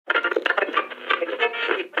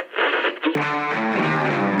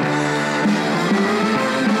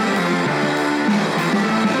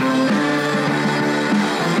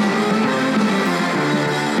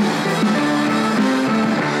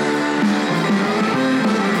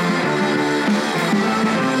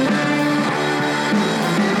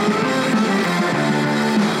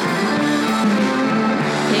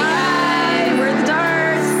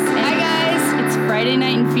Friday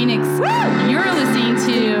night in Phoenix. Woo! You're listening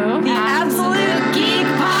to the Absolute Geek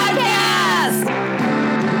Podcast.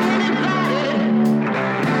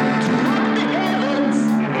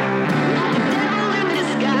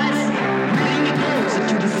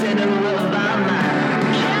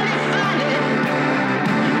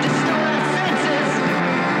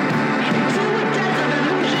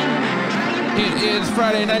 It is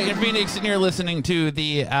Friday night in Phoenix, and you're listening to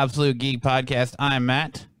the Absolute Geek Podcast. I'm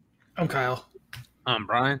Matt. I'm Kyle. I'm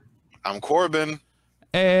Brian. I'm Corbin.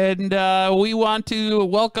 And we want to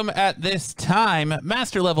welcome at this time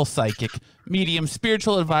Master Level Psychic, Medium,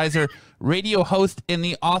 Spiritual Advisor, Radio Host, and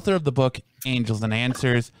the author of the book Angels and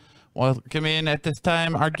Answers. Welcome in at this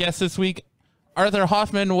time our guest this week, Arthur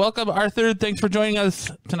Hoffman. Welcome, Arthur. Thanks for joining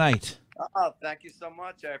us tonight. Oh, thank you so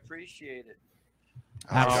much. I appreciate it.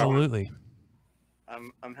 Absolutely.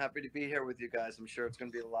 I'm happy to be here with you guys. I'm sure it's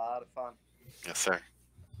going to be a lot of fun. Yes, sir.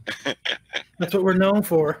 That's what we're known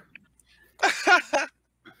for.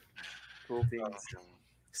 Cool beans.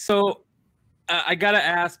 So I got to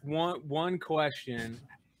ask one question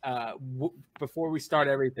before we start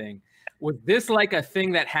everything. Was this like a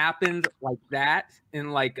thing that happened like that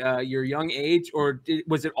in like your young age, or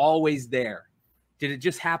was it always there? Did it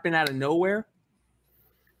just happen out of nowhere?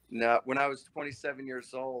 No, when I was 27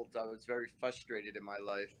 years old, I was very frustrated in my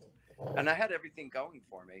life, and I had everything going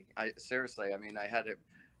for me. I had to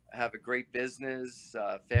have a great business,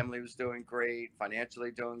 family was doing great,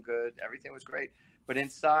 financially doing good, everything was great. But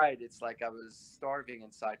inside, it's like I was starving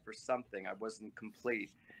inside for something. I wasn't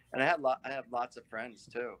complete, and I have lots of friends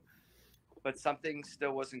too, but something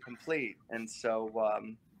still wasn't complete. And so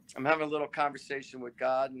I'm having a little conversation with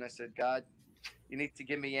God, and I said, God, you need to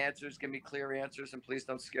give me answers, give me clear answers, and please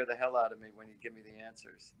don't scare the hell out of me when you give me the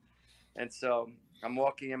answers. And so I'm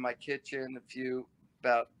walking in my kitchen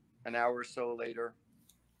about an hour or so later,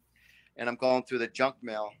 and I'm going through the junk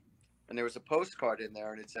mail, and there was a postcard in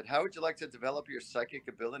there, and it said, how would you like to develop your psychic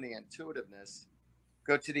ability and intuitiveness?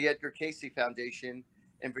 Go to the Edgar Cayce Foundation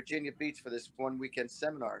in Virginia Beach for this 1 weekend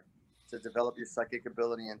seminar to develop your psychic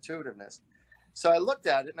ability and intuitiveness. So I looked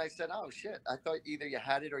at it, and I said, oh, shit, I thought either you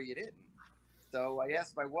had it or you didn't. So I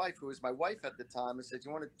asked my wife, who was my wife at the time, I said,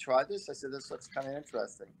 you want to try this? I said, this looks kind of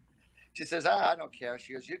interesting. She says, I don't care.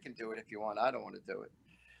 She goes, you can do it if you want. I don't want to do it.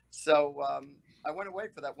 So I went away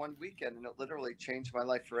for that 1 weekend, and it literally changed my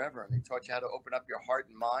life forever. And they taught you how to open up your heart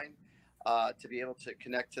and mind to be able to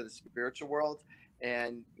connect to the spiritual world.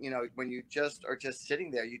 And, you know, when you just are just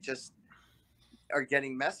sitting there, you just are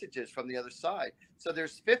getting messages from the other side. So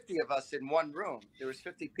there's 50 of us in one room. There was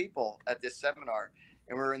 50 people at this seminar.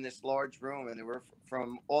 And we're in this large room, and they were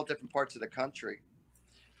from all different parts of the country.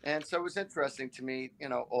 And so it was interesting to meet, you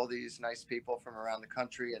know, all these nice people from around the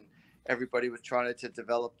country, and everybody was trying to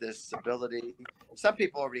develop this ability. Some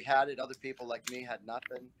people already had it. Other people like me had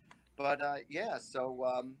nothing. But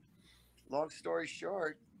so long story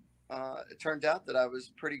short, it turned out that I was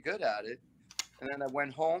pretty good at it. And then I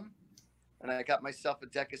went home, and I got myself a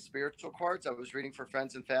deck of spiritual cards. I was reading for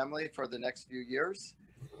friends and family for the next few years.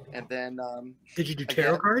 And then did you do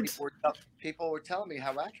tarot cards? People were telling me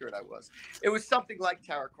how accurate I was. It was something like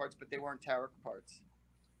tarot cards, but they weren't tarot cards.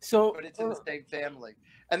 But it's in the same family.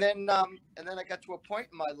 And then I got to a point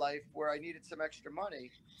in my life where I needed some extra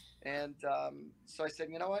money, and so I said,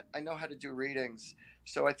 you know what? I know how to do readings.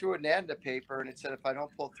 So I threw an ad in the paper, and it said, if I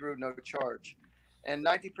don't pull through, no charge. And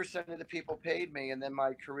 90% of the people paid me, and then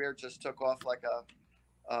my career just took off like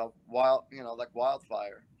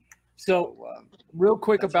wildfire. So, real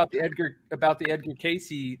quick about the Edgar Cayce,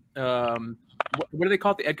 what do they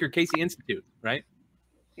call it? The Edgar Cayce Institute, right?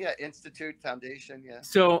 Yeah, Institute Foundation. Yeah.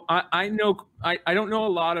 So I know I don't know a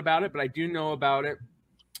lot about it, but I do know about it.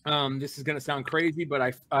 This is going to sound crazy, but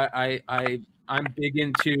I'm big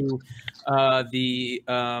into the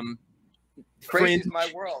crazy is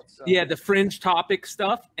my world. So. Yeah, the fringe topic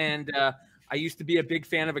stuff, and I used to be a big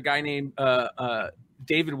fan of a guy named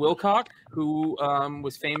David Wilcock, who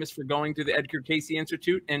was famous for going to the Edgar Cayce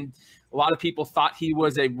Institute, and a lot of people thought he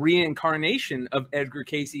was a reincarnation of Edgar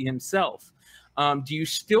Cayce himself. Do you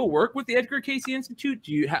still work with the Edgar Cayce Institute?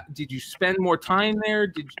 Did you spend more time there?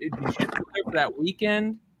 Did you go there for that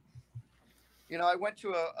weekend? You know, I went to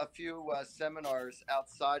a few seminars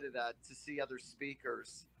outside of that to see other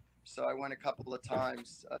speakers, So I went a couple of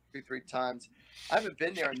times, 2-3 times. I haven't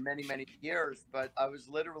been there in many, many years, but I was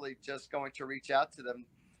literally just going to reach out to them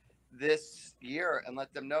this year and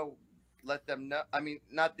let them know. I mean,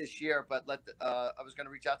 not this year, but I was going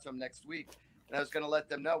to reach out to them next week, and I was going to let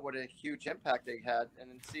them know what a huge impact they had, and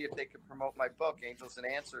then see if they could promote my book, Angels and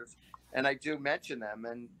Answers. And I do mention them,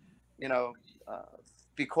 and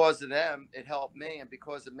because of them, it helped me, and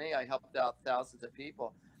because of me, I helped out thousands of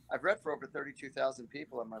people. I've read for over 32,000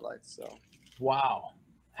 people in my life. So, wow,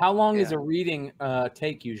 how long does a reading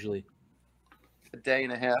take usually? A day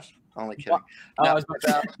and a half. Only kidding. Oh, I was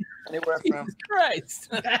about anywhere from Christ.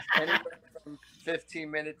 anywhere from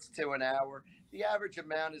 15 minutes to an hour. The average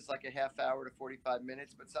amount is like a half hour to 45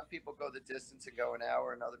 minutes, but some people go the distance and go an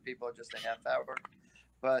hour, and other people are just a half hour.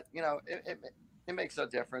 But it makes no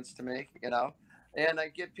difference to me, And I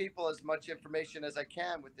give people as much information as I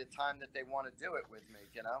can with the time that they want to do it with me,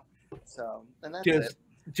 So, and that's it.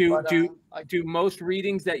 Do most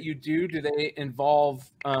readings that you do they involve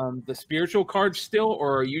the spiritual cards still,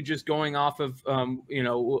 or are you just going off of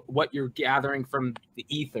what you're gathering from the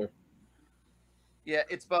ether? Yeah,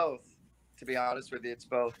 it's both. To be honest with you, it's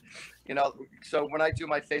both. So when I do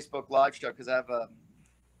my Facebook live show, because I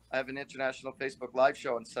have an international Facebook live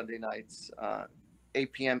show on Sunday nights,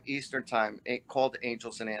 8 p.m. Eastern time, called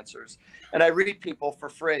Angels and Answers, and I read people for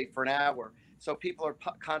free for an hour. So people are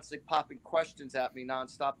constantly popping questions at me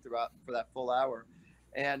nonstop for that full hour.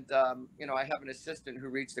 And, I have an assistant who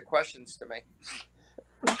reads the questions to me.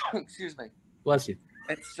 Excuse me. Bless you.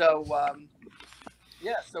 And so,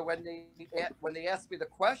 so when they ask me the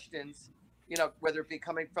questions, whether it be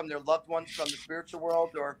coming from their loved ones from the spiritual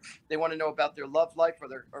world, or they want to know about their love life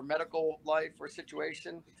or medical life or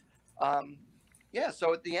situation.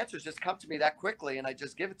 So the answers just come to me that quickly, and I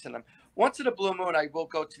just give it to them. Once in a blue moon, I will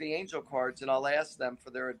go to the angel cards and I'll ask them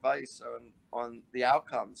for their advice on the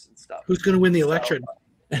outcomes and stuff. Who's going to win the election?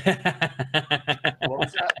 What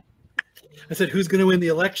was that? I said, who's going to win the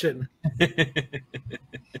election?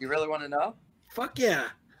 You really want to know? Fuck yeah.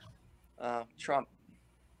 Trump.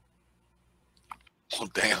 Oh,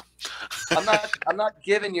 damn. I'm not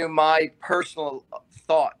giving you my personal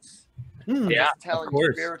thoughts. Hmm. Yeah, I'm just telling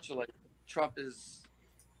you spiritually, Trump is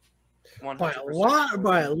 100%. By a lot or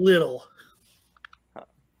by a little?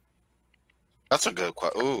 That's a good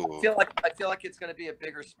question. Ooh. I feel like it's going to be a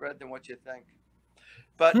bigger spread than what you think.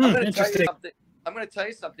 But I'm going to tell you something. I'm going to tell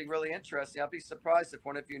you something really interesting. I'll be surprised if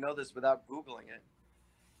one of you know this without Googling it.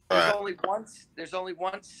 There's only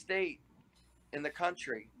one state in the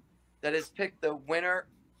country that has picked the winner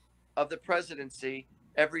of the presidency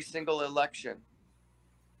every single election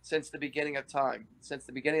since the beginning of time, since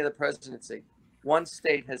the beginning of the presidency. One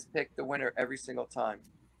state has picked the winner every single time.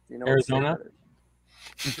 Do you know Arizona?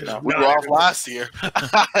 We were off last year.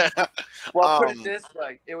 Well, put it this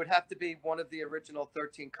way. It would have to be one of the original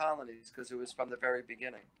 13 colonies because it was from the very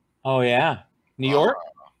beginning. Oh, yeah. New York?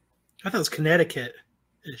 I thought it was Connecticut.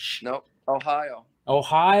 Nope. Ohio.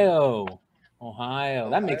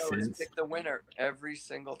 That makes has sense. picked the winner every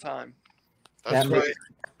single time. That's right.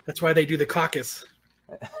 That's why they do the caucus.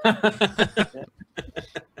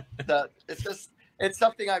 It's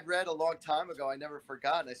something I read a long time ago. I never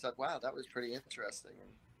forgot. And I thought, wow, that was pretty interesting. And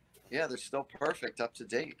yeah, they're still perfect, up to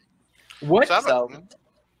date. What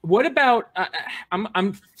about?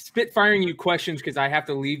 I'm spitfiring you questions because I have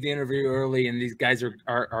to leave the interview early, and these guys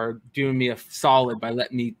are doing me a solid by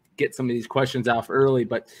letting me get some of these questions off early.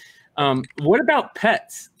 But what about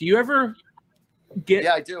pets? Do you ever get?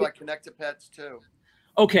 Yeah, I do. I connect to pets too.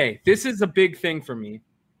 Okay, this is a big thing for me.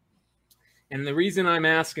 And the reason I'm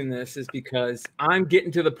asking this is because I'm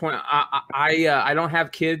getting to the point. I don't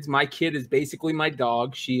have kids. My kid is basically my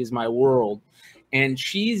dog. She is my world, and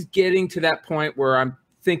she's getting to that point where I'm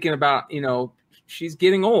thinking about, she's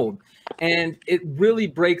getting old, and it really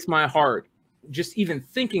breaks my heart just even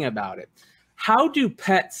thinking about it. How do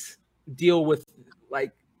pets deal with,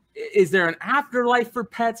 like, is there an afterlife for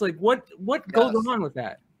pets? Like, what goes on with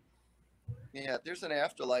that? Yeah, there's an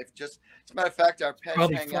afterlife. Just as a matter of fact, our pets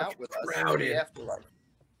hang out with us in the afterlife.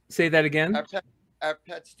 Say that again. Our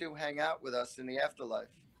pets do hang out with us in the afterlife.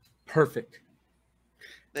 Perfect.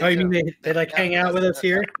 You mean they like hang out with us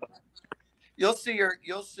here? You'll see your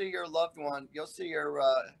loved one. You'll see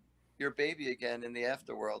your baby again in the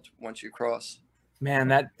afterworld once you cross. Man,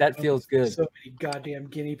 that feels good. So many goddamn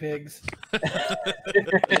guinea pigs.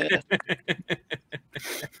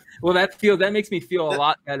 Well, that makes me feel a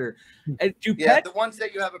lot better. The ones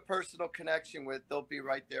that you have a personal connection with, they'll be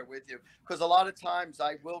right there with you. Because a lot of times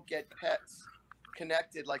I will get pets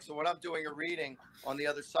connected. Like, so when I'm doing a reading on the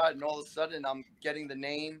other side, and all of a sudden I'm getting the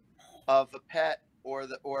name of a pet or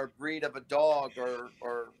a breed of a dog or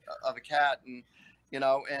of a cat,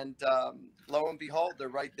 and lo and behold, they're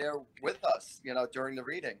right there with us, during the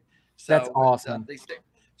reading. So That's awesome.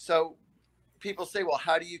 So people say, well,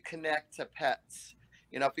 how do you connect to pets?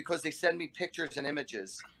 Because they send me pictures and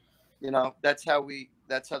images. That's how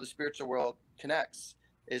the spiritual world connects,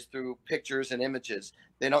 is through pictures and images.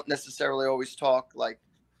 They don't necessarily always talk like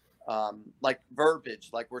verbiage,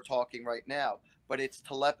 like we're talking right now, but it's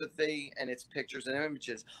telepathy and it's pictures and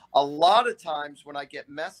images. A lot of times when I get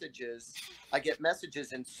messages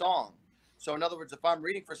in song. So in other words, if I'm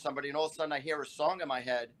reading for somebody and all of a sudden I hear a song in my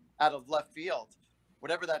head out of left field,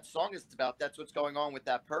 whatever that song is about, that's what's going on with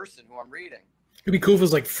that person who I'm reading. It'd be cool if it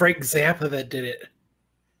was like Frank Zappa that did it.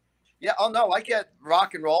 Yeah. Oh no, I get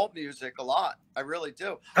rock and roll music a lot. I really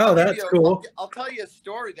do. Oh, that's cool. I'll tell you a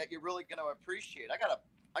story that you're really going to appreciate.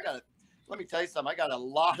 Let me tell you something. I got a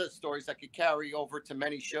lot of stories that could carry over to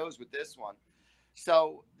many shows with this one.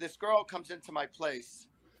 So this girl comes into my place,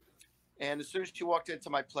 and as soon as she walked into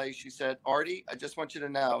my place, she said, "Artie, I just want you to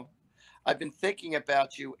know, I've been thinking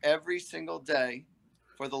about you every single day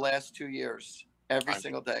for the last 2 years, every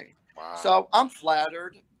single day." Wow. So I'm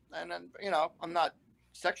flattered, and I'm not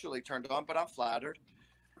sexually turned on, but I'm flattered.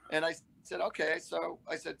 And I said, okay. So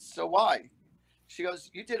I said, so why? She goes,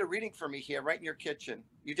 you did a reading for me here, right in your kitchen.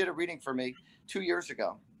 You did a reading for me 2 years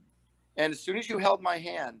ago. And as soon as you held my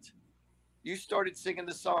hand, you started singing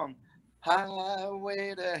the song,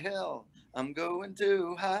 Highway to Hell, I'm going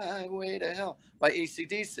to Highway to Hell by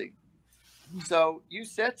AC/DC. So you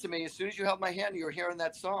said to me, as soon as you held my hand, you were hearing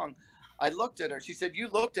that song. I looked at her. She said, you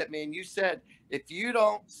looked at me and you said, if you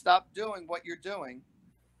don't stop doing what you're doing,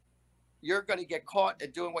 you're going to get caught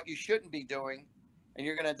at doing what you shouldn't be doing, and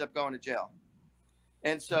you're going to end up going to jail.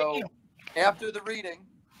 And so after the reading,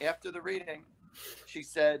 she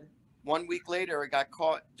said, 1 week later, I got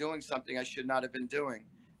caught doing something I should not have been doing,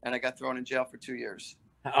 and I got thrown in jail for 2 years.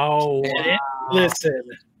 Oh, wow. Listen.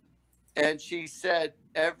 And she said,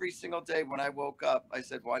 every single day when I woke up, I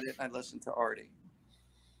said, why didn't I listen to Artie?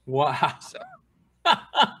 Wow. So, I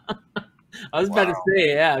was about to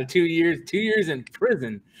say, yeah, 2 years in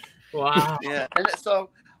prison. Wow. Yeah. And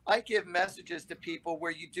so I give messages to people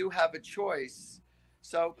where you do have a choice.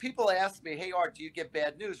 So people ask me, hey, Art, do you get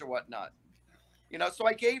bad news or whatnot? So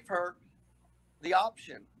I gave her the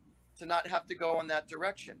option to not have to go in that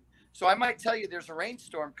direction. So I might tell you there's a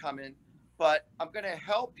rainstorm coming, but I'm going to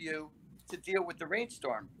help you to deal with the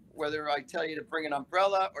rainstorm, whether I tell you to bring an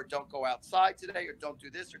umbrella or don't go outside today or don't do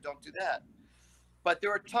this or don't do that. But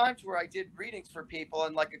there are times where I did readings for people,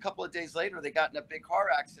 and like a couple of days later, they got in a big car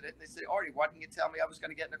accident. And they say, Artie, why didn't you tell me I was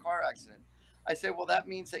going to get in a car accident? I say, well, that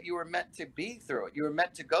means that you were meant to be through it. You were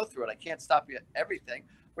meant to go through it. I can't stop you at everything.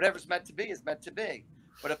 Whatever's meant to be is meant to be.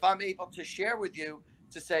 But if I'm able to share with you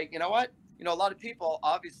to say, you know what? A lot of people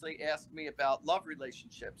obviously ask me about love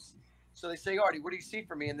relationships. So they say, Artie, what do you see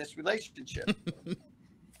for me in this relationship?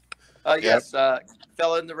 Yes,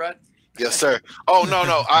 fella in the red. Yes, sir. Oh,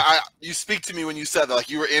 no. You speak to me when you said that, like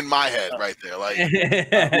you were in my head right there. Like,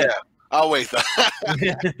 yeah, I'll wait. So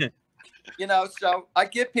I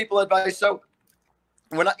give people advice. So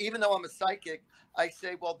even though I'm a psychic, I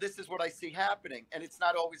say, well, this is what I see happening. And it's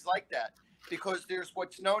not always like that, because there's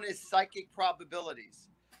what's known as psychic probabilities.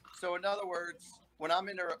 So in other words, when I'm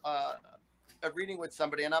in a reading with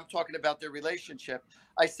somebody and I'm talking about their relationship,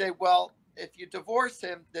 I say, well, if you divorce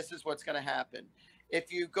him, this is what's going to happen.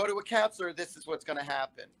 If you go to a counselor, this is what's going to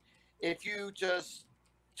happen. If you just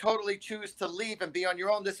totally choose to leave and be on your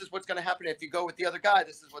own, this is what's going to happen. If you go with the other guy,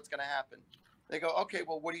 this is what's going to happen. They go, okay,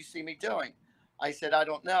 well, what do you see me doing? I said, I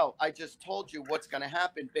don't know. I just told you what's going to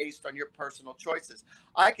happen based on your personal choices.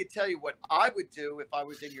 I could tell you what I would do if I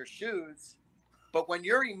was in your shoes, but when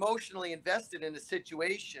you're emotionally invested in a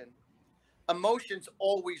situation, emotions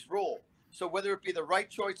always rule. So whether it be the right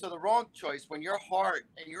choice or the wrong choice, when your heart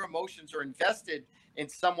and your emotions are invested in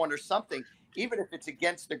someone or something, even if it's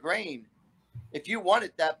against the grain, if you want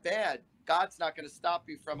it that bad, God's not going to stop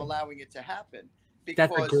you from allowing it to happen.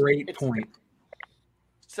 That's a great point.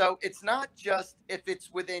 So it's not just if it's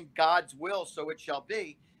within God's will, so it shall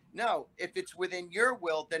be. No, if it's within your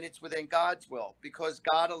will, then it's within God's will, because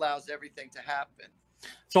God allows everything to happen.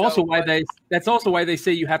 That's also why they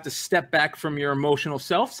say you have to step back from your emotional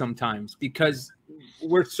self sometimes, because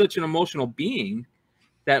we're such an emotional being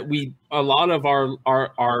that a lot of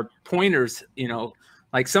our pointers,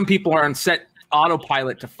 like some people are on set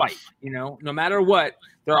autopilot to fight, no matter what,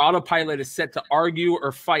 their autopilot is set to argue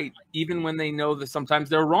or fight, even when they know that sometimes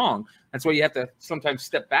they're wrong. That's why you have to sometimes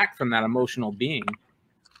step back from that emotional being.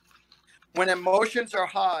 When emotions are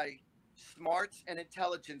high, smarts and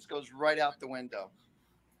intelligence goes right out the window.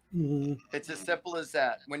 Mhm. It's as simple as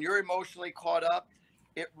that. When you're emotionally caught up,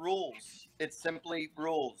 it rules. It simply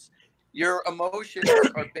rules. Your emotions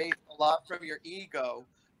are based a lot from your ego,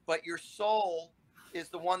 but your soul is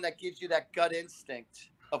the one that gives you that gut instinct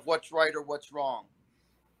of what's right or what's wrong.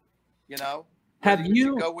 You know, Have whether you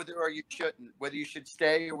you- should go with it or you shouldn't, whether you should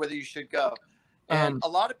stay or whether you should go. And a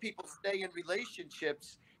lot of people stay in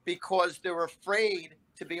relationships because they're afraid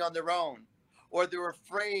to be on their own, or they're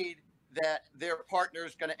afraid that their partner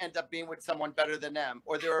is going to end up being with someone better than them,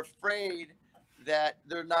 or they're afraid that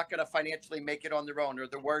they're not going to financially make it on their own, or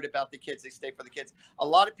they're worried about the kids. They stay for the kids. A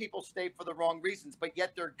lot of people stay for the wrong reasons, but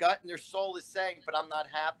yet their gut and their soul is saying, but I'm not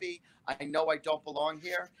happy. I know I don't belong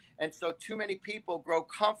here. And so too many people grow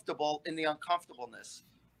comfortable in the uncomfortableness.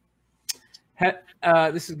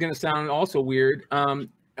 This is going to sound also weird.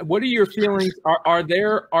 What are your feelings? Are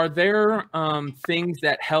there things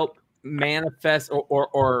that help manifest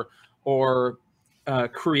or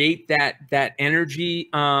create that energy?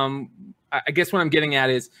 I guess what I'm getting at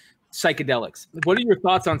is psychedelics. What are your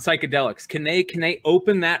thoughts on psychedelics? Can they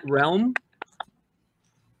open that realm?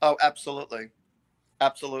 Oh, absolutely.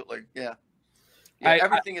 Absolutely. Yeah.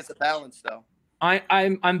 Everything is a balance, though.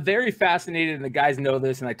 I'm very fascinated, and the guys know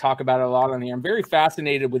this, and I talk about it a lot on here. I'm very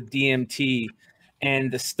fascinated with DMT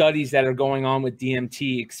and the studies that are going on with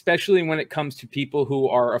DMT, especially when it comes to people who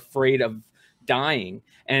are afraid of dying.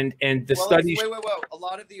 And the studies. Wait. A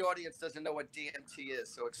lot of the audience doesn't know what DMT is,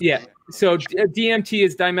 so explain. Yeah. So DMT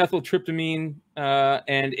is dimethyltryptamine,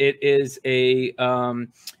 and it is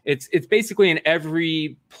it's basically in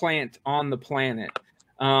every plant on the planet.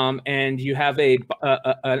 And you have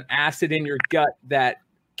an acid in your gut that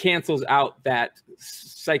cancels out that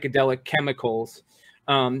psychedelic chemicals.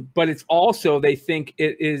 But it's also, they think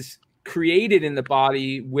it is created in the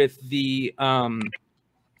body with the,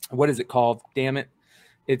 what is it called? Damn it.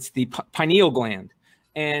 It's the pineal gland.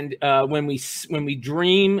 And when we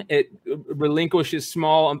dream, it relinquishes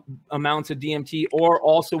small amounts of DMT, or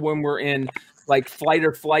also when we're in like flight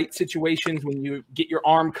or flight situations, when you get your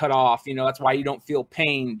arm cut off, that's why you don't feel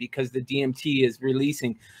pain, because the DMT is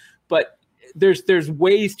releasing. But there's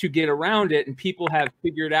ways to get around it, and people have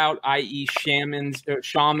figured out, i.e. shamans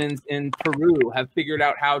in Peru have figured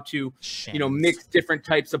out how to, mix different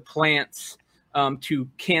types of plants to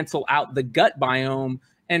cancel out the gut biome.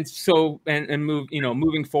 And so, and move,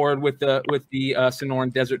 moving forward with the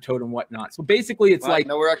Sonoran Desert Toad and whatnot. So basically, it's like,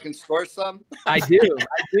 know where I can store some. I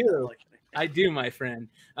do, my friend.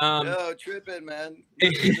 Yo, tripping, man.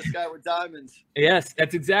 This guy with diamonds. Yes,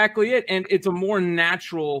 that's exactly it. And it's a more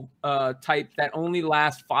natural type that only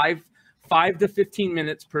lasts 5 to 15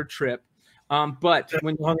 minutes per trip. But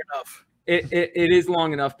when long enough. It is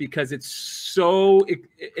long enough, because it's so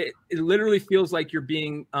it literally feels like you're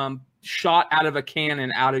being shot out of a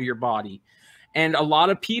cannon out of your body. And a lot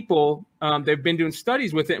of people, they've been doing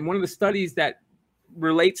studies with it, and one of the studies that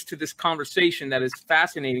relates to this conversation that is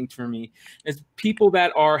fascinating for me is people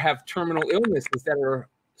that have terminal illnesses that are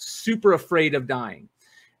super afraid of dying.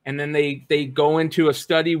 And then they go into a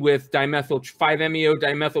study with 5-MeO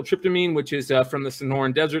dimethyltryptamine, which is from the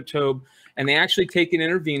Sonoran Desert Toad, and they actually take it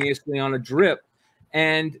intravenously on a drip.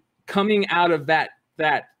 And coming out of that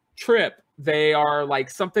trip, they are like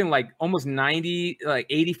something like almost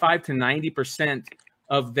 85 to 90%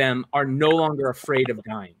 of them are no longer afraid of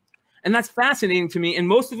dying. And that's fascinating to me. And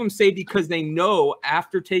most of them say because they know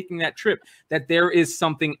after taking that trip that there is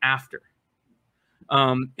something after.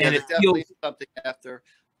 And it definitely something after.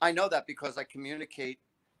 I know that because I communicate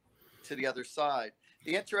to the other side.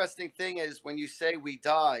 The interesting thing is, when you say we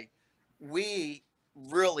die, we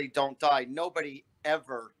really don't die. Nobody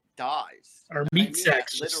ever dies. Our meat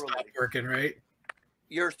sacks just stop working, right?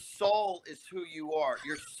 Your soul is who you are.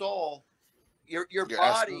 Your soul, your body,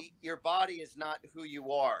 absolutely. Your body is not who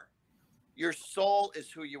you are. Your soul is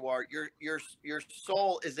who you are. Your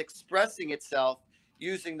soul is expressing itself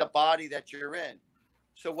using the body that you're in.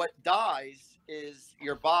 So what dies is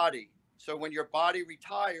your body. So when your body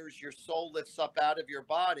retires, your soul lifts up out of your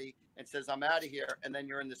body and says, I'm out of here. And then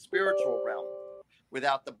you're in the spiritual realm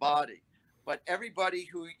without the body. But everybody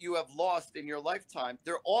who you have lost in your lifetime,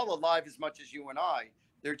 they're all alive as much as you and I.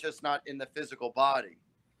 They're just not in the physical body.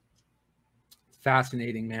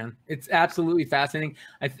 Fascinating, man. It's absolutely fascinating.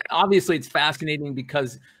 Obviously, it's fascinating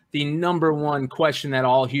because the number one question that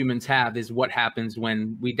all humans have is what happens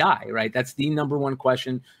when we die, right? That's the number one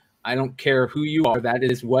question. I don't care who you are. That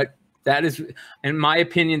is, in my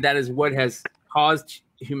opinion, that is what has caused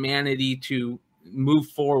humanity to move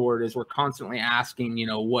forward, as we're constantly asking,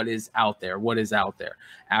 what is out there? What is out there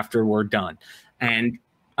after we're done? And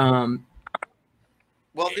well,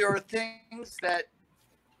 there are things that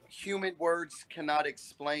human words cannot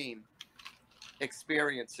explain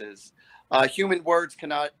experiences. Human words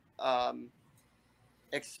cannot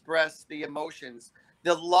express the emotions.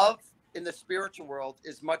 The love in the spiritual world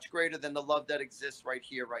is much greater than the love that exists right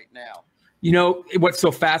here, right now. You know, what's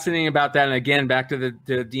so fascinating about that, and again, back to the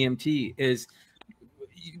DMT, is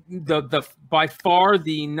the by far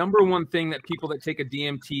the number one thing that people that take a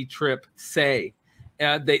DMT trip say.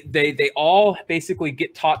 They all basically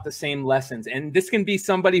get taught the same lessons. And this can be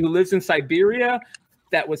somebody who lives in Siberia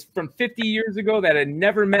that was from 50 years ago that had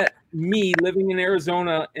never met me living in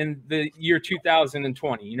Arizona in the year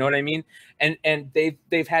 2020. You know what I mean? And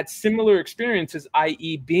they've had similar experiences,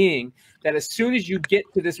 i.e. being that as soon as you get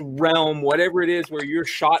to this realm, whatever it is, where you're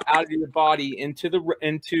shot out of your body into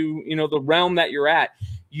you know, the realm that you're at,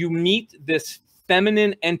 you meet this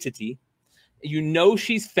feminine entity. You know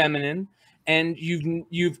she's feminine. And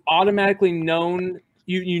you've automatically known,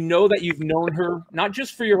 you know that you've known her, not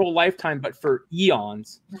just for your whole lifetime, but for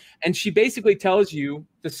eons. And she basically tells you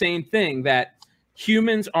the same thing, that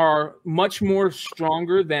humans are much more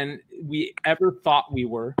stronger than we ever thought we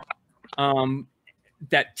were.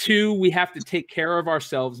 That 2, we have to take care of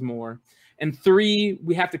ourselves more. And 3,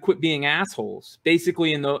 we have to quit being assholes,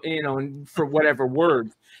 basically, in the, you know, for whatever word.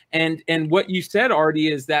 And what you said,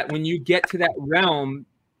 Artie, is that when you get to that realm,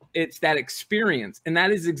 it's that experience. And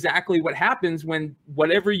that is exactly what happens when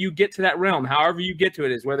whatever you get to that realm, however you get to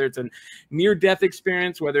it, is whether it's a near-death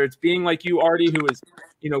experience, whether it's being like you, Artie, who is,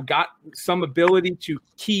 you know, got some ability to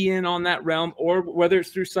key in on that realm, or whether it's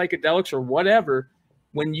through psychedelics or whatever.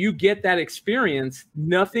 When you get that experience,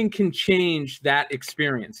 nothing can change that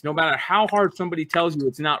experience. No matter how hard somebody tells you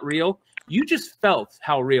it's not real, you just felt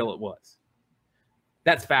how real it was.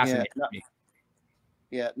 That's fascinating to me.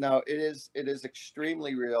 Yeah, no, it is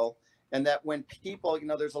extremely real. And that when people, you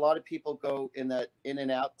know, there's a lot of people go in that in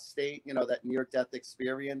and out state, you know, that near-death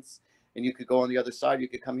experience, and you could go on the other side, you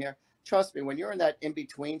could come here. Trust me, when you're in that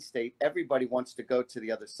in-between state, everybody wants to go to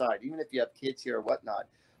the other side, even if you have kids here or whatnot.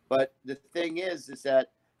 But the thing is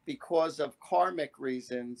that because of karmic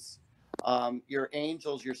reasons, your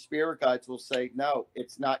angels, your spirit guides will say, no,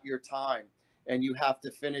 it's not your time. And you have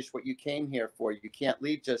to finish what you came here for. You can't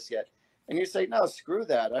leave just yet. And you say, no, screw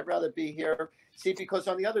that. I'd rather be here. See, because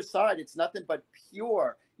on the other side, it's nothing but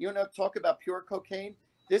pure. You know, talk about pure cocaine.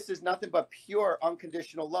 This is nothing but pure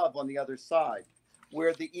unconditional love on the other side,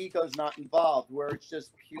 where the ego's not involved, where it's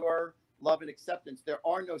just pure love and acceptance. There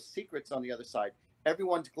are no secrets on the other side.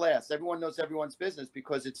 Everyone's glass. Everyone knows everyone's business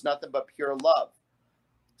because it's nothing but pure love.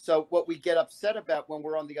 So what we get upset about when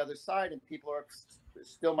we're on the other side, and people are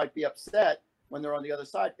still might be upset when they're on the other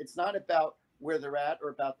side, it's not about where they're at or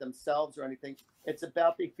about themselves or anything. It's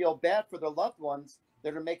about they feel bad for their loved ones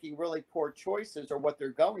that are making really poor choices or what they're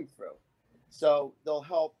going through. So they'll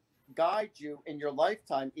help guide you in your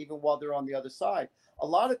lifetime, even while they're on the other side. A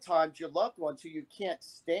lot of times your loved ones who you can't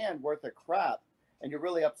stand worth a crap, and you're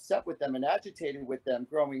really upset with them and agitated with them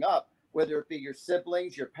growing up, whether it be your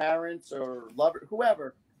siblings, your parents, or lover,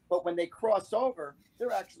 whoever. But when they cross over,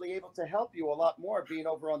 they're actually able to help you a lot more being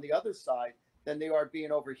over on the other side than they are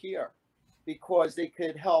being over here, because they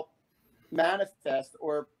could help manifest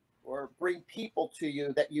or bring people to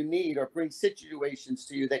you that you need, or bring situations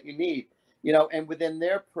to you that you need, you know, and within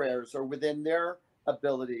their prayers or within their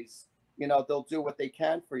abilities, you know, they'll do what they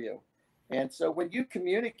can for you. And so when you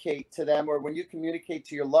communicate to them, or when you communicate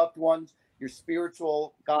to your loved ones, your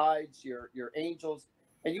spiritual guides, your angels,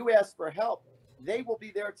 and you ask for help, they will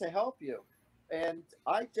be there to help you. And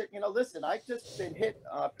I just, you know, listen, I've just been hit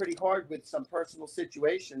pretty hard with some personal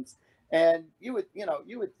situations. And you would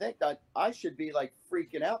think that I should be like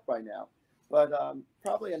freaking out by now, but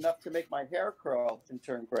probably enough to make my hair curl and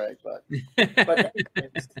turn gray.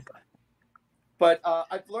 But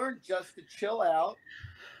I've learned just to chill out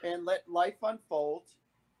and let life unfold.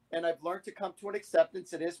 And I've learned to come to an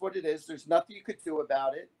acceptance. It is what it is. There's nothing you could do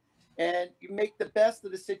about it. And you make the best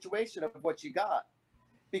of the situation of what you got.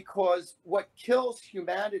 Because what kills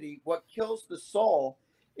humanity, what kills the soul,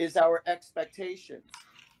 is our expectations,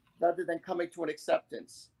 rather than coming to an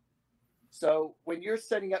acceptance. So when you're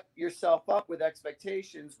setting up yourself up with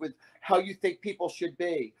expectations, with how you think people should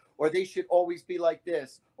be, or they should always be like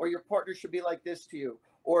this, or your partner should be like this to you,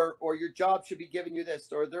 or your job should be giving you this,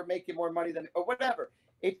 or they're making more money than, or whatever.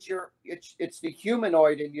 It's the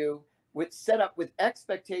humanoid in you with set up with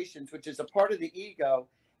expectations, which is a part of the ego,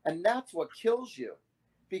 and that's what kills you,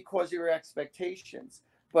 because of your expectations.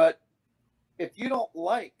 But if you don't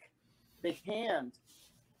like the hand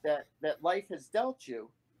that life has dealt you,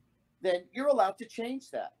 then you're allowed to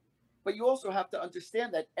change that. But you also have to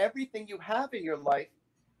understand that everything you have in your life,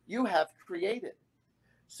 you have created.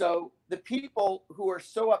 So the people who are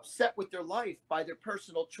so upset with their life by their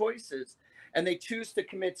personal choices and they choose to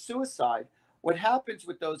commit suicide, what happens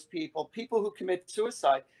with those people who commit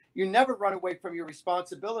suicide, you never run away from your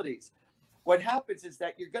responsibilities. What happens is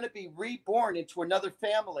that you're going to be reborn into another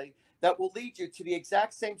family that will lead you to the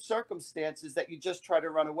exact same circumstances that you just try to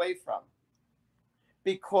run away from.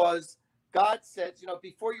 Because God says, you know,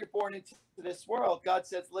 before you're born into this world, God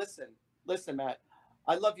says, listen, Matt,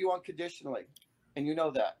 I love you unconditionally. And you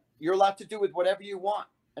know that. You're allowed to do with whatever you want,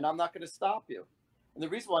 and I'm not going to stop you. And the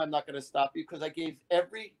reason why I'm not going to stop you, because I gave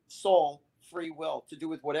every soul free will to do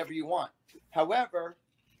with whatever you want. However,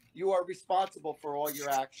 you are responsible for all your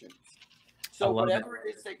actions. So whatever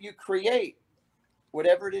it is that you create,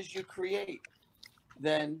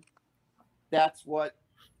 then that's what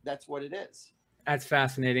it is. That's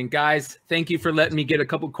fascinating. Guys, thank you for letting me get a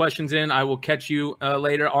couple questions in. I will catch you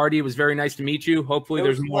later. Artie, it was very nice to meet you. Hopefully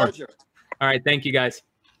there's more. Pleasure. All right. Thank you, guys.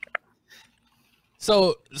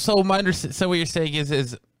 So what you're saying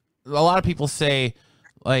is a lot of people say,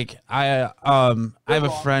 like, I have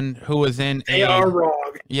a friend who was in They are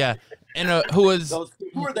wrong. Yeah. And who was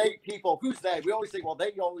who are they people? Who's they? We always say, well, they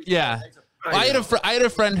always. Yeah. I had a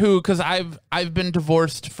friend who, because I've been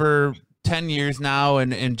divorced for 10 years now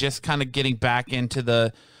and just kind of getting back into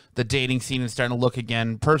the dating scene and starting to look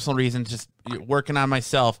again, personal reasons, just working on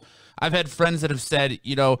myself. I've had friends that have said,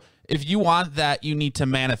 you know, if you want that, you need to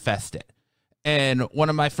manifest it. And one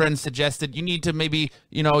of my friends suggested you need to maybe,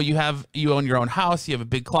 you know, you own your own house, you have a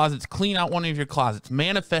big closet, clean out one of your closets,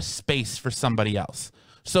 manifest space for somebody else.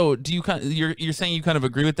 So do you you're saying you kind of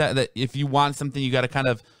agree with that if you want something, you got to kind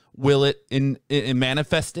of will it and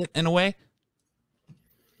manifest it in a way?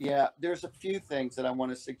 Yeah, there's a few things that I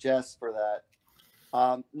want to suggest for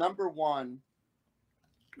that. Number one,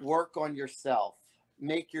 work on yourself,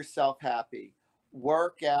 make yourself happy,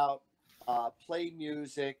 work out, play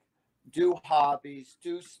music, do hobbies,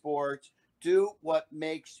 do sports, do what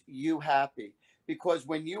makes you happy. Because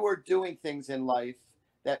when you are doing things in life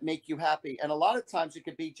that make you happy, and a lot of times it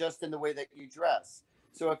could be just in the way that you dress.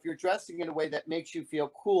 So if you're dressing in a way that makes you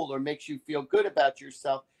feel cool or makes you feel good about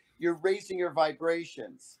yourself, you're raising your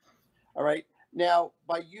vibrations. All right. Now,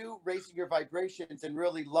 by you raising your vibrations and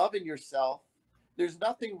really loving yourself, there's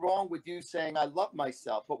nothing wrong with you saying, I love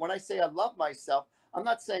myself. But when I say I love myself, I'm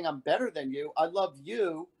not saying I'm better than you. I love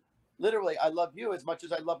you. Literally, I love you as much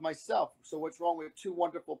as I love myself. So what's wrong with two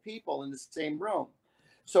wonderful people in the same room?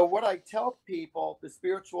 So what I tell people, the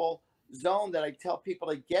spiritual zone that I tell people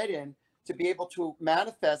to get in to be able to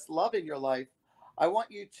manifest love in your life, I want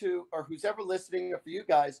you to, or who's ever listening, or for you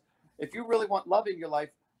guys, if you really want love in your life,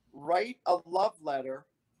 write a love letter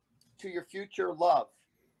to your future love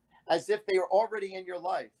as if they are already in your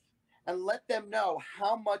life, and let them know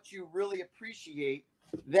how much you really appreciate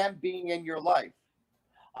them being in your life.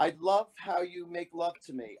 I love how you make love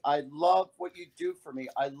to me. I love what you do for me.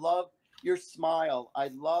 I love your smile. I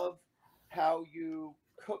love how you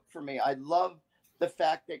cook for me. I love the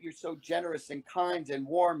fact that you're so generous and kind and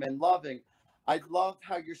warm and loving. I love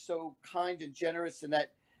how you're so kind and generous and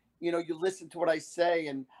that, you know, you listen to what I say,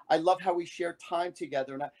 and I love how we share time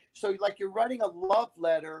together. And so like you're writing a love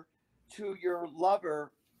letter to your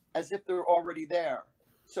lover as if they're already there.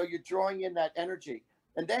 So you're drawing in that energy.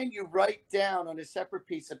 And then you write down on a separate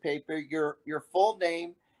piece of paper your full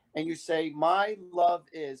name, and you say, my love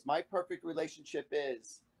is, my perfect relationship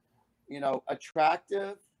is, you know,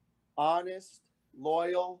 attractive, honest,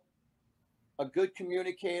 loyal, a good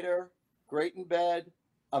communicator, great in bed,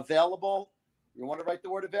 available. You want to write the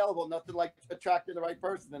word available, nothing like attracting the right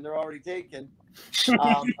person and they're already taken.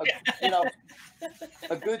 You know,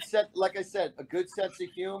 a good sense, like I said, a good sense of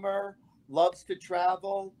humor, loves to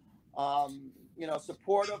travel, you know,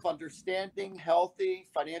 supportive, understanding, healthy,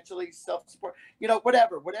 financially self-support, you know,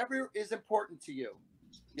 whatever is important to you,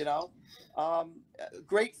 you know,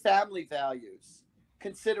 great family values,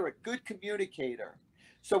 considerate, good communicator.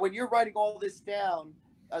 So when you're writing all this down,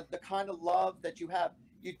 the kind of love that you have,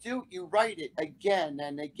 you write it again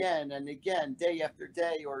and again and again, day after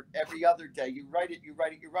day or every other day. You write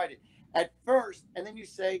it at first, and then you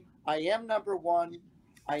say, I am number one.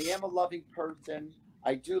 I am a loving person.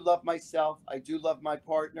 I do love myself. I do love my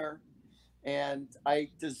partner, and I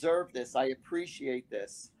deserve this. I appreciate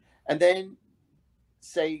this. And then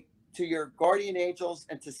say to your guardian angels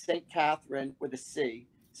and to St. Catherine with a C,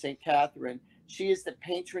 St. Catherine, she is the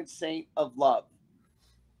patron saint of love.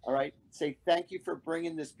 All right. Say, thank you for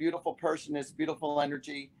bringing this beautiful person, this beautiful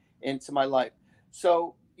energy into my life.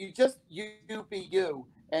 So you be you,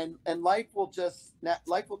 and life will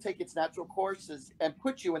take its natural courses and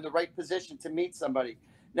put you in the right position to meet somebody.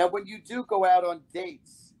 Now, when you do go out on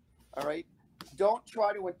dates, all right, don't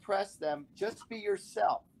try to impress them. Just be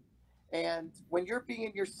yourself. And when you're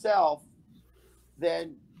being yourself,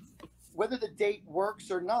 then whether the date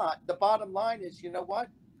works or not, the bottom line is, you know what?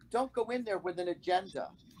 Don't go in there with an agenda,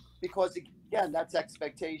 because again, that's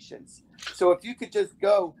expectations. So if you could just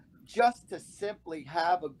go just to simply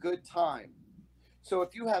have a good time. So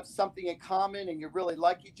if you have something in common and you really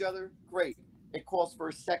like each other, great. It calls for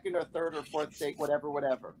a second or third or fourth date,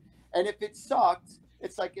 whatever. And if it sucked,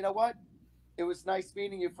 it's like, you know what? It was nice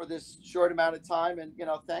meeting you for this short amount of time, and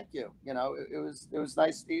thank you. It was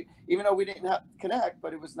nice, even though we didn't have to connect,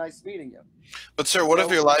 but it was nice meeting you. But sir, what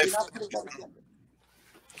if your life?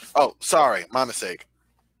 Oh, sorry, my mistake.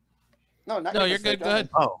 No, you're good. Go ahead.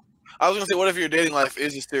 Oh, I was gonna say, what if your dating life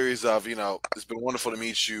is a series of, it's been wonderful to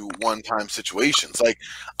meet you one-time situations? Like,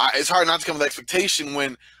 it's hard not to come with expectation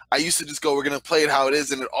when I used to just go, we're going to play it how it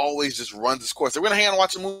is, and it always just runs its course. We're going to hang out and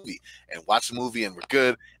watch a movie, and we're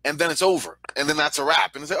good, and then it's over, and then that's a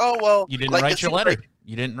wrap. And it's like, oh, well. You didn't write your letter.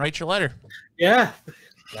 You didn't write your letter. Yeah. You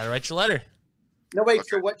got to write your letter. No, wait,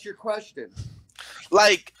 so what's your question?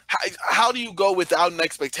 Like, how do you go without an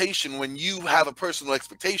expectation when you have a personal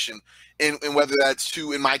expectation, and whether that's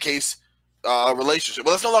to, in my case, a relationship.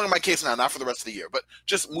 Well, that's no longer my case now, not for the rest of the year, but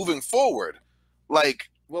just moving forward, like,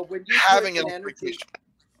 well, when you having an expectation.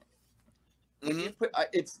 When you put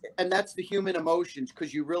and that's the human emotions,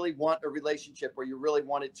 because you really want a relationship or you really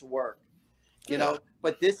want it to work,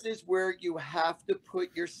 but this is where you have to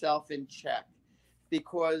put yourself in check,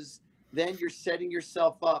 because then you're setting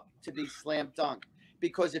yourself up to be slam dunk.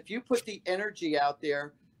 Because if you put the energy out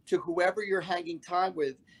there to whoever you're hanging time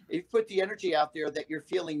with, if you put the energy out there that you're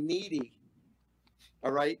feeling needy,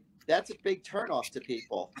 all right, that's a big turnoff to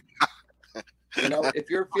people.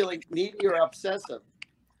 If you're feeling needy or obsessive.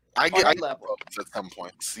 I get level at some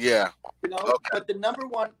points, yeah. Okay. But the number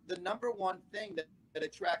one thing that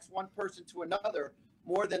attracts one person to another,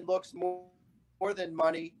 more than looks, more than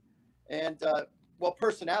money, and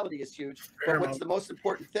personality is huge. But what's the most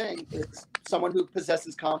important thing is someone who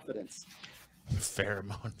possesses confidence.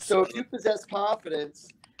 Pheromones. So if you possess confidence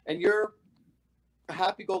and you're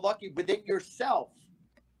happy-go-lucky within yourself,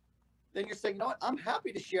 then you're saying, I'm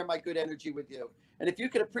happy to share my good energy with you. And if you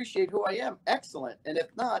can appreciate who I am, excellent. And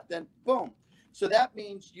if not, then boom. So that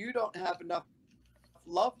means you don't have enough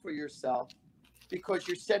love for yourself, because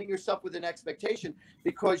you're setting yourself with an expectation,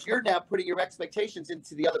 because you're now putting your expectations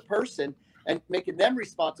into the other person and making them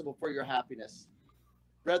responsible for your happiness,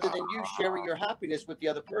 rather than you sharing your happiness with the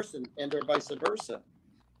other person, and or vice versa.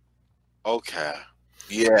 Okay.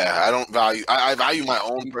 Yeah, I value my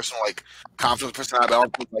own personal confidence, personality. I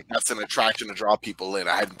don't think that's an attraction to draw people in.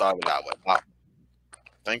 I hadn't thought of it that way. Wow.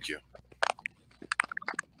 Thank you.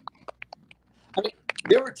 I mean,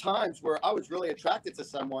 there were times where I was really attracted to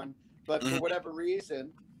someone, but for whatever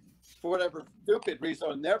reason, for whatever stupid reason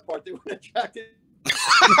on their part, they weren't attracted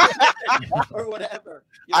or whatever.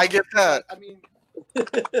 I get that. I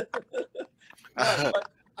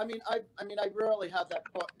mean, I rarely have that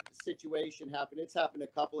situation happen. It's happened a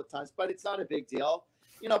couple of times, but it's not a big deal.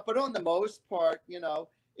 But on the most part,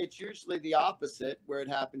 it's usually the opposite, where it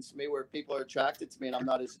happens to me, where people are attracted to me and I'm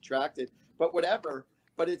not as attracted, but whatever.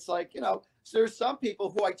 But it's like, so there's some people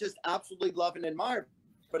who I just absolutely love and admire,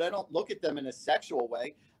 but I don't look at them in a sexual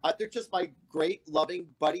way. They're just my great, loving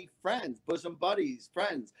buddy friends, bosom buddies,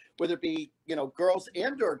 friends, whether it be, girls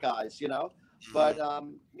and or guys, But,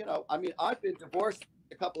 I've been divorced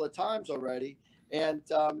a couple of times already. And,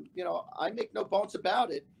 I make no bones about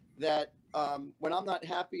it that when I'm not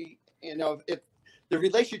happy, if the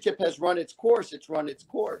relationship has run its course, it's run its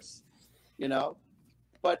course,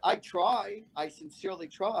 But I sincerely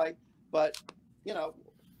try. But,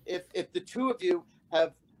 if the two of you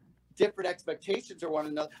have different expectations of one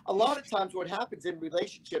another, a lot of times what happens in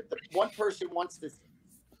relationship, that one person wants to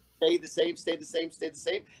stay the same,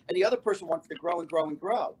 and the other person wants to grow and grow and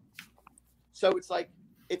grow. So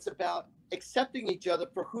it's about accepting each other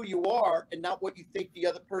for who you are and not what you think the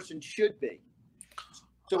other person should be.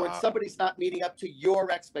 So when somebody's not meeting up to your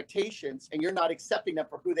expectations and you're not accepting them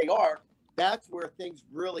for who they are, that's where things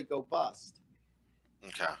really go bust.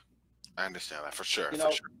 Okay. I understand that for sure.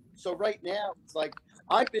 So right now, it's like,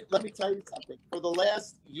 let me tell you something. For the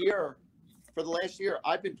last year,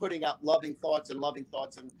 I've been putting out loving thoughts,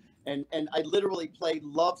 and I literally play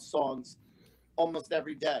love songs almost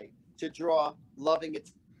every day to draw loving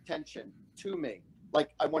attention to me.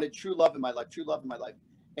 Like, I wanted true love in my life.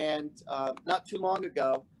 And not too long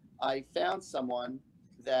ago, I found someone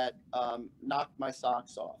that knocked my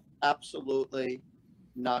socks off. Absolutely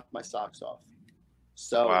knocked my socks off.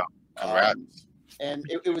 So, wow. Congrats. And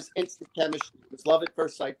it was instant chemistry. It was love at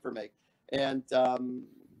first sight for me. And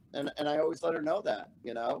and I always let her know that,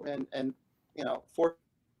 and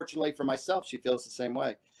fortunately for myself, she feels the same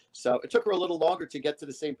way. So it took her a little longer to get to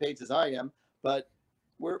the same page as I am, but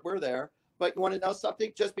we're there. But you want to know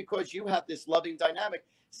something? Just because you have this loving dynamic,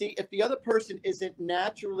 see, if the other person isn't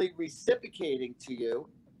naturally reciprocating to you,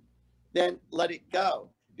 then let it go,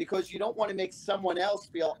 because you don't want to make someone else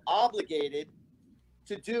feel obligated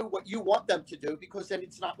to do what you want them to do, because then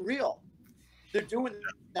it's not real. They're doing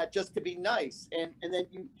that just to be nice, and then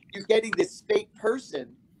you're getting this fake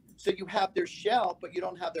person, so you have their shell, but you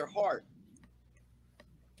don't have their heart.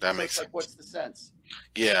 That makes sense. Like, what's the sense?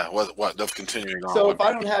 Yeah, what of continuing on. So if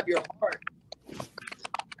I don't have your heart,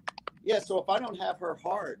 so if I don't have her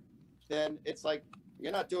heart, then it's like,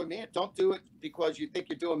 you're not doing me. Don't do it because you think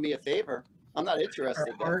you're doing me a favor. I'm not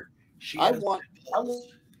interested. I want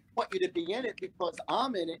you to be in it because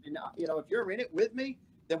I'm in it, and if you're in it with me,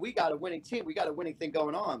 then we got a winning team. We got a winning thing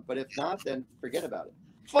going on. But if not, then forget about it.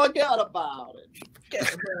 Forget about it.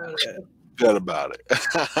 Good about it.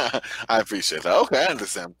 I appreciate that. Okay, I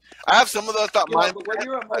understand. I have some of those thoughts. But when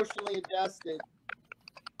you're emotionally invested,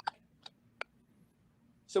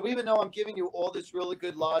 so even though I'm giving you all this really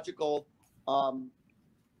good logical,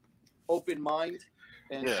 open mind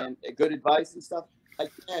and good advice and stuff,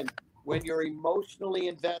 again, when you're emotionally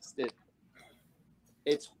invested,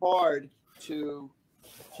 it's hard to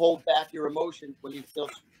hold back your emotions when you feel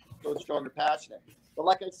so strong and passionate. But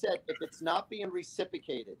like I said, if it's not being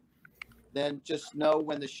reciprocated, then just know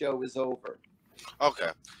when the show is over. Okay.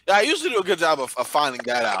 Yeah, I usually do a good job of finding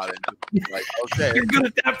that out. And like, okay. You're good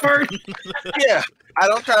at that part? Yeah. I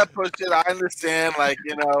don't try to push it. I understand,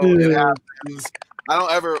 it happens. I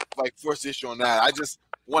don't ever, force the issue on that. I just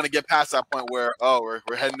want to get past that point where, we're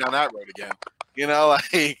heading down that road again.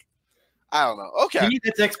 I don't know. Okay.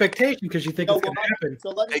 It's expectation because you think it's going to happen.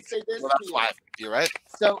 So let me say this. Well, that's why. You're right.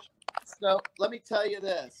 So let me tell you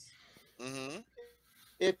this. Mm-hmm.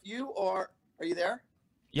 If you are you there?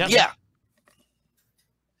 Yep. Yeah.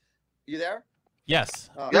 You there? Yes.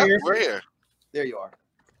 Yeah, we're here. There you are.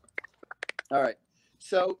 All right.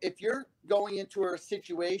 So if you're going into a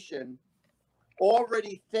situation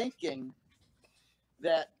already thinking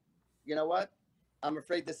that, you know what, I'm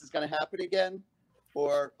afraid this is going to happen again,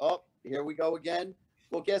 or, here we go again.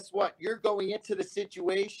 Well, guess what? You're going into the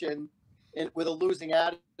situation with a losing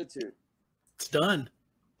attitude. It's done.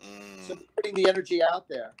 So you're putting the energy out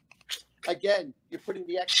there. Again, you're putting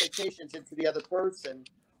the expectations into the other person,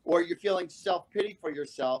 or you're feeling self-pity for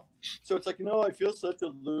yourself. So it's like, I feel such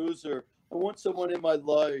a loser. I want someone in my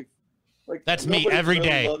life. That's me every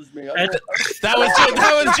day. Loves me.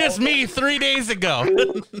 That was just me 3 days ago.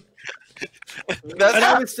 If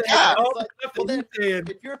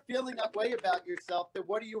you're feeling that way about yourself, then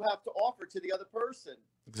what do you have to offer to the other person?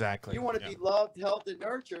 Exactly. You want to be loved, held, and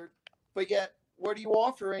nurtured, but yet, what are you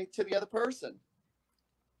offering to the other person?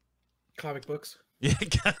 Comic books.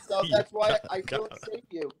 So that's why I really say to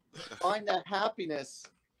you, find that happiness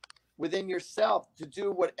within yourself to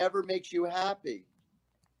do whatever makes you happy.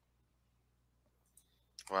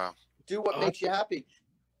 Wow. Do what makes you happy.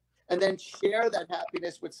 And then share that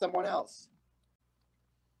happiness with someone else.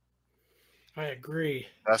 I agree.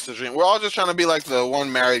 That's the dream. We're all just trying to be like the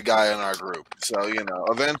one married guy in our group. So,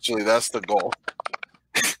 eventually that's the goal.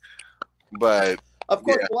 But of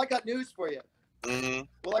course, well, I got news for you. Mm-hmm.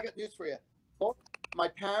 Well, I got news for you. Both my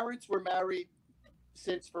parents were married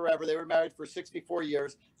since forever. They were married for 64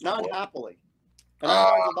 years, non-happily. And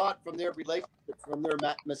I learned a lot from their relationship, from their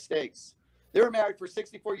mistakes. They were married for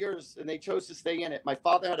 64 years, and they chose to stay in it. My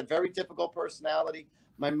father had a very difficult personality.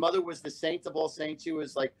 My mother was the saint of all saints. She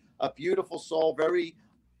was like a beautiful soul, very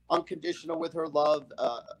unconditional with her love,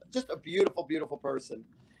 just a beautiful, beautiful person.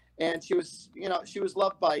 And she was, she was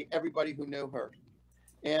loved by everybody who knew her.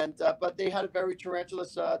 And but they had a very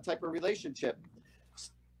tarantulas type of relationship.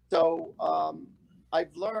 So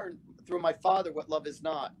I've learned through my father what love is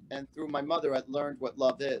not, and through my mother I've learned what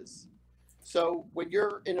love is. So when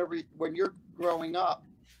you're when you're growing up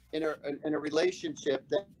in a relationship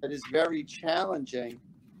that is very challenging,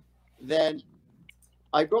 then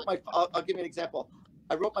I'll give you an example.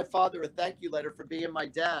 I wrote my father a thank you letter for being my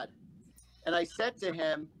dad, and I said to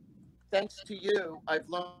him, thanks to you, I've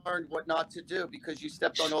learned what not to do because you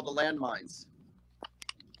stepped on all the landmines.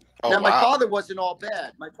 Now, my father wasn't all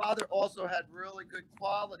bad. My father also had really good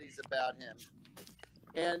qualities about him.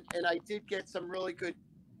 And I did get some really good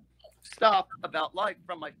stuff about life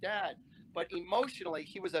from my dad. But emotionally,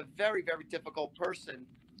 he was a very, very difficult person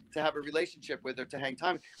to have a relationship with or to hang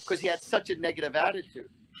time with because he had such a negative attitude.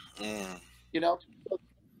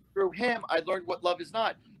 Through him, I learned what love is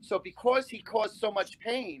not. So because he caused so much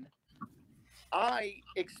pain, I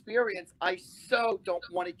so don't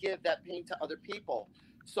want to give that pain to other people.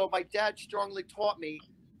 So my dad strongly taught me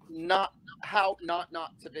not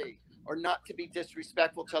to be, or not to be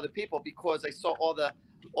disrespectful to other people, because I saw all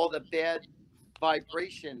the bad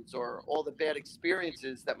vibrations or all the bad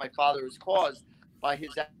experiences that my father has caused by his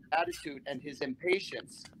attitude and his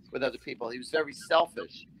impatience with other people. He was very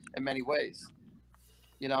selfish in many ways,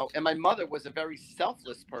 you know, and my mother was a very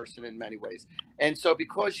selfless person in many ways. And so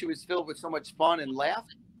because she was filled with so much fun and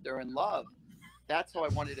laughter and love, that's how I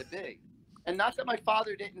wanted to be. And not that my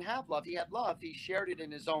father didn't have love. He had love. He shared it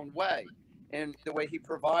in his own way, and the way he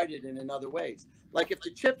provided it in other ways. Like if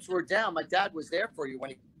the chips were down, my dad was there for you.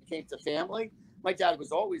 When it came to family, my dad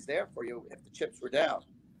was always there for you if the chips were down.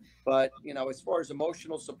 But, you know, as far as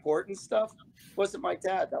emotional support and stuff, wasn't my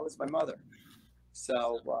dad. That was my mother.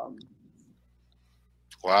 So,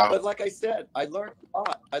 wow. But like I said, I learned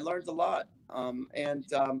a lot.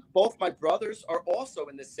 Both my brothers are also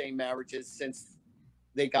in the same marriages since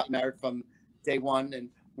they got married from day one. And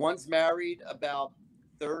one's married about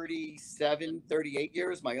 37, 38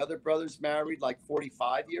 years. My other brother's married like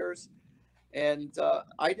 45 years. And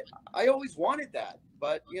I always wanted that.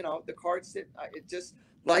 But, you know, the cards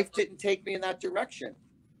life didn't take me in that direction.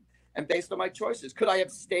 And based on my choices, could I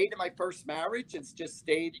have stayed in my first marriage and just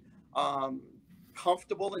stayed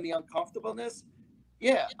comfortable in the uncomfortableness?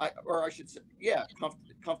 Yeah,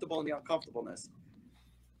 comfortable in the uncomfortableness.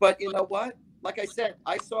 But you know what? Like I said,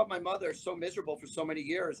 I saw my mother so miserable for so many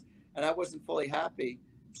years, and I wasn't fully happy.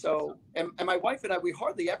 So, and my wife and I, we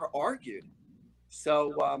hardly ever argued.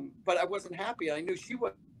 So, but I wasn't happy. I knew she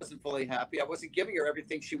wasn't fully happy. I wasn't giving her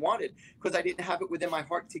everything she wanted because I didn't have it within my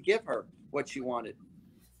heart to give her what she wanted.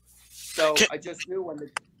 So I just knew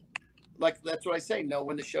that's what I say, know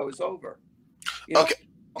when the show is over. You know? Okay.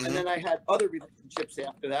 Mm-hmm. And then I had other relationships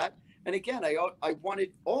after that. And again, I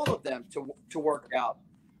wanted all of them to work out,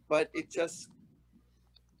 but it just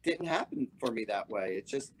didn't happen for me that way.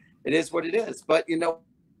 It is what it is. But you know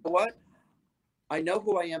what? I know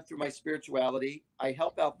who I am through my spirituality. I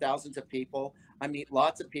help out thousands of people. I meet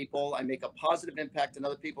lots of people. I make a positive impact in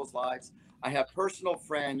other people's lives. I have personal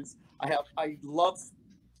friends. I love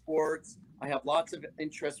sports. I have lots of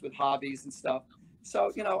interest with hobbies and stuff.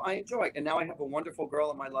 So, you know, I enjoy it. And now I have a wonderful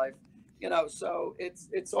girl in my life, you know, so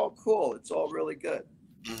it's all cool. It's all really good.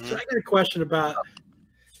 Mm-hmm. So I got a question about,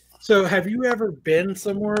 so have you ever been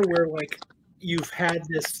somewhere where like you've had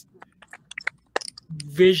this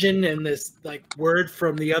vision and this like word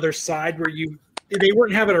from the other side where they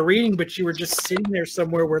weren't having a reading, but you were just sitting there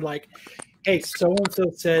somewhere where like, hey,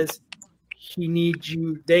 so-and-so says they need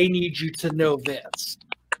you to know this.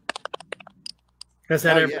 Has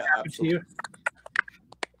that ever happened absolutely. To you?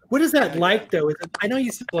 What is that like though? I know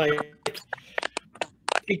you said like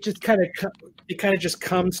it just kind of just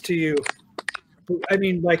comes to you. I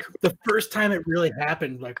mean, like the first time it really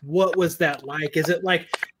happened, like what was that like? Is it like,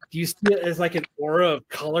 do you see it as like an aura of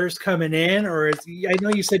colors coming in, or I know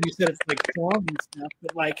you said it's like strong and stuff,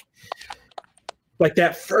 but like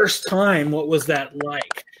that first time, what was that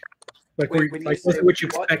like? Like, was it what you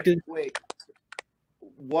expected? Wait,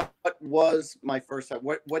 what was my first time?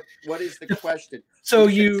 What is the question? So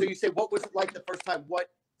you say what was it like the first time? What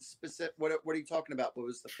specific? What are you talking about? What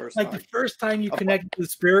was the first time? Like the first time you connected to the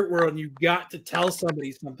spirit world and you got to tell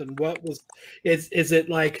somebody something. What was? Is it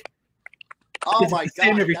like? Oh my God!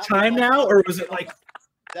 Same every time now, or was it like?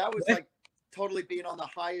 That was like totally being on the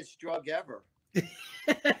highest drug ever.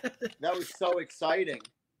 That was so exciting.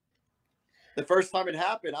 The first time it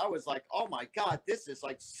happened, I was like, "Oh my God, this is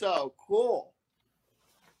like so cool."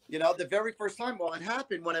 You know, the very first time, well, it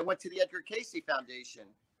happened when I went to the Edgar Cayce Foundation.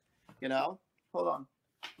 You know, hold on.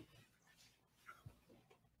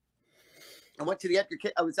 I was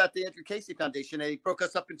at the Edgar Cayce Foundation. They broke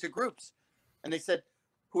us up into groups, and they said,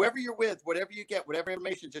 whoever you're with, whatever you get, whatever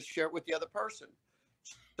information, just share it with the other person.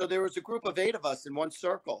 So there was a group of 8 of us in one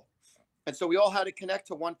circle, and so we all had to connect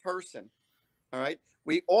to one person. All right,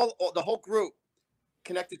 we all the whole group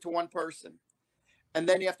connected to one person. And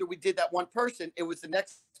then after we did that one person, it was the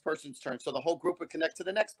next person's turn. So the whole group would connect to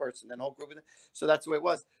the next person, then the whole group. So that's the way it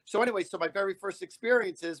was. So anyway, so my very first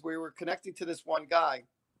experience is we were connecting to this one guy.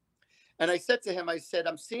 And I said to him,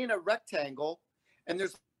 I'm seeing a rectangle, and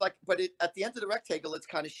there's like, but at the end of the rectangle, it's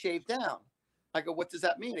kind of shaved down. I go, what does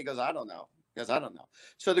that mean? He goes, I don't know. He goes, I don't know.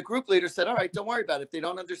 So the group leader said, all right, don't worry about it. If they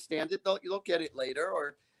don't understand it, you'll get it later,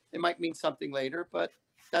 or it might mean something later, but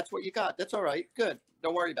that's what you got. That's all right. Good.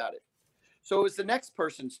 Don't worry about it. So it was the next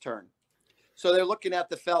person's turn. So they're looking at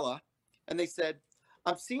the fella, and they said,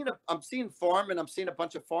 I'm seeing farm, and I'm seeing a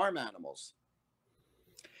bunch of farm animals.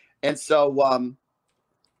 And so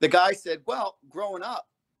the guy said, well, growing up,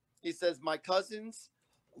 He says, my cousins,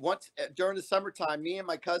 once during the summertime, me and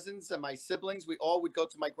my cousins and my siblings, we all would go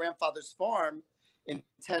to my grandfather's farm in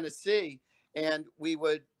Tennessee, and we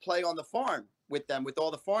would play on the farm with them, with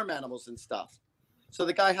all the farm animals and stuff. So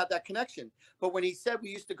the guy had that connection. But when he said we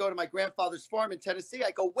used to go to my grandfather's farm in Tennessee,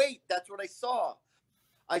 I go, wait, that's what I saw.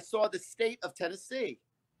 I saw the state of Tennessee.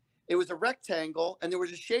 It was a rectangle, and there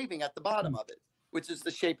was a shaving at the bottom of it, which is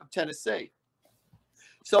the shape of Tennessee.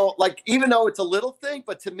 So, like, even though it's a little thing,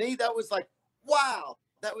 but to me, that was like, wow,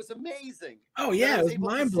 that was amazing. Oh, yeah, it was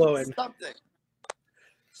mind-blowing. Something.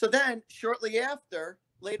 So then, shortly after,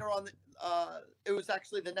 later on, it was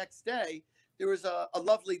actually the next day, there was a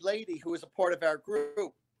lovely lady who was a part of our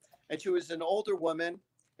group, and she was an older woman,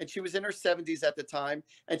 and she was in her 70s at the time,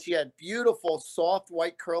 and she had beautiful, soft,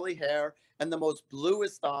 white, curly hair and the most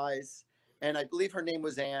bluest eyes, and I believe her name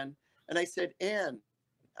was Anne. And I said, Anne,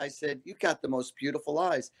 I said, you got the most beautiful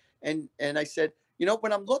eyes. And I said, you know,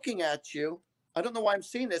 when I'm looking at you, I don't know why I'm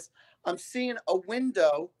seeing this. I'm seeing a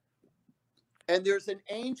window, and there's an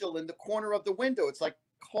angel in the corner of the window. It's like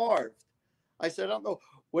carved. I said, I don't know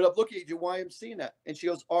what I'm looking at you, why I'm seeing that. And she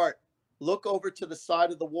goes, Art, look over to the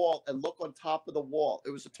side of the wall and look on top of the wall. It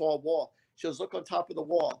was a tall wall. She goes, look on top of the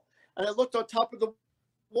wall. And I looked on top of the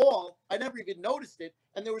wall. I never even noticed it.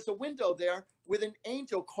 And there was a window there with an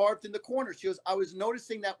angel carved in the corner. She goes, I was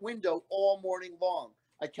noticing that window all morning long.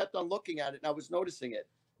 I kept on looking at it, and I was noticing it.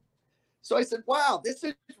 So I said, wow, this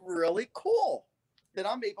is really cool that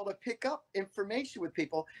I'm able to pick up information with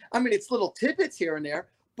people. I mean, it's little tidbits here and there,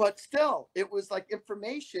 but still, it was like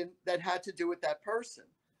information that had to do with that person.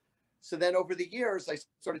 So then over the years, I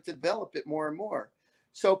started to develop it more and more.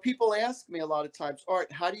 So people ask me a lot of times,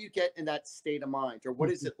 Art, how do you get in that state of mind? Or what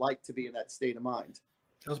is it like to be in that state of mind?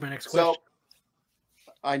 That was my next question. So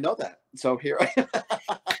I know that. So here I am.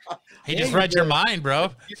 He just read your mind, bro.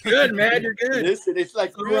 You're good, man. You're good. Listen, it's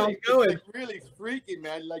like really, going. it's like really freaky,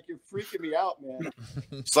 man. Like you're freaking me out, man.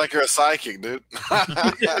 It's like you're a psychic, dude. Yeah,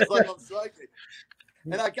 it's like I'm psychic.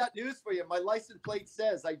 And I got news for you. My license plate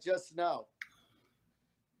says, I just know.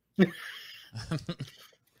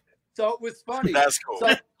 So it was funny. That's cool.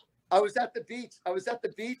 So I was at the beach. I was at the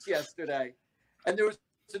beach yesterday, and there was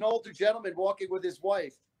an older gentleman walking with his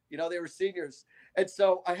wife. You know, they were seniors. And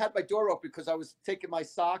so I had my door open because I was taking my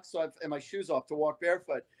socks and my shoes off to walk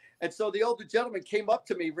barefoot. And so the older gentleman came up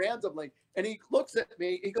to me randomly, and he looks at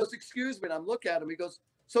me. He goes, excuse me. And I'm looking at him. He goes,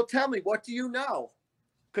 so tell me, what do you know?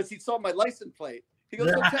 Because he saw my license plate. He goes,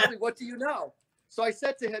 so tell me, what do you know? So I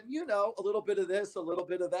said to him, you know, a little bit of this, a little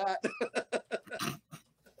bit of that.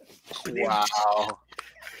 Wow.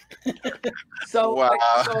 So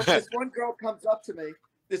this one girl comes up to me.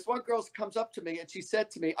 And she said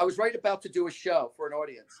to me, I was right about to do a show for an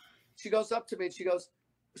audience. She goes up to me and she goes,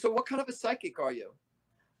 so what kind of a psychic are you?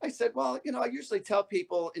 I said, well, you know, I usually tell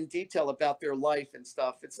people in detail about their life and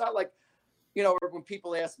stuff. It's not like, you know, when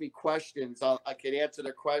people ask me questions, I could answer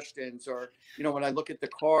their questions, or, you know, when I look at the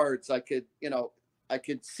cards, I could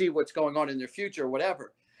see what's going on in their future or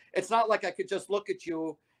whatever. It's not like I could just look at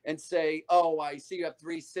you and say, oh, I see you have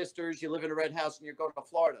 3 sisters, you live in a red house, and you're going to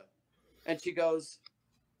Florida. And she goes,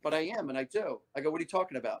 but I am, and I do. I go, what are you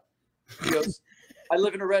talking about? She goes, I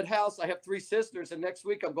live in a red house, I have 3 sisters, and next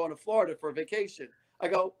week I'm going to Florida for a vacation. I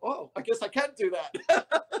go, oh, I guess I can do that.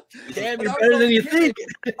 Damn, you're better than you think.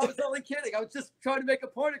 I was only kidding. I was just trying to make a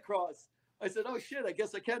point across. I said, oh, shit, I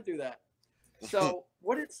guess I can do that. So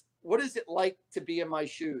what is it like to be in my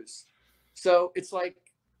shoes? So it's like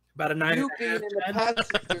about a 9. You being in the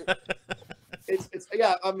passenger. It's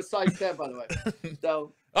yeah, I'm a size 10, by the way.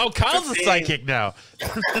 So Kyle's 15. A psychic now.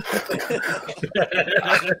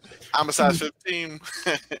 I'm a size 15.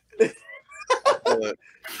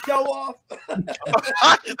 Go off.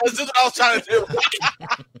 That's just what I was trying to do.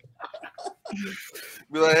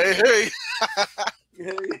 Be like, hey.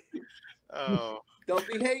 Hey. Oh. Don't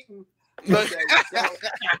be hating. Okay,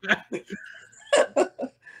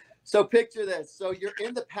 so picture this. So you're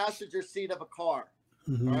in the passenger seat of a car.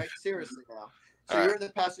 Mm-hmm. All right, seriously now. So you're in the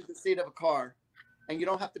passenger seat of a car, and you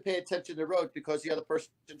don't have to pay attention to the road because the other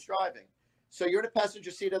person's driving. So you're in the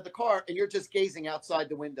passenger seat of the car, and you're just gazing outside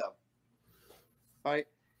the window. All right.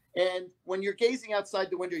 And when you're gazing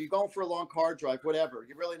outside the window, you're going for a long car drive, whatever.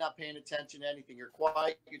 You're really not paying attention to anything. You're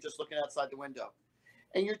quiet. You're just looking outside the window.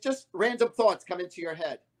 And you're just random thoughts come into your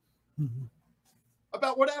head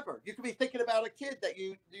about whatever. You could be thinking about a kid that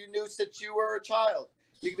you knew since you were a child.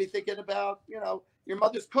 You could be thinking about, you know, your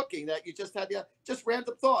mother's cooking that you just had, just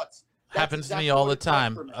random thoughts. That's happens exactly to me all what the it's like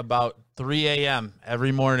time, for me. about 3 a.m.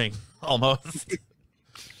 every morning, almost.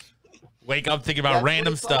 Wake up thinking about That's what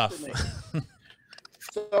random it's like stuff. for me.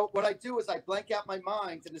 So what I do is I blank out my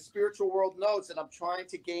mind, and the spiritual world knows that I'm trying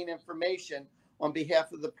to gain information on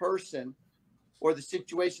behalf of the person or the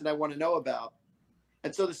situation I want to know about.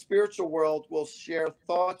 And so the spiritual world will share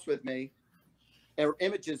thoughts with me or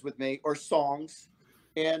images with me or songs,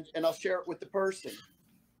 and I'll share it with the person.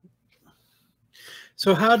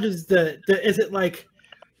 So how does is it like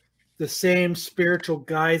the same spiritual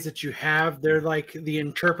guides that you have? They're like the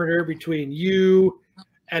interpreter between you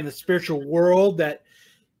and the spiritual world that,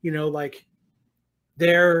 like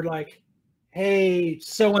they're like, hey,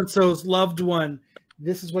 so-and-so's loved one,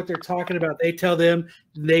 this is what they're talking about. They tell them,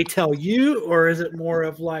 they tell you, or is it more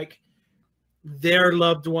of like their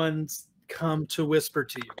loved ones come to whisper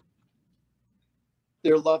to you?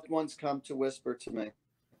 Their loved ones come to whisper to me.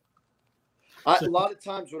 A lot of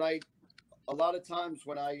times when I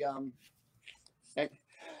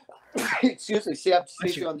excuse me, see, I'm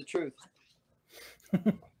speaking on the truth.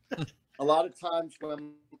 A lot of times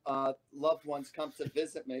when loved ones come to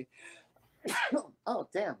visit me, oh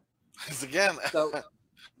damn! Again.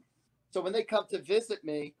 So when they come to visit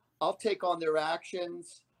me, I'll take on their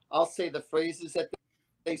actions. I'll say the phrases that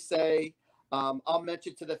they say. I'll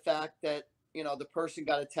mention to the fact that the person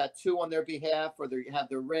got a tattoo on their behalf, or they have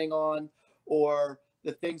their ring on, or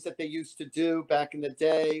the things that they used to do back in the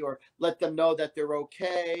day, or let them know that they're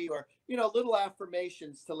okay, or little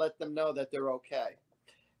affirmations to let them know that they're okay.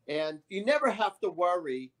 And you never have to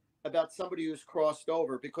worry about somebody who's crossed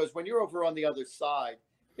over, because when you're over on the other side,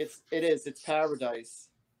 it's paradise.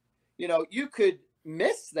 You could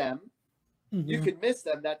miss them. Mm-hmm. You could miss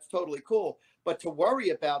them. That's totally cool. But to worry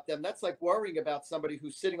about them, that's like worrying about somebody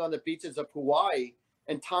who's sitting on the beaches of Hawaii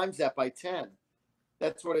and times that by 10.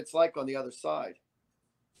 That's what it's like on the other side.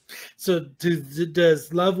 So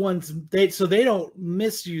does loved ones, they don't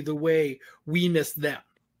miss you the way we miss them?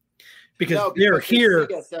 Because they're here.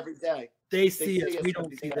 They see us every day. They see us. We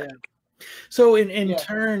don't see them. So in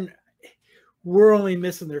turn, we're only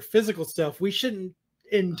missing their physical stuff. We shouldn't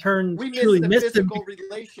in turn truly miss them.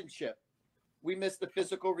 Relationship. We miss the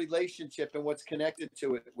physical relationship and what's connected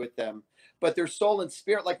to it with them. But their soul and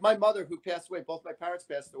spirit, like my mother who passed away, both my parents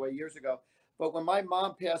passed away years ago. But when my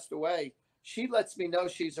mom passed away, she lets me know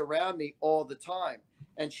she's around me all the time.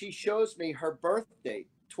 And she shows me her birth date,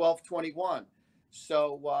 12/21.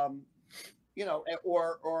 So,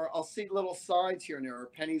 or I'll see little signs here and there,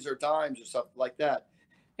 or pennies or dimes or something like that.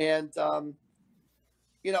 And,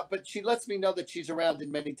 but she lets me know that she's around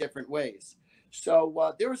in many different ways.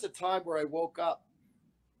 So there was a time where I woke up.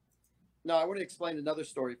 No, I want to explain another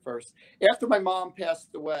story first. After my mom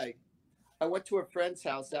passed away, I went to a friend's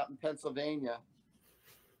house out in Pennsylvania.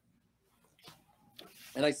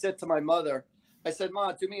 And I said to my mother, I said,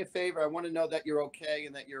 "Mom, do me a favor. I want to know that you're okay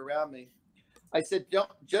and that you're around me." I said,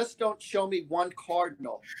 don't show me one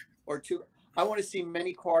cardinal or two. I want to see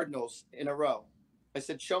many cardinals in a row. I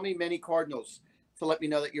said, show me many cardinals to let me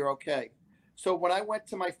know that you're okay. So when I went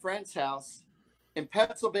to my friend's house in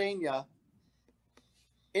Pennsylvania,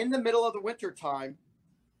 in the middle of the winter time,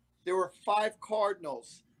 there were 5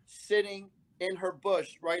 cardinals sitting in her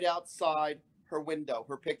bush right outside her window,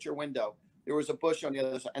 her picture window. There was a bush on the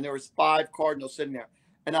other side, and there was 5 cardinals sitting there.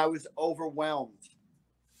 And I was overwhelmed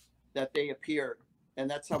that they appeared. And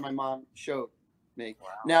that's how my mom showed me. Wow.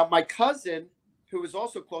 Now, my cousin, who was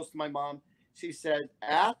also close to my mom, she said,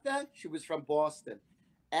 "Atha," she was from Boston.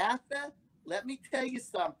 "Atha, let me tell you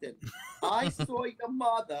something. I saw your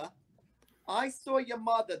mother.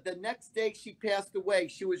 The next day she passed away.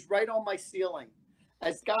 She was right on my ceiling.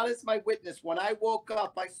 As God is my witness, when I woke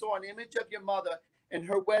up, I saw an image of your mother in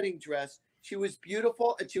her wedding dress. She was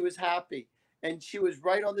beautiful and she was happy. And she was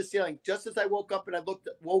right on the ceiling. Just as I woke up, and I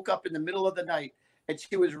woke up in the middle of the night, and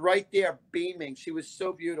she was right there beaming. She was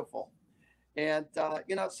so beautiful. And,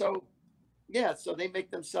 so they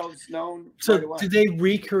make themselves known. So right away. Do they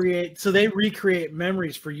recreate? So they recreate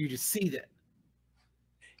memories for you to see that.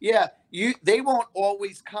 Yeah, they won't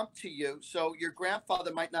always come to you. So your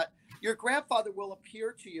grandfather might not. Your grandfather will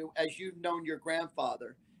appear to you as you've known your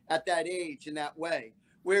grandfather at that age in that way.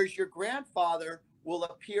 Whereas your grandfather will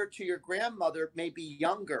appear to your grandmother maybe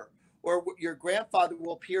younger, or your grandfather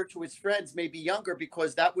will appear to his friends maybe younger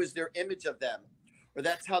because that was their image of them, or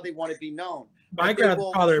that's how they want to be known. My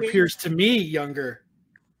grandfather appears to me younger.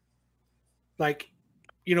 Like,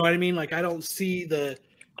 you know what I mean? Like, I don't see the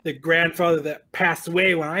grandfather that passed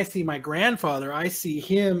away. When I see my grandfather, I see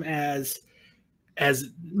him as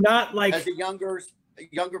not like as a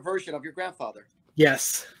younger version of your grandfather.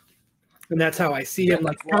 Yes. And that's how I see him.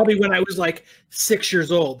 Like probably when I was like 6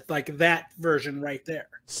 years old, like that version right there.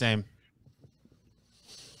 Same.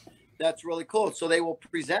 That's really cool. So they will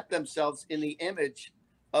present themselves in the image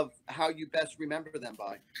of how you best remember them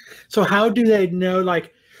by. So how do they know?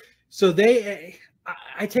 Like, so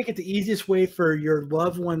I take it the easiest way for your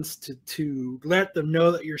loved ones to let them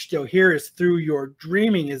know that you're still here is through your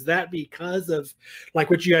dreaming. Is that because of like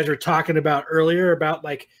what you guys were talking about earlier about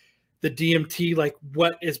like the DMT, like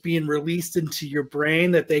what is being released into your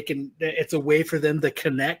brain that it's a way for them to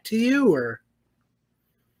connect to you? Or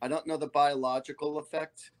I don't know the biological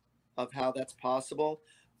effect of how that's possible.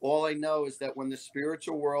 All I know is that when the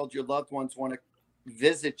spiritual world, your loved ones want to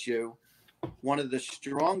visit you, one of the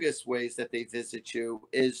strongest ways that they visit you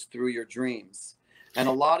is through your dreams. And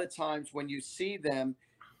a lot of times when you see them,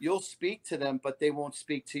 you'll speak to them, but they won't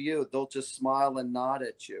speak to you. They'll just smile and nod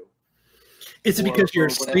at you. Is it because you're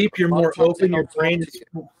asleep, you're more open, your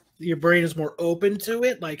brain is more open to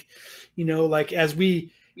it? Like, you know, like as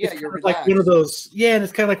we, yeah, you're like one of those, yeah, and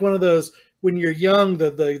it's kind of like one of those when you're young,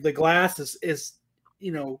 the glass is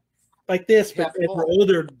you know, like this, but as we're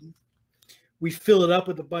older, we fill it up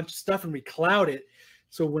with a bunch of stuff and we cloud it.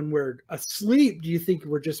 So when we're asleep, do you think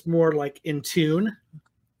we're just more like in tune?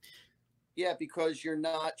 Yeah, because you're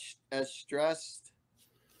not as stressed,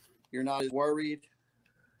 you're not as worried,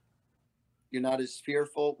 you're not as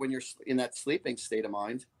fearful when you're in that sleeping state of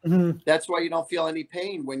mind. Mm-hmm. That's why you don't feel any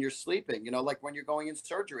pain when you're sleeping. You know, like when you're going in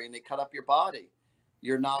surgery and they cut up your body,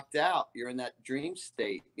 you're knocked out, you're in that dream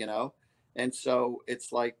state, you know? And so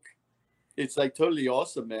it's like totally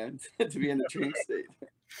awesome, man, to be in the dream state.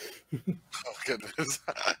 Oh, goodness.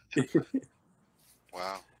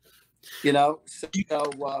 Wow. You know, so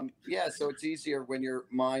yeah, so it's easier when your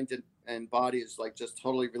mind and body is like just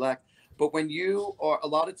totally relaxed. But when you are, a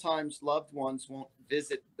lot of times loved ones won't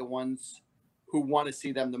visit the ones who want to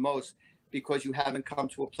see them the most because you haven't come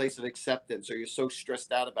to a place of acceptance, or you're so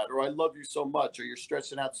stressed out about it, or I love you so much, or you're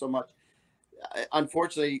stressing out so much.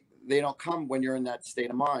 Unfortunately, they don't come when you're in that state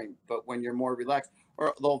of mind, but when you're more relaxed,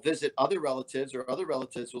 or they'll visit other relatives, or other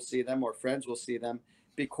relatives will see them, or friends will see them,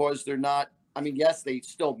 because they're not, I mean, yes, they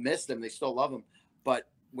still miss them, they still love them, but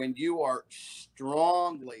when you are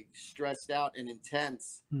strongly stressed out and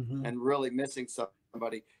intense and really missing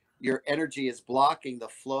somebody, your energy is blocking the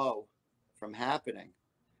flow from happening,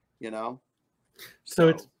 you know? So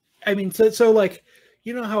it's, I mean, so like,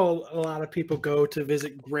 you know how a lot of people go to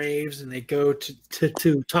visit graves and they go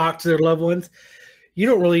to talk to their loved ones? You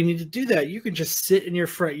don't really need to do that. You can just sit in your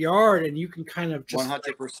front yard and you can kind of just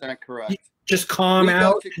 100% correct. Just calm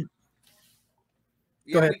out.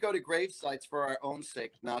 Yeah, we go to grave sites for our own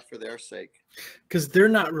sake, not for their sake. Because they're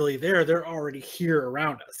not really there. They're already here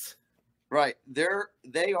around us. Right.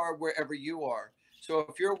 They are wherever you are. So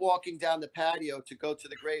if you're walking down the patio to go to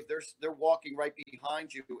the grave, they're walking right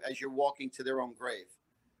behind you as you're walking to their own grave.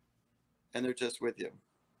 And they're just with you.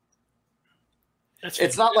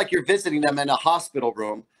 It's not like you're visiting them in a hospital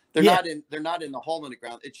room. They're not in the hole in the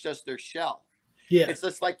ground. It's just their shell. Yeah. It's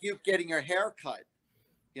just like you getting your hair cut,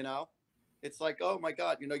 you know? It's like, oh my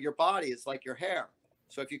God, you know, your body is like your hair.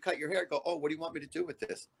 So if you cut your hair, go, oh, what do you want me to do with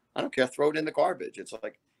this? I don't care. Throw it in the garbage. It's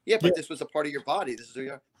like, yeah, but this was a part of your body. This is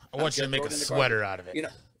your. I want you to make a sweater out of it. You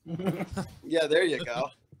know. Yeah, there you go.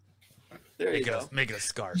 There you go. Make it a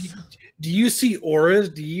scarf. Do you see auras?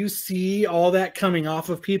 Do you see all that coming off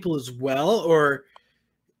of people as well, or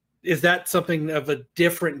is that something of a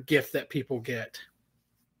different gift that people get?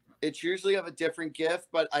 It's usually of a different gift,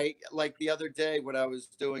 but I, like the other day when I was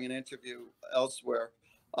doing an interview elsewhere,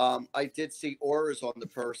 I did see auras on the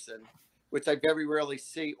person, which I very rarely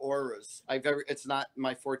see auras. It's not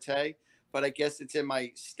my forte, but I guess it's in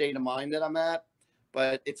my state of mind that I'm at,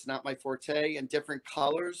 but it's not my forte. And different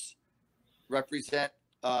colors represent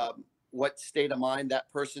what state of mind that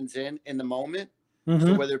person's in the moment.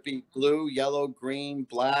 So whether it be blue, yellow, green,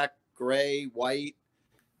 black, gray, white,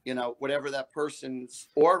 you know, whatever that person's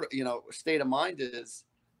aura, you know, state of mind is,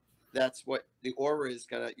 that's what the aura is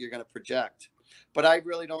you're gonna project. But I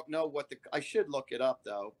really don't know I should look it up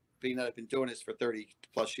though, being that I've been doing this for 30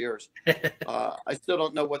 plus years. I still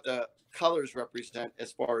don't know what the colors represent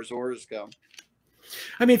as far as auras go.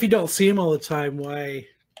 I mean, if you don't see them all the time, why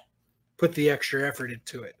put the extra effort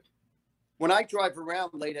into it? When I drive around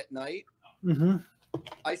late at night,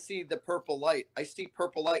 I see the purple light. I see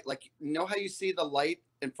purple light. Like, you know how you see the light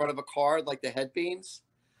in front of a car, like the head beams?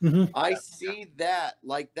 I see that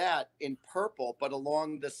like that in purple, but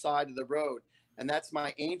along the side of the road. And that's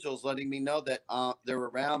my angels letting me know that they're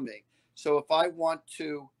around me. So if I want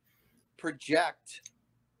to project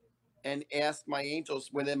and ask my angels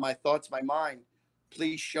within my thoughts, my mind,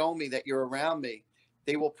 please show me that you're around me,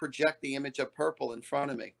 they will project the image of purple in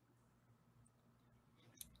front of me.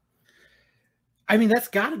 I mean, that's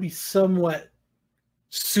got to be somewhat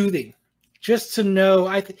soothing. just to know.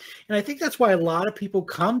 And I think that's why a lot of people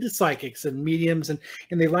come to psychics and mediums, and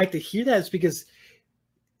they like to hear that. Is because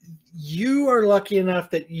you are lucky enough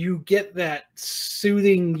that you get that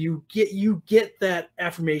soothing, you get that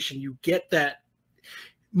affirmation, you get that.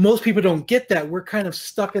 Most people don't get that. We're kind of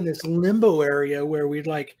stuck in this limbo area where we'd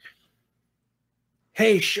like,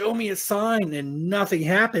 hey, show me a sign, and nothing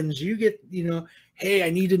happens. You get, hey, I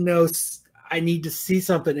need to know, I need to see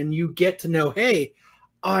something, and you get to know, hey,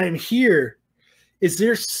 I'm here. Is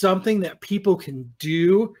there something that people can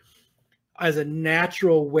do as a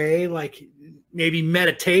natural way, like maybe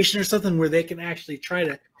meditation or something, where they can actually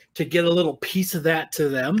try to get a little piece of that to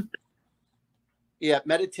them? Yeah,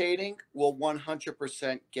 meditating will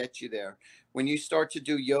 100% get you there. When you start to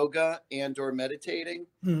do yoga and or meditating,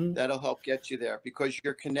 that'll help get you there because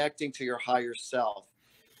you're connecting to your higher self.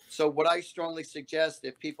 So what I strongly suggest,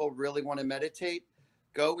 if people really want to meditate,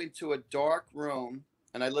 go into a dark room,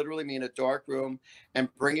 and I literally mean a dark room, and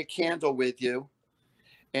bring a candle with you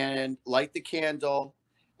and light the candle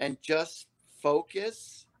and just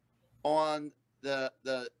focus on the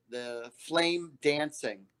flame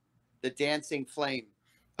dancing. The dancing flame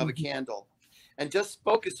of a candle, and just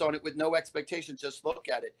focus on it with no expectation. Just look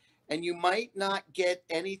at it, and you might not get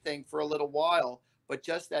anything for a little while, but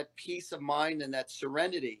just that peace of mind and that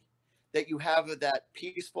serenity that you have, of that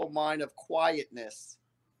peaceful mind of quietness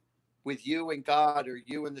with you and God, or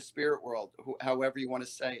you and the spirit world, however you want to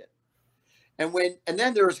say it. And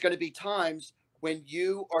then there's going to be times when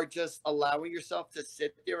you are just allowing yourself to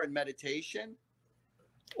sit there in meditation.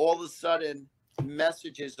 All of a sudden,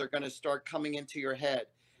 messages are going to start coming into your head,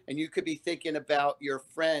 and you could be thinking about your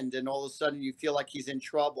friend, and all of a sudden you feel like he's in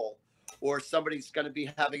trouble, or somebody's going to be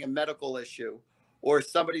having a medical issue, or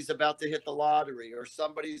somebody's about to hit the lottery, or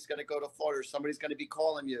somebody's going to go to Florida, or somebody's going to be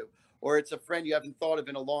calling you, or it's a friend you haven't thought of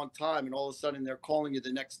in a long time, and all of a sudden they're calling you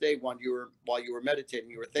the next day while you were meditating,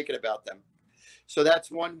 you were thinking about them. So that's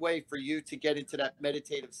one way for you to get into that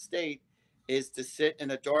meditative state, is to sit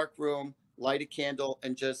in a dark room, light a candle,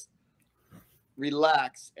 and just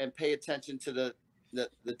relax and pay attention to the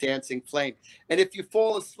dancing flame. And if you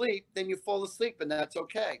fall asleep, then you fall asleep, and that's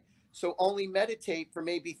okay. So only meditate for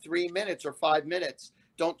maybe 3 minutes or 5 minutes.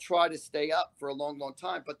 Don't try to stay up for a long, long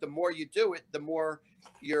time. But the more you do it, the more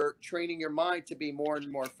you're training your mind to be more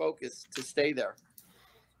and more focused to stay there.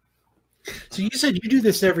 So you said you do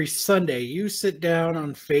this every Sunday. You sit down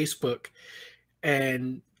on Facebook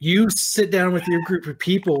and you sit down with your group of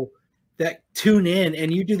people that tune in,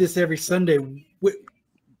 and you do this every Sunday.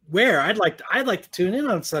 Where? I'd like to tune in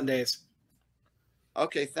on Sundays.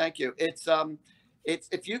 Okay, thank you. It's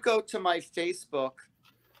if you go to my Facebook,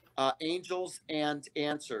 Angels and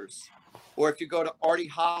Answers, or if you go to Artie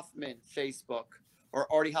Hoffman Facebook or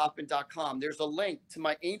artiehoffman.com, there's a link to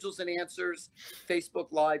my Angels and Answers Facebook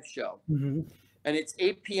live show. And it's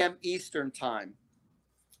 8 p.m. Eastern time,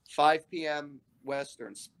 5 p.m.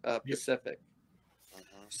 Western Pacific.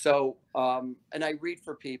 So, and I read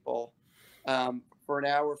for people for an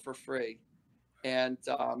hour for free. And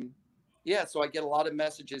yeah, so I get a lot of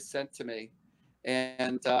messages sent to me,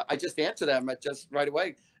 and I just answer them right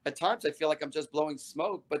away. At times I feel like I'm just blowing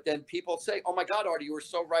smoke, but then people say, oh my God, Artie, you were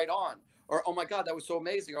so right on. Or, oh my God, that was so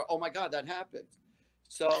amazing. Or, oh my God, that happened.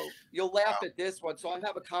 So you'll laugh at this one. So I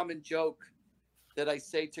have a common joke that I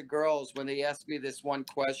say to girls when they ask me this one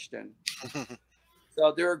question.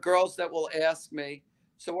 So there are girls that will ask me,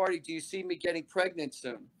 so Artie, do you see me getting pregnant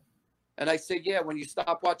soon? And I say, yeah, when you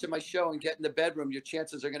stop watching my show and get in the bedroom, your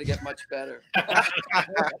chances are going to get much better.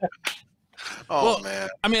 Man.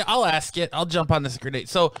 I mean, I'll ask it. I'll jump on this grenade.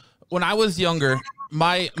 So when I was younger,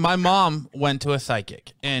 my mom went to a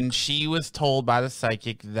psychic, and she was told by the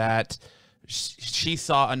psychic that she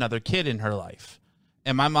saw another kid in her life.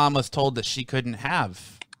 And my mom was told that she couldn't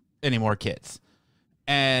have any more kids.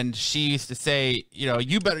 And she used to say,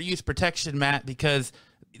 you better use protection, Matt, because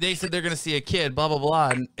they said they're going to see a kid, blah, blah,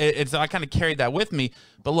 blah. And so I kind of carried that with me.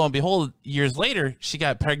 But lo and behold, years later, she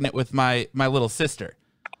got pregnant with my little sister,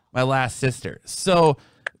 my last sister. So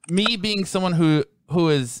me being someone who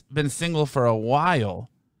has been single for a while,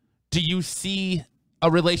 do you see a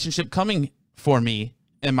relationship coming for me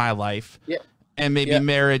in my life? Yep. And maybe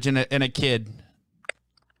marriage and a kid?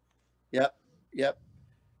 Yep.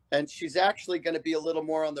 And she's actually going to be a little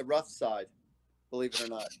more on the rough side, believe it or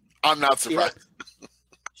not. I'm not surprised.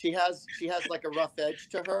 She has like a rough edge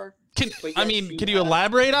to her. Can you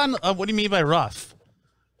elaborate on what do you mean by rough?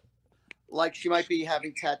 Like she might be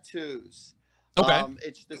having tattoos. Okay.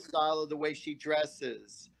 It's the style of the way she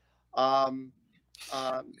dresses.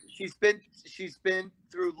 She's been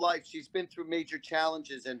through life. She's been through major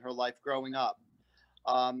challenges in her life growing up.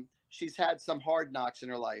 She's had some hard knocks in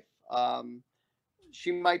her life.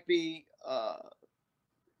 She might be,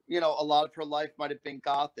 you know, a lot of her life might have been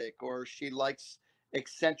gothic, or she likes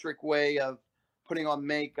eccentric way of putting on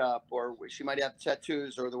makeup, or she might have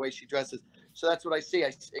tattoos, or the way she dresses. So that's what I see.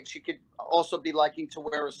 She could also be liking to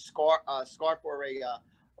wear a scarf or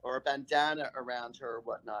a bandana around her or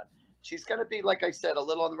whatnot. She's going to be, like I said, a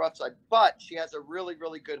little on the rough side, but she has a really,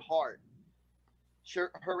 really good heart.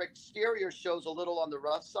 Her exterior shows a little on the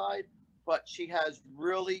rough side, but she has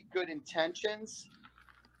really good intentions,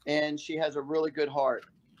 and she has a really good heart.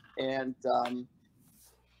 And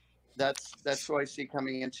that's who I see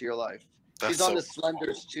coming into your life. She's on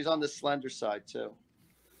the slender side too.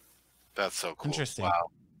 That's so cool. Interesting.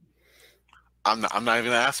 Wow. I'm not even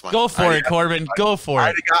gonna ask my. Go for it, Corbin. Go for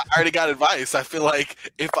it. I already got advice. I feel like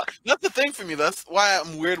that's the thing for me. That's why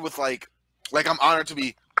I'm weird with like I'm honored to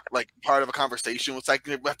be like part of a conversation with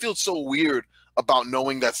psychic. I feel so weird about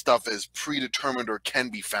knowing that stuff is predetermined or can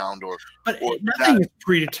be found but nothing is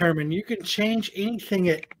predetermined. You can change anything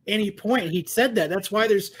at any point. He said that. That's why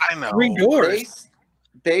there's 3 doors.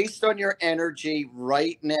 Based on your energy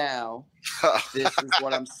right now, this is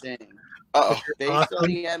what I'm saying. Based on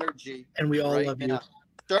the energy, and we all love you.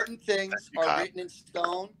 Certain things are written in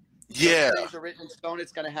stone. Yeah, certain things are written in stone.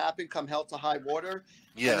 It's going to happen come hell to high water.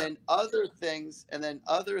 Yeah, and then other things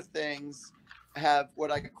have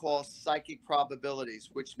what I call psychic probabilities,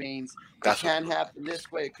 which means it can happen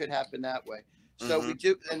this way, it could happen that way. So we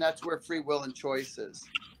do, and that's where free will and choice is.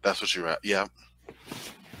 That's what you're at. Yeah.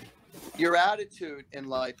 Your attitude in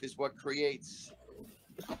life is what creates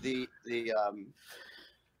the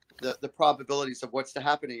probabilities of what's to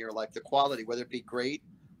happen in your life, the quality, whether it be great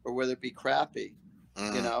or whether it be crappy.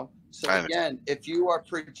 You know. So again, if you are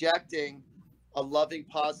projecting a loving,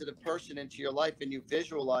 positive person into your life and you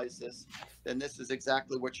visualize this, then this is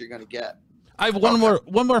exactly what you're going to get. I have one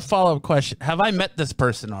more follow-up question. Have I met this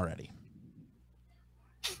person already?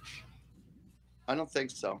 I don't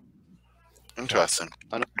think so. Interesting.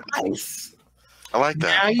 Nice. I like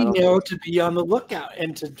that. Now you know to be on the lookout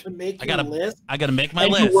and to make your list. I gotta make my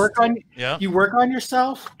list. You work on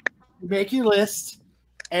yourself, you make your list,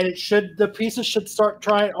 and the pieces should start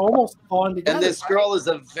trying almost falling together. And this girl is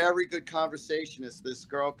a very good conversationist. This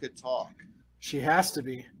girl could talk. She has to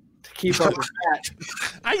be to keep up with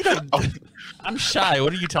that. I'm shy.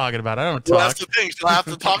 What are you talking about? I don't talk. Well, that's the thing. She'll have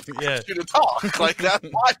to talk to you to talk. Like that's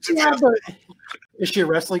why. Is she a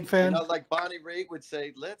wrestling fan? You know, like Bonnie Raitt would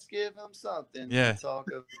say, "Let's give him something to talk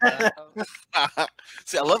about."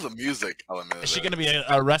 See, I love the music element. Is she going to be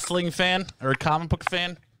a wrestling fan or a comic book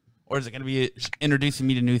fan, or is it going to be introducing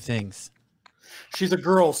me to new things? She's a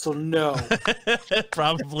girl, so no.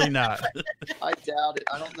 Probably not. I doubt it.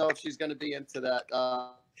 I don't know if she's going to be into that.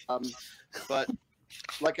 But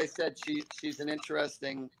like I said, she's an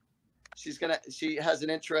interesting. She has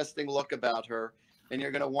an interesting look about her. And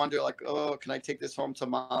you're going to wonder, like, oh, can I take this home to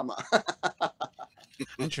mama?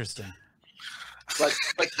 Interesting. But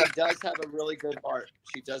she does have a really good heart.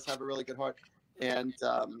 She does have a really good heart. And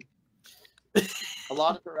a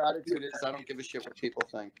lot of her attitude is, I don't give a shit what people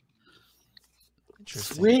think.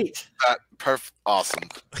 Sweet. Perfect. Awesome.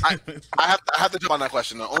 I have to jump on that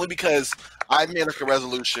question, though, only because I made like a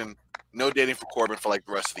resolution, no dating for Corbin for like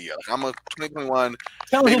the rest of the year. Like, I'm a 2021.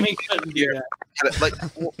 Tell him he couldn't do that.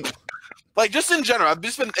 Like just in general, I've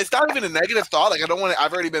just been. It's not even a negative thought. Like I don't want to.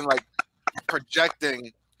 I've already been like projecting.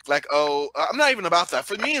 Like I'm not even about that.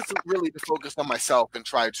 For me, it's really to focus on myself and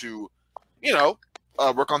try to,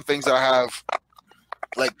 work on things that I have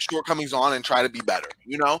like shortcomings on and try to be better.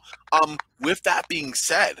 With that being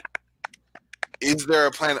said, is there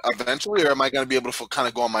a plan eventually, or am I going to be able to kind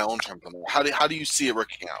of go on my own terms on that? How do you see it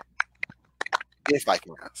working out? If I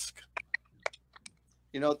can ask.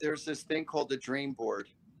 There's this thing called the dream board.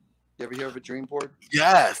 You ever hear of a dream board?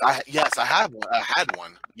 Yes, I have one. I had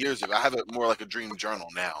one years ago. I have it more like a dream journal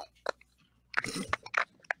now.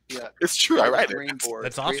 Yeah, it's true. I write dream board.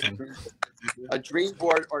 That's awesome. A dream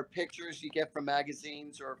board or pictures you get from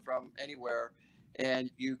magazines or from anywhere, and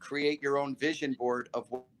you create your own vision board of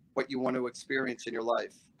what you want to experience in your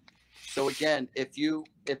life. So again, if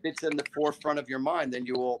it's in the forefront of your mind, then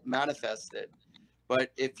you will manifest it.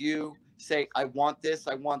 But if you say, I want this,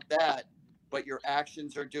 I want that, but your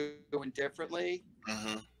actions are doing differently,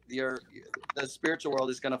 the spiritual world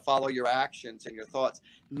is going to follow your actions and your thoughts.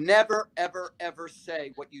 Never, ever, ever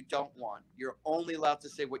say what you don't want. You're only allowed to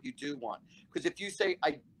say what you do want. Because if you say,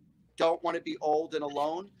 I don't want to be old and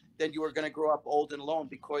alone, then you are going to grow up old and alone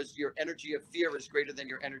because your energy of fear is greater than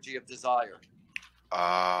your energy of desire.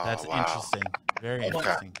 That's interesting. Very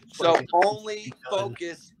interesting. So only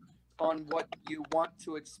focus on what you want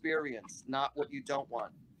to experience, not what you don't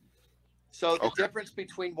want. So the difference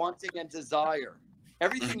between wanting and desire,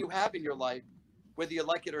 everything you have in your life, whether you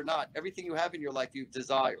like it or not, everything you have in your life, you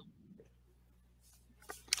desire.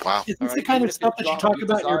 Wow. Is this the kind of stuff that you talk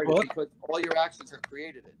about in your book? Because all your actions have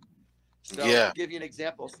created it. So Yeah. I'll give you an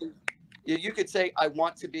example. So you could say, I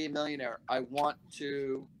want to be a millionaire. I want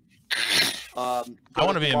to I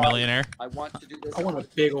want to be a millionaire. I want to do this. I want a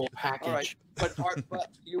big old package. All right, but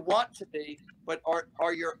you want to be, but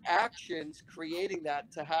are your actions creating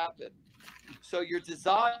that to happen? So your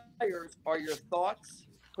desires are your thoughts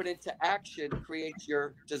put into action creates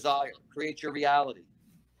your desire, creates your reality.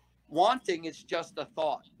 Wanting is just a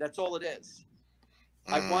thought. That's all it is.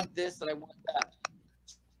 I want this and I want that.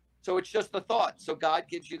 So it's just a thought. So God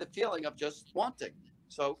gives you the feeling of just wanting.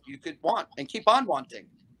 So you could want and keep on wanting,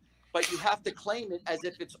 but you have to claim it as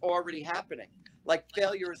if it's already happening. Like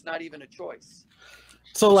failure is not even a choice.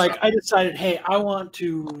 So like I decided, hey, I want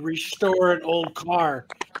to restore an old car.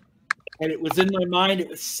 And it was in my mind, it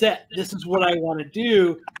was set. This is what I want to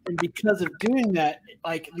do. And because of doing that,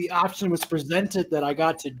 like the option was presented that I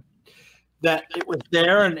got to, that it was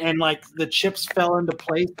there and like the chips fell into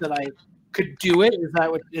place that I could do it. Is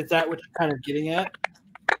that what you're kind of getting at?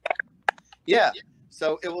 Yeah.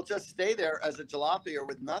 So it will just stay there as a jalopy or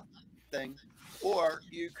with nothing. Or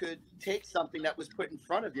you could take something that was put in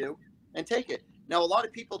front of you and take it. Now, a lot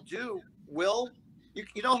of people do will.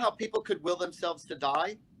 You know how people could will themselves to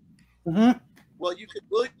die? Mm-hmm. Well, you could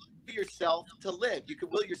will yourself to live. You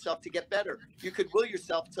could will yourself to get better. You could will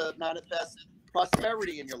yourself to manifest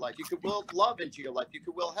prosperity in your life. You could will love into your life. You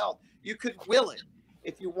could will health. You could will it.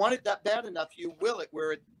 If you want it that bad enough, you will it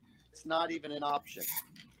where it's not even an option.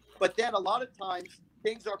 But then a lot of times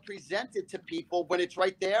things are presented to people when it's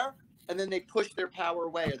right there, and then they push their power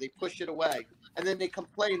away or they push it away. And then they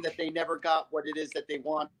complain that they never got what it is that they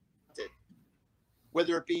wanted.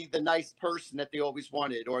 Whether it be the nice person that they always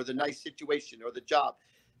wanted or the nice situation or the job.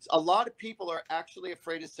 A lot of people are actually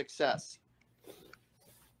afraid of success.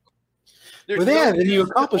 Well, yeah, then you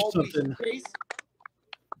accomplished something.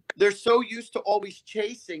 They're so used to always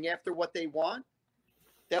chasing after what they want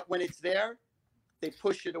that when it's there, they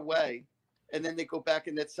push it away. And then they go back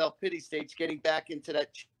in that self-pity stage, getting back into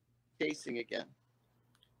that chasing again.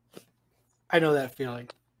 I know that feeling.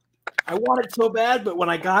 I want it so bad, but when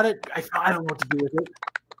I got it, I don't know what to do with it.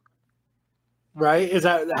 Right? Is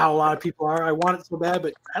that how a lot of people are? I want it so bad,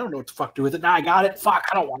 but I don't know what the fuck to do with it. Now I got it. Fuck,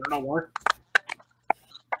 I don't want it no more.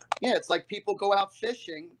 Yeah, it's like people go out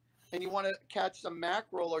fishing and you want to catch some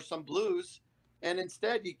mackerel or some blues, and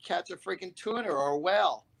instead you catch a freaking tuna or a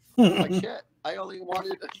whale. Like shit, I only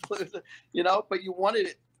wanted it, but you wanted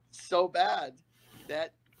it so bad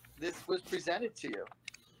that this was presented to you.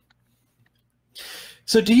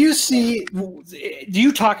 So do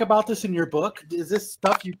you talk about this in your book? Is this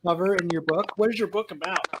stuff you cover in your book? What is your book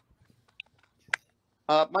about?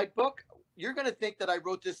 My book, you're going to think that I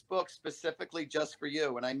wrote this book specifically just for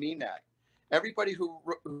you, and I mean that. Everybody who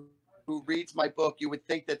reads my book, you would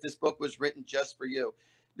think that this book was written just for you.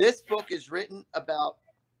 This book is written about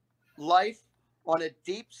life on a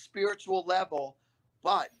deep spiritual level,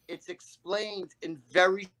 but it's explained in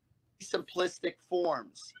very simplistic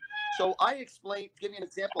forms. So give you an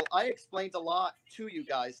example. I explained a lot to you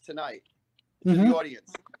guys tonight, to the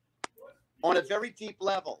audience, on a very deep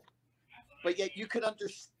level, but yet you could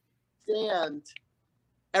understand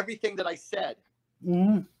everything that I said.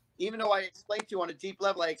 Even though I explained to you on a deep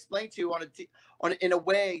level, I explained to you in a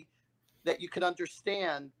way that you could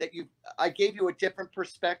understand that I gave you a different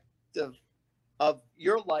perspective of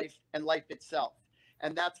your life and life itself.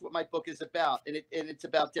 And that's what my book is about. And it's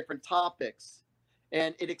about different topics.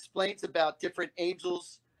 And it explains about different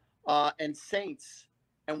angels and saints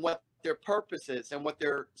and what their purpose is and what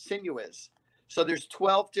their sinew is. So there's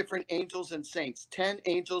 12 different angels and saints, 10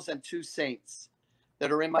 angels and 2 saints that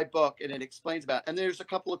are in my book. And it explains about, and there's a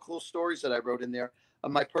couple of cool stories that I wrote in there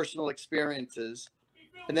of my personal experiences.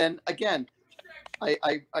 And then again,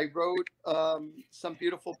 I wrote some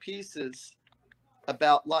beautiful pieces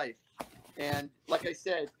about life. And like I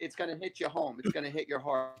said, it's going to hit you home. It's going to hit your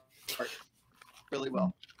heart really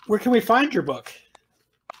well. Where can we find your book?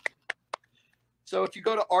 So if you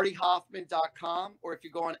go to artiehoffman.com or if you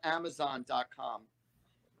go on amazon.com,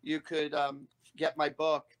 you could get my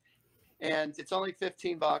book. And it's only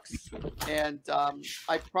 $15. And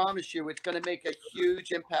I promise you, it's going to make a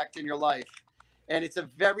huge impact in your life. And it's a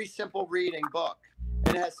very simple reading book.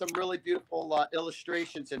 And it has some really beautiful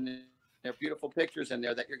illustrations in there, beautiful pictures in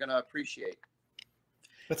there that you're going to appreciate.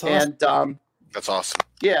 That's awesome. And that's awesome.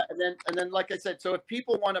 Yeah, and then like I said, so if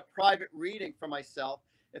people want a private reading for myself,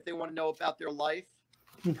 if they want to know about their life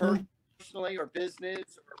personally or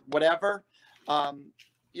business or whatever,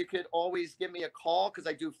 you could always give me a call because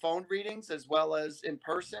I do phone readings as well as in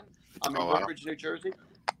person. I'm in Woodbridge, New Jersey,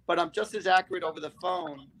 but I'm just as accurate over the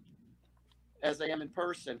phone as I am in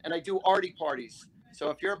person. And I do Artie parties. So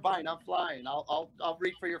if you're buying, I'm flying. I'll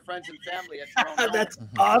read for your friends and family at your own home. That's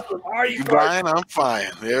awesome. Artie You party. buying? I'm fine.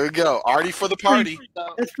 There we go. Artie for the party.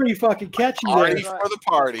 That's pretty fucking catchy. Artie There. for the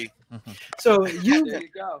party. So There you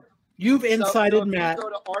go. you've incited so if Matt. You go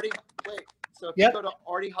to Artie, So if Yep. you go to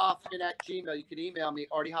Artie Hoffman at Gmail, you can email me,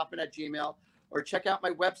 artiehoffman at Gmail, or check out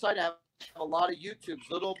my website. I have a lot of YouTubes,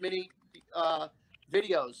 little mini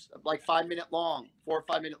videos, like 5 minute long, 4 or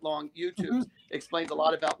 5 minute long YouTubes. Explains a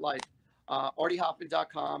lot about life.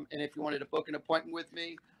 artiehoffman.com. And if you wanted to book an appointment with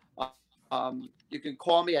me, you can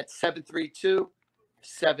call me at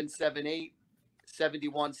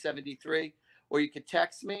 732-778-7173, or you can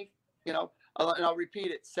text me, and I'll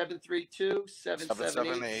repeat it,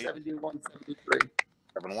 732-778-7173.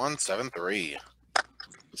 7173.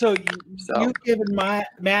 So you've given Matt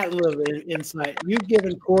a little bit of insight. You've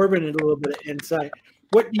given Corbin a little bit of insight.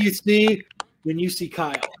 What do you see when you see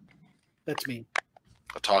Kyle? That's me.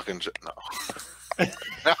 A talking no.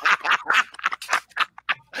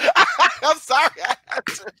 I'm sorry. I had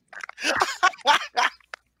to.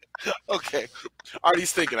 Okay.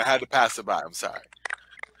 Artie's thinking. I had to pass it by. I'm sorry.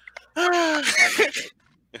 Thank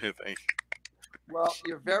you. Well,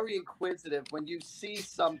 you're very inquisitive. When you see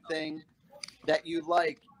something that you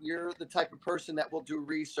like, you're the type of person that will do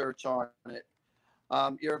research on it.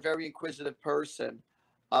 You're a very inquisitive person,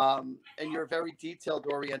 and you're a very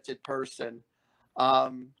detailed-oriented person.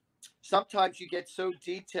 Sometimes you get so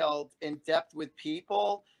detailed in depth with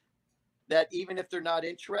people that even if they're not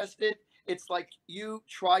interested, it's like you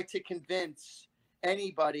try to convince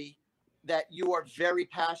anybody that you are very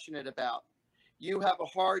passionate about. You have a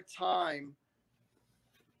hard time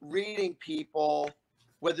reading people,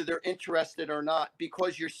 whether they're interested or not,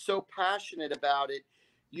 because you're so passionate about it.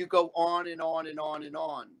 You go on and on and on and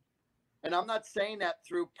on. And I'm not saying that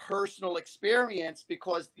through personal experience,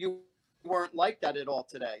 because you weren't like that at all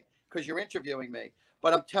today, because you're interviewing me.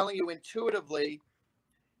 But I'm telling you intuitively,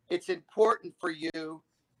 it's important for you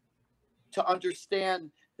to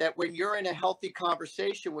understand that when you're in a healthy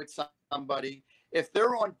conversation with somebody, if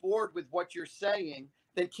they're on board with what you're saying,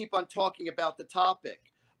 then keep on talking about the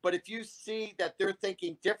topic. But if you see that they're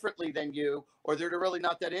thinking differently than you, or they're really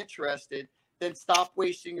not that interested, then stop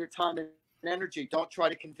wasting your time and energy. Don't try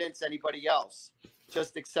to convince anybody else.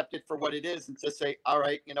 Just accept it for what it is and just say, all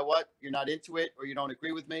right, you know what? You're not into it, or you don't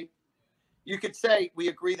agree with me. You could say, we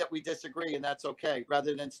agree that we disagree, and that's okay,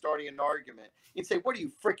 rather than starting an argument. You'd say, what are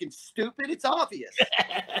you, freaking stupid? It's obvious.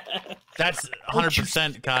 That's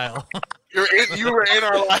 100% Kyle. You were in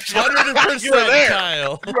our live. 100% You were there.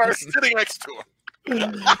 Kyle. You are sitting next to him.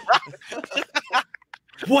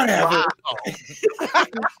 Whatever. Wow.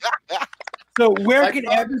 So where I can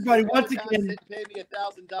promise everybody, you, once guys again, didn't pay me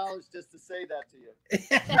 $1,000 just to say that to you.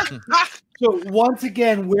 so once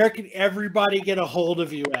again, where can everybody get a hold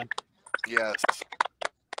of you at? Yes.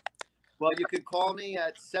 Well, you can call me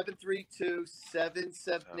at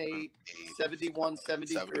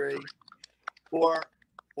 732-778-7173, or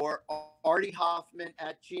Artie Hoffman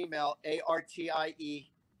at Gmail,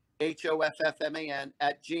 ARTIEHOFFMAN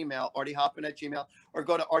at Gmail, Artie Hoffman at Gmail, or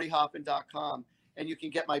go to artiehoffman.com, and you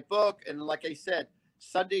can get my book. And like I said,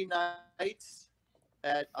 Sunday nights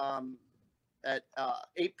at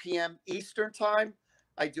 8 p.m. Eastern time,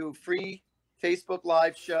 I do a free Facebook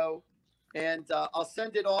Live show. And I'll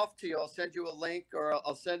send it off to you. I'll send you a link, or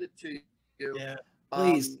I'll send it to you. Yeah,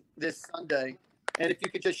 please. This Sunday. And if you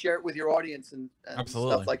could just share it with your audience and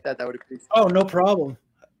stuff like that, that would appreciate. Oh, no problem.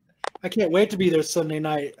 I can't wait to be there Sunday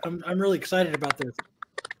night. I'm really excited about this.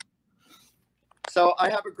 So I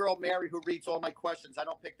have a girl, Mary, who reads all my questions. I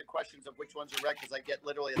don't pick the questions of which ones are right, because I get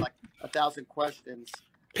literally like 1,000 questions.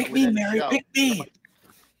 Pick me, Mary. Show. Pick me.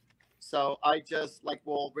 So I just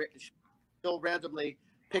she'll randomly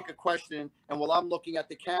pick a question, and while I'm looking at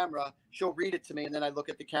the camera, she'll read it to me, and then I look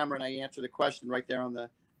at the camera and I answer the question right there on the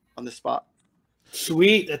spot.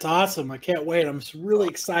 Sweet. That's awesome. I can't wait. I'm really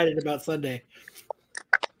excited about Sunday.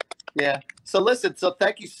 Yeah. So listen,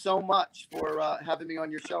 thank you so much for having me on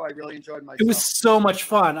your show. I really enjoyed myself. It was so much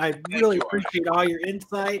fun. I really appreciate all your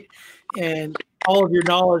insight and all of your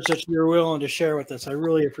knowledge that you're willing to share with us. I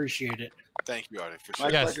really appreciate it. Thank you, Artie, for My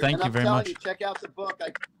sharing. Yes, pleasure. thank And you I'm very telling much. You, check out the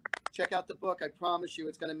book. I promise you,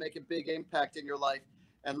 it's going to make a big impact in your life.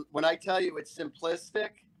 And when I tell you it's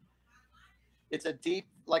simplistic, it's a deep,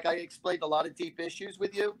 like I explained a lot of deep issues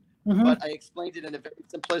with you, but I explained it in a very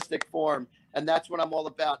simplistic form. And that's what I'm all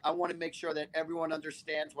about. I want to make sure that everyone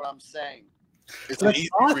understands what I'm saying. It's That's an easy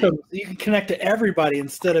awesome. You can connect to everybody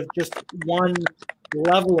instead of just one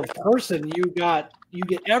level of person. You get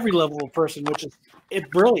every level of person, which is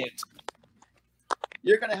brilliant.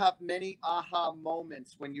 You're going to have many aha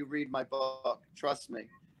moments when you read my book. Trust me.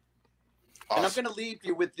 Awesome. And I'm going to leave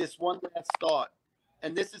you with this one last thought.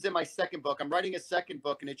 And this is in my second book. I'm writing a second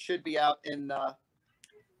book, and it should be out in the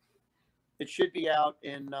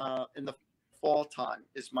fall time.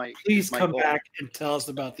 Please my come goal. back and tell us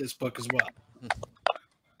about this book as well.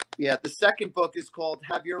 Yeah, the second book is called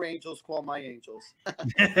 "Have Your Angels Call My Angels."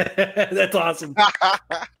 That's awesome.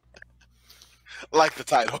 Like the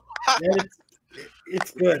title.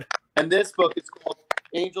 It's good. And this book is called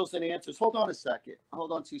 "Angels and Answers." Hold on a second.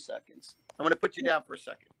 Hold on 2 seconds. I'm going to put you down for a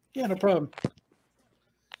second. Yeah, no problem.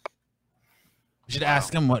 We should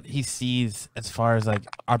ask him what he sees as far as like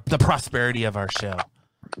the prosperity of our show.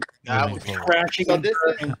 moving forward. Crashing So and this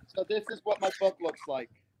burning. is what my book looks like.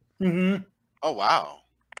 Mm-hmm. Oh wow.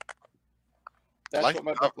 That's Like what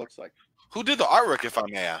my the book looks like. Who did the artwork, if I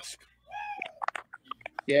may ask?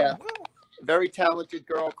 Yeah, very talented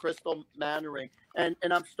girl, Crystal Mannering, and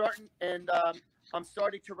I'm starting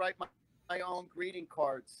to write my own greeting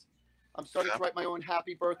cards. I'm starting to write my own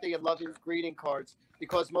happy birthday and loving greeting cards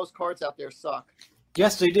because most cards out there suck.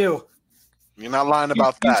 Yes, they do. You're not lying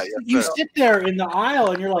about that. You Yes, sir. sit there in the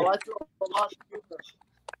aisle and you're So like,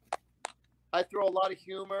 I throw a lot of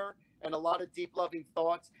humor and a lot of deep loving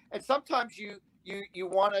thoughts, and sometimes you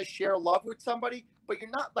want to share love with somebody, but you're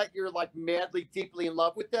not like you're like madly deeply in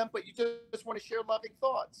love with them, but you just want to share loving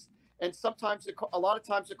thoughts. And sometimes a lot of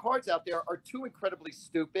times the cards out there are too incredibly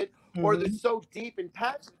stupid, or they're so deep and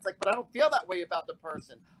passionate. It's like, but I don't feel that way about the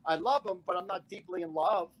person. I love them, but I'm not deeply in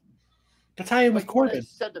love. that's how you with Like when I Corbin.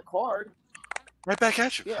 send a card. Right back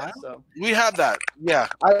at you. Yeah, Kyle. so We have that. Yeah,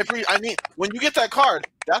 I agree. I mean, when you get that card,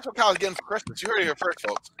 that's what Kyle's getting for Christmas. You heard it here first,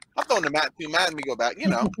 folks. I'm throwing the Matt and me go back. You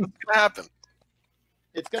know, it's gonna happen.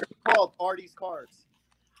 it's going to be called Artie's Cards.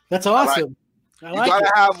 That's awesome. I You like gotta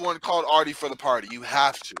it. have one called Artie for the party. You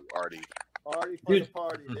have to, Artie. Artie for Dude. the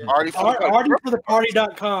party. Yeah. Artie for the party.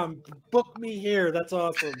 ArtieForTheParty.com. Book me here. That's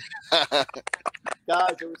awesome.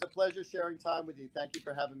 Guys, it was a pleasure sharing time with you. Thank you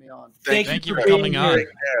for having me on. Thank you for being coming on.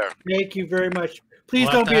 here. Thank you very much. Please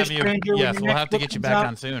We'll have don't to be a have you- stranger. Yes, when we'll your have to next get you book back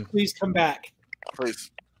comes on out, soon. Please come back. Please.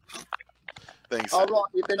 Thanks. All right,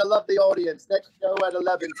 you've been a lovely audience. Next show at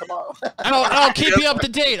 11 tomorrow. I'll keep you up to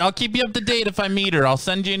date. I'll keep you up to date if I meet her. I'll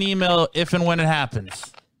send you an email if and when it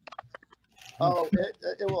happens. Oh,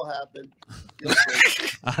 it will happen.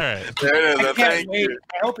 All right. There it is. I can't Thank wait. you.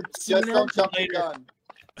 I hope it's Just sooner don't than jump the later. gun.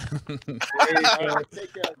 There you All go. right,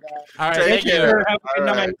 take care, guys. All right. Take Thank care. you. Sure, have a good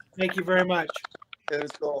All right. night. Thank you very much. It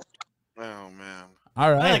was cool. Oh man.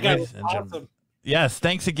 All That right, guy ladies was and gentlemen. awesome. Yes,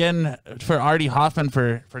 thanks again for Artie Hoffman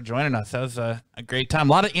for joining us. That was a great time.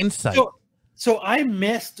 A lot of insight. So I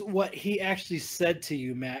missed what he actually said to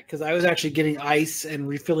you, Matt, because I was actually getting ice and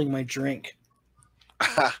refilling my drink.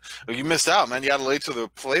 Well, you missed out, man. You got to late to the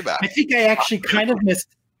playback. I think I actually kind of missed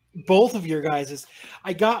both of your guys'.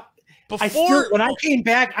 When I came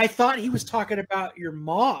back, I thought he was talking about your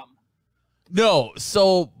mom. No,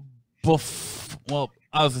 so well,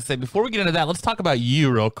 I was gonna say before we get into that, let's talk about you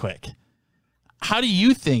real quick. How do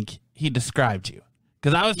you think he described you?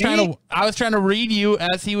 Because I was trying to read you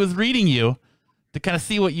as he was reading you to kind of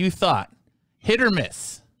see what you thought. Hit or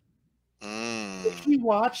miss? If he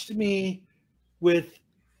watched me with,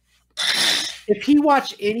 if he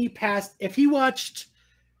watched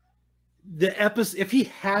the episode, if he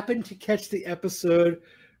happened to catch the episode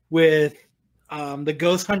with the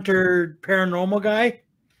Ghost Hunter paranormal guy,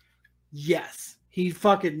 yes, he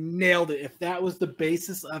fucking nailed it. If that was the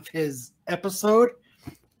basis of his episode,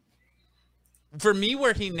 For me,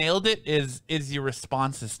 where he nailed it is your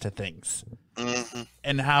responses to things. Mm-hmm.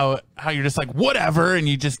 And how you're just like whatever, and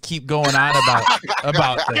you just keep going on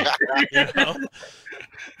about things. You know?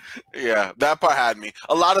 Yeah, that part had me.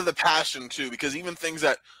 A lot of the passion too, because even things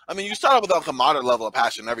that you start out with like a moderate level of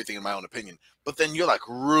passion and everything, in my own opinion, but then you're like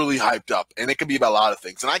really hyped up, and it could be about a lot of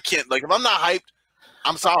things. And I can't if I'm not hyped,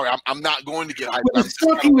 I'm sorry, I'm not going to get hyped. the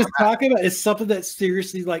stuff he was talking about is something that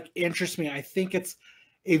seriously interests me. I think it's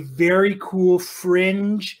a very cool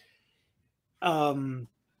fringe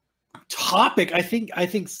topic. I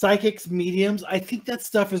think psychics, mediums, I think that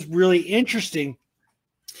stuff is really interesting.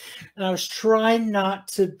 And I was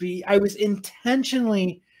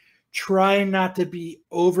intentionally trying not to be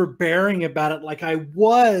overbearing about it like I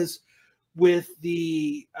was with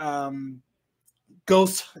the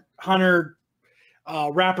Ghost Hunter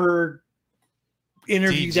rapper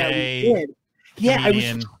interview DJ, that we did. Yeah,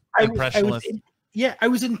 comedian, impressionist. I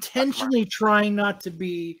was intentionally trying not to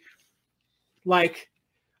be like,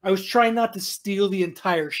 trying not to steal the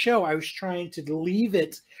entire show. I was trying to leave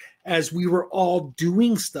it as we were all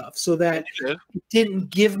doing stuff so that it didn't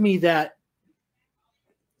give me that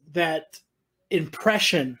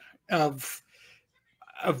impression of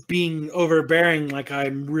being overbearing, like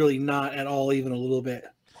I'm really not at all, even a little bit.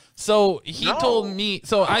 So he told me,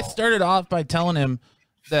 so I started off by telling him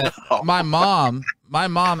that my mom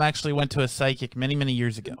actually went to a psychic many, many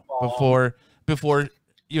years ago before,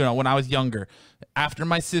 when I was younger. After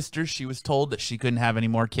my sister, she was told that she couldn't have any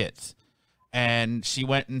more kids. And she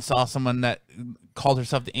went and saw someone that called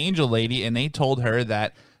herself the Angel Lady, and they told her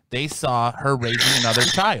that they saw her raising another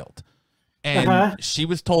child. And she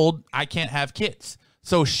was told, I can't have kids.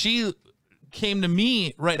 So she came to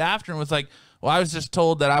me right after and was like, well, I was just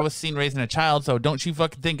told that I was seen raising a child, so don't you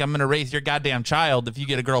fucking think I'm going to raise your goddamn child if you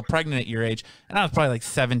get a girl pregnant at your age. And I was probably like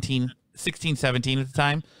 16, 17 at the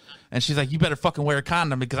time. And she's like, you better fucking wear a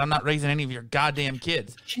condom because I'm not raising any of your goddamn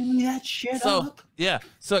kids. Jimmy, that shit up. Yeah.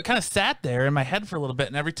 So it kind of sat there in my head for a little bit.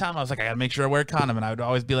 And every time I was like, I got to make sure I wear a condom. And I would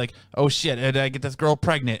always be like, oh, shit, did I get this girl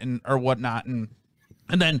pregnant or whatnot? And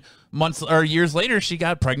then months or years later, she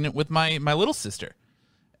got pregnant with my little sister.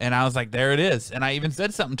 And I was like, there it is. And I even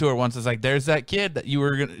said something to her once. I was like, there's that kid that you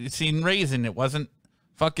were seen raising. It wasn't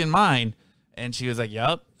fucking mine. And she was like,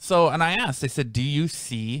 yep. So, and I asked, I said, do you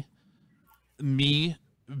see me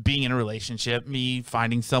being in a relationship, me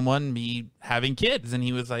finding someone, me having kids? And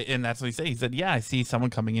he was like, and that's what he said. He said, yeah, I see someone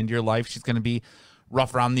coming into your life. She's going to be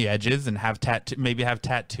rough around the edges and maybe have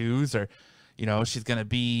tattoos, or, she's going to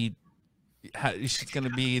be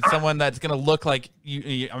someone that's going to look like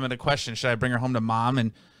you. I'm going to question, should I bring her home to mom?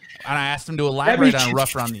 And I asked him to elaborate on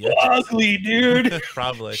rough around the edges. Ugly, dude.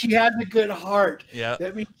 Probably. She has a good heart. Yeah.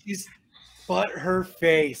 That means she's but her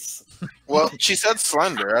face. Well, she said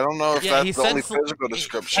slender. I don't know if that's the only physical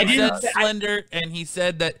description. He said slender, and he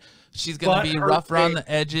said that she's going to be rough around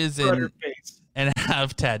the edges and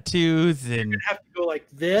have tattoos. And you'd have to go like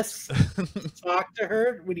this, talk to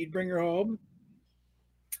her when you'd bring her home.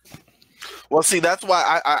 Well, see, that's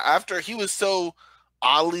why I after he was so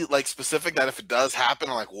oddly specific that if it does happen,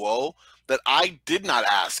 I'm like, whoa, that I did not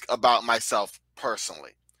ask about myself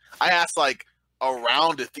personally. I asked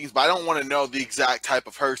around it things, but I don't want to know the exact type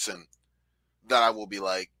of person that I will be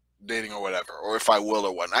dating or whatever, or if I will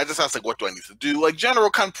or what. I just asked what do I need to do, general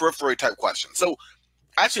kind of periphery type questions. So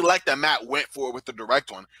I actually like that Matt went for it with the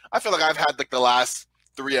direct one. I feel like I've had the last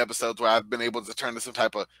 3 episodes where I've been able to turn to some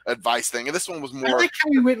type of advice thing, and this one was more. I like how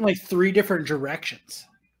we went in 3 different directions.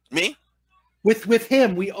 Me? With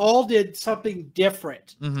him, we all did something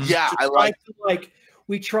different. Mm-hmm. Yeah,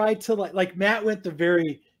 we tried to Matt went the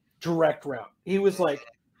very direct route. He was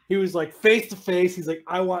face to face. He's like,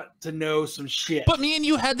 I want to know some shit. But me and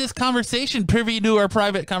you had this conversation privy to our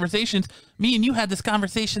private conversations. Me and you had this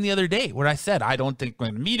conversation the other day where I said, I don't think I'm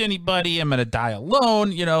going to meet anybody. I'm going to die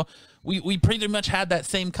alone. We pretty much had that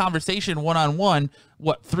same conversation one-on-one,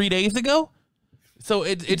 3 days ago? So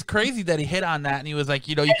it's crazy that he hit on that, and he was like,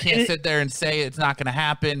 you can't sit there and say it's not going to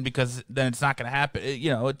happen because then it's not going to happen.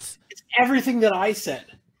 It's everything that I said.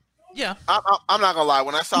 Yeah. I'm not going to lie.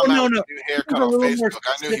 When I saw Matt with a new haircut on Facebook,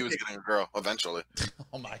 I knew he was getting a girl eventually.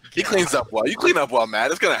 Oh, my God. He cleans up well. You clean up well,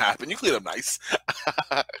 Matt. It's going to happen. You clean up nice.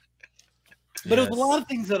 But it was a lot of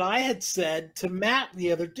things that I had said to Matt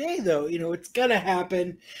the other day, though. It's going to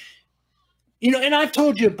happen. And I've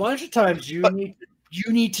told you a bunch of times, you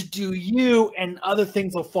need to do you, and other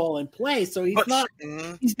things will fall in place. So he's not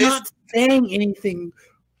saying anything.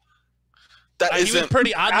 He was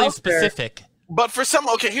pretty oddly specific. But for some,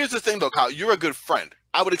 okay, here's the thing though, Kyle. You're a good friend.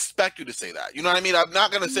 I would expect you to say that. You know what I mean? I'm not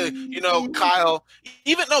gonna say, Kyle.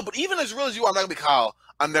 Even as real as you are, I'm not gonna be Kyle.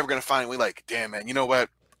 I'm never gonna find. Damn man, you know what?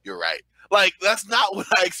 You're right. That's not what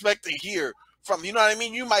I expect to hear from. You know what I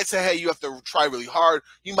mean? You might say, hey, you have to try really hard.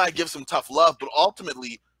 You might give some tough love, but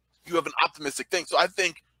ultimately, you have an optimistic thing. So I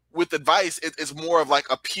think with advice, it's more of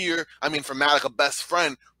a peer. I mean, for Matt, a best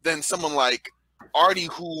friend, than someone like Artie,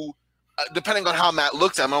 who, depending on how Matt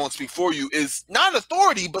looks at him, I won't speak for you, is not an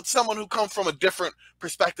authority, but someone who comes from a different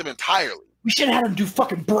perspective entirely. We should have had him do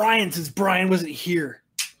fucking Brian since Brian wasn't here.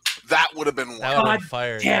 That would have been one.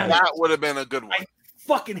 That would have been a good one. I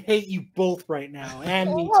fucking hate you both right now.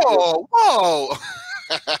 And me too. Whoa.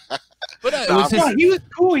 But he was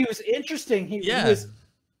cool. He was interesting. He was.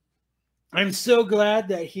 I'm so glad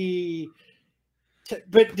that he.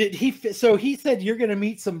 But did he? So he said you're gonna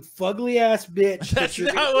meet some fugly ass bitch. That's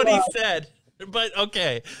not what he said. But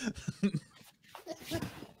okay.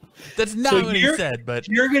 That's not what he said. But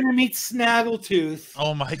you're gonna meet Snaggletooth.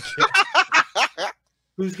 Oh my god.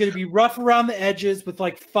 who's going to be rough around the edges with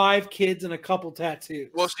like 5 kids and a couple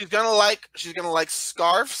tattoos. Well, she's gonna like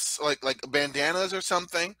scarves, like bandanas or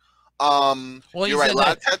something. Well, you're right, a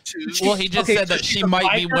lot of tattoos. Well, he just said that she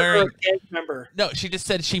might be wearing. Member. No, she just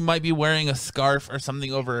said she might be wearing a scarf or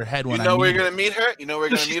something over her head. You When know where I you're gonna meet her. You know where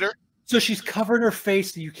you're gonna meet her. So she's covering her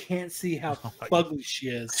face so you can't see how ugly she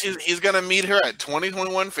is. He's gonna meet her at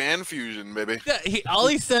 2021 Fan Fusion, baby. Yeah, all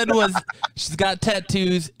he said was she's got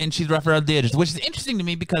tattoos and she's rough around the edges, which is interesting to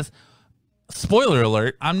me because, spoiler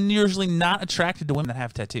alert, I'm usually not attracted to women that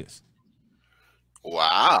have tattoos.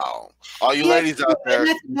 Wow, all you ladies out there. And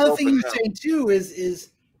that's another thing you're saying too is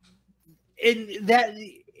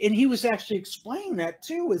and he was actually explaining that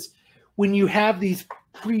too, is when you have these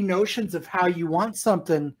pre-notions of how you want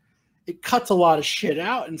something, it cuts a lot of shit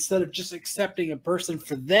out instead of just accepting a person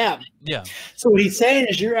for them. Yeah. So what he's saying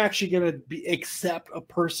is you're actually going to accept a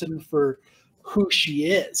person for who she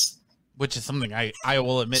is. Which is something I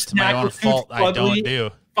will admit to my own fault I don't do.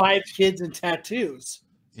 5 kids and tattoos.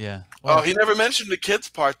 Yeah. Well, he never mentioned the kids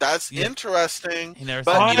part. That's interesting. He never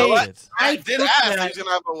but said you know what? kids. I did ask if he's going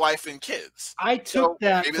to have a wife and kids. I took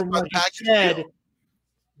that from what he said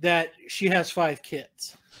that she has 5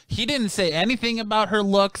 kids. He didn't say anything about her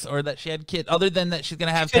looks or that she had kids, other than that she's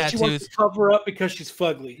gonna have tattoos. She wants to cover up because she's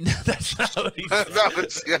fugly. That's not what he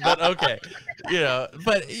said. But okay,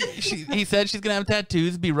 but he said she's gonna have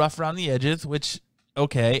tattoos, be rough around the edges, which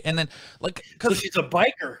okay, and then like because she's a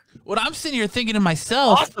biker. What I'm sitting here thinking to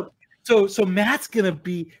myself. Awesome. So Matt's gonna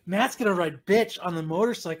ride bitch on the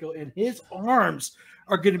motorcycle, and his arms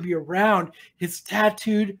are gonna be around his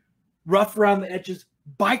tattooed, rough around the edges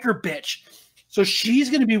biker bitch. So she's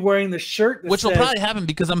going to be wearing the shirt, which will probably happen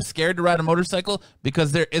because I'm scared to ride a motorcycle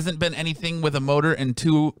because there isn't been anything with a motor and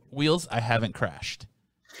 2 wheels. I haven't crashed.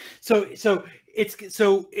 So she's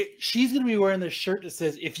going to be wearing the shirt that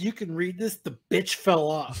says, "If you can read this, the bitch fell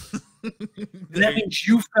off." That means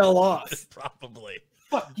you fell off. Probably.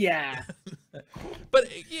 Fuck yeah. But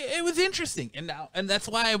it was interesting, and that's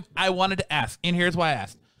why I wanted to ask. And here's why I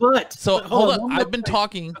asked. But hold on. I've been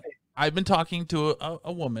talking to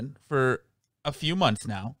a woman for a few months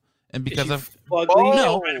now, and because of hold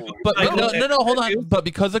on, but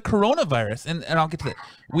because of coronavirus, and I'll get to that.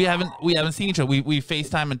 We haven't seen each other. We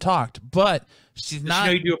FaceTime and talked, but she's not.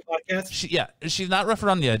 She know you do a podcast? She's not rough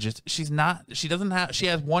around the edges. She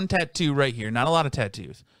has 1 tattoo right here, not a lot of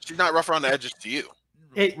tattoos. She's not rough around the edges to you.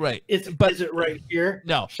 Right. Is it right here?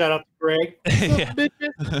 No. Shout out to Greg.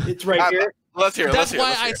 It's right here. Let's hear. That's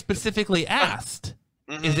why I specifically asked,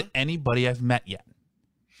 is it anybody I've met yet?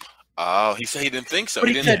 Oh, he said he didn't think so. But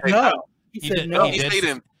he said no. He said no.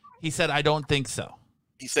 He said, I don't think so.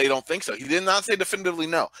 He said he don't think so. He did not say definitively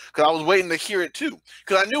no, because I was waiting to hear it too.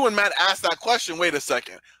 Because I knew when Matt asked that question, wait a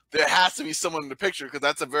second, there has to be someone in the picture because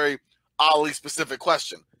that's a very oddly specific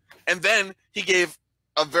question. And then he gave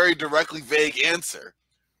a very directly vague answer.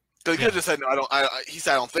 Because he could have just said no. He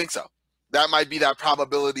said I don't think so. That might be that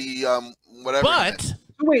probability, whatever. But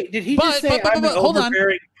wait, did he just say I'm an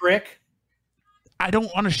overbearing prick? I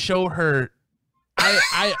don't want to show her.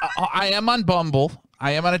 I am on Bumble.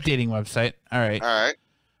 I am on a dating website. All right.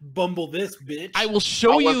 Bumble this bitch. I will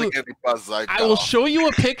show you. I will show you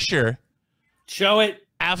a picture. Show it.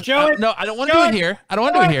 Show it. No, I don't want to do it here. I don't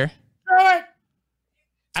want to do it here. Show it.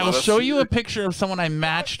 I will show you a picture of someone I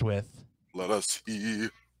matched with. Let us see.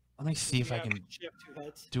 Let me see if I can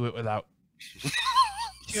do it without.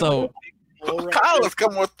 So, Kyle has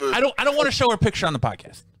come with the. I don't want to show her picture on the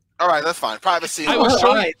podcast. All right, that's fine. Privacy. I will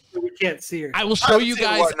show you. We can't see her. I will show you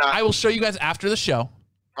guys. I will show you guys after the show.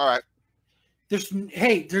 All right.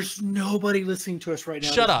 There's nobody listening to us right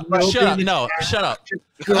now. Shut up. Shut up. No, shut up.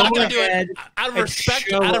 I'm not gonna do it out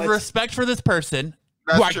of respect for this person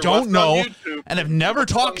who I don't know and have never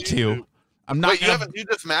talked to. I'm not. Wait, you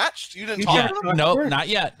just matched? You didn't talk to her? No, not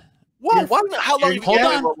yet. Whoa, how long? Hold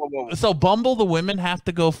on. Whoa. So Bumble, the women have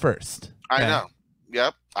to go first. I know.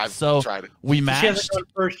 Yep. I've tried it. We matched. She hasn't gone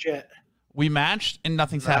first yet. We matched and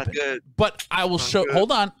nothing's happened. Good. But I will show.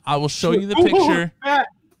 Hold on. I will show you the picture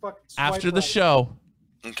after the show.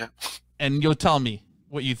 Okay. And you'll tell me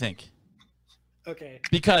what you think. Okay.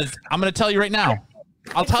 Because I'm gonna tell you right now.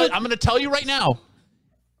 I'm gonna tell you right now.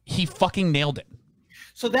 He fucking nailed it.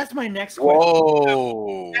 So that's my next question.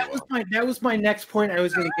 Whoa. That was my next point I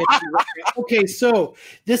was going to get to. Okay, so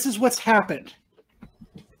this is what's happened.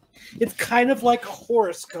 It's kind of like a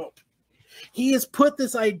horoscope. He has put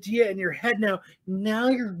this idea in your head now. Now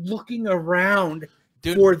you're looking around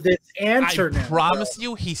for this answer. I promise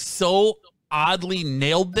you, he so oddly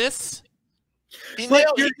nailed this. He But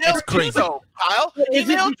nailed you're- you, crazy. though, Kyle. He Is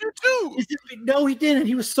it- nailed you too. No, he didn't.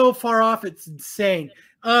 He was so far off. It's insane.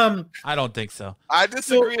 I don't think so. I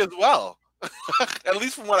disagree as well. At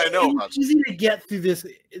least from what I know It about was easy to get through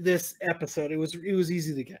this episode. It was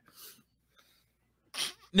easy to get.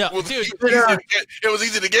 No, Well, dude. it was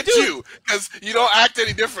easy to get you because you don't act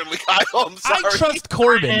any differently, Kyle. I'm sorry. I trust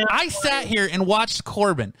Corbin. I sat here and watched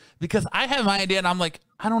Corbin because I have my idea, and I'm like,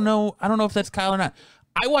 I don't know if that's Kyle or not.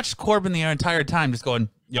 I watched Corbin the entire time, just going,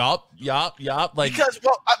 yup. Like, Because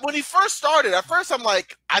when he first started, at first I'm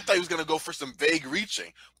like, I thought he was gonna go for some vague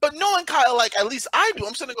reaching, but knowing Kyle, like at least I do,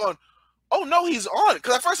 I'm sitting there going, oh no, he's on.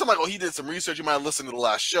 Because at first I'm like, oh, he did some research. You might have listened to the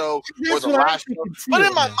last show or That's the what I last think show. too. But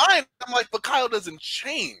in my mind, I'm like, but Kyle doesn't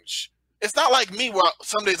change. It's not like me where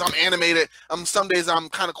some days I'm animated, some days I'm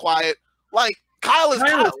kind of quiet. Like Kyle is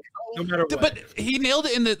Kyle. No matter what. but he nailed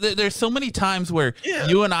it. In there's so many times where Yeah.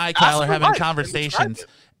 you and I, Kyle, are Absolutely having right. conversations,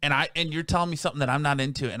 Describe and you're telling me something that I'm not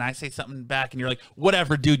into, and I say something back, and you're like,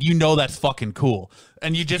 whatever, dude, you know that's fucking cool,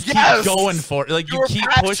 and you just Yes! keep going for it, like you Your keep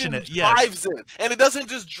passion pushing it. Yes. drives it, and it doesn't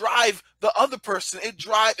just drive the other person. It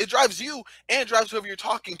drives you and drives whoever you're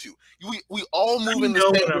talking to. We all move in the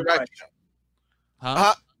know same when I'm right. direction.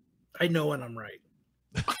 Huh? I know when I'm right.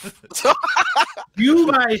 So-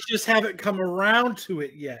 You guys just haven't come around to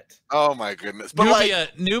it yet. oh my goodness! But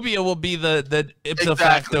like Nubia will be the ipso Exactly.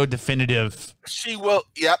 facto definitive. she will.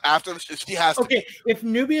 Yep. After she has to. Okay, if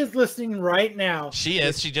Nubia is listening right now, She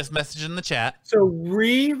is. She just messaged in the chat. so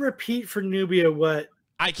repeat for Nubia what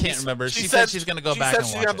I can't remember. She said said she's going to go she back said and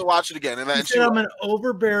she'd watch have to it. watch it again, and he then she. said. I'm an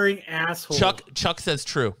overbearing asshole. Chuck says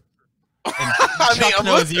true. And I mean, Chuck I'm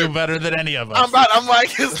knows listening. you better than any of us. I'm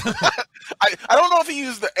like, I don't know if he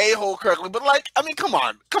used the a-hole correctly, but like, I mean, come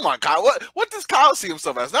on, Kyle. What does Kyle see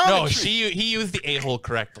himself as? Now I'm No, intrigued. he used the a-hole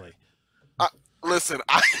correctly. Listen,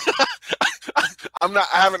 I'm not.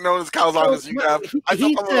 I haven't known as Kyle's on as you have. I He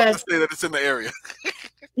don't want to said- say that it's in the area.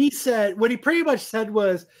 He said what he pretty much said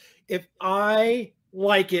was, if I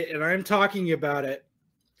like it and I'm talking about it,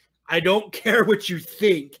 I don't care what you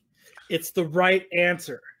think. It's the right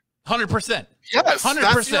answer. 100%. Yes, 100%.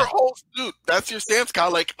 that's your whole dude. That's your stance,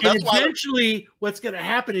 Kyle. Like And that's why eventually, what's going to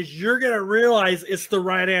happen is you're going to realize it's the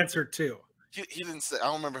right answer too. he didn't say. I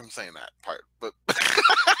don't remember him saying that part, but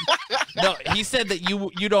No, he said that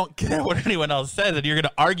you don't care what anyone else says, and you're going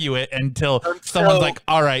to argue it until someone's like,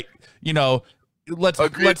 all right, let's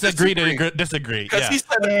Agree let's to agree disagree. to disagree. because Yeah. he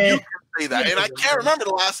said that Eh. you can say that, and I can't remember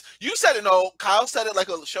the last. You said it. No, Kyle said it like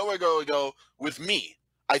a show ago with me.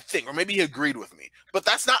 I think, or maybe he agreed with me, but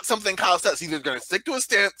that's not something Kyle says. He's either going to stick to his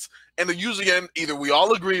stance, and then usually either we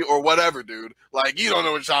all agree or whatever, dude. Like you don't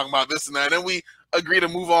know what you're talking about, this and that, and then we agree to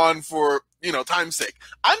move on for time's sake.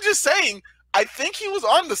 I'm just saying, I think he was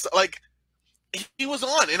on this. Like he was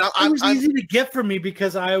on, and It was I'm easy to get for me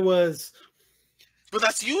because I was but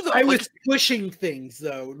that's you though. I Like, was pushing things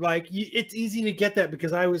though. Like it's easy to get that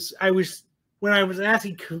because I was when I was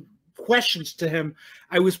asking questions to him,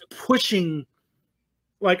 I was pushing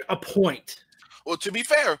like a point. well, to be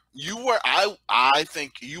fair, you were. I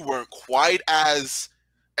think you weren't quite as,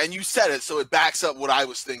 and you said it, so it backs up what I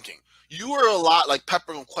was thinking. You were a lot like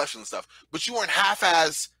peppering with questions and stuff, but you weren't half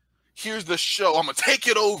as. Here's the show. I'm gonna take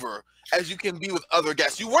it over as you can be with other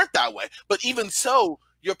guests. You weren't that way, but even so,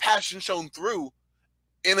 your passion shone through.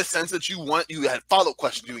 In a sense that you had follow-up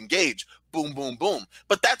questions, you engage, boom, boom, boom.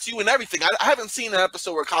 But that's you and everything. I haven't seen an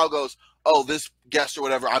episode where Kyle goes, "Oh, this guest or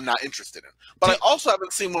whatever, I'm not interested in." But I also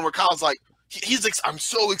haven't seen one where Kyle's like, I'm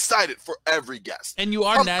so excited for every guest. And you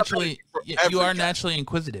are I'm naturally for every you are guest. naturally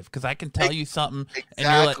inquisitive because I can tell you something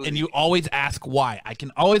Exactly. and you always ask why. I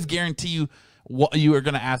can always guarantee you what you are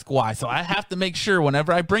going to ask why. So I have to make sure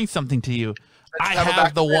whenever I bring something to you, I have a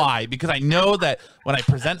have the back plan. why, because I know that when I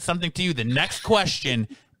present something to you, the next question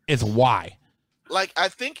is why. Like I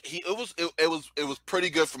think it was pretty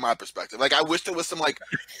good from my perspective. Like I wish there was some like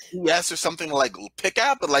yes or something to like pick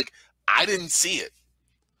at, but like I didn't see it.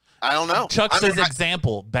 I don't know. Chuck I says mean,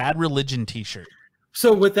 example, bad religion t-shirt.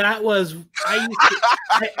 So what that was, I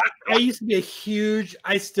used to be a huge.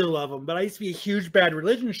 I still love them, but I used to be a huge Bad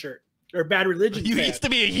Religion shirt or Bad Religion. You fan. used to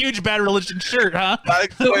be a huge bad religion shirt, huh?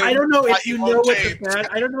 So I don't know if you know what the change. bad.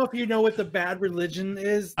 I don't know if you know what the Bad Religion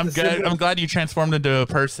is. I'm the good. symbol. I'm glad you transformed into a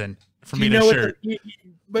person for Do me you to know what shirt.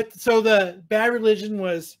 but so the Bad Religion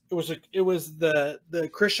was the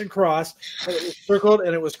Christian cross, and it was circled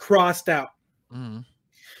and it was crossed out, Mm.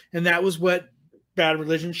 and that was what Bad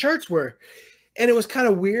Religion shirts were. And it was kind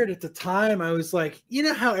of weird at the time. I was like, you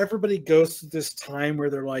know how everybody goes through this time where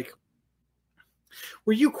they're like,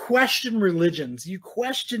 where you question religions, you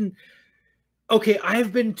question, okay,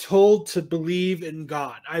 I've been told to believe in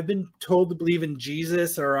God. I've been told to believe in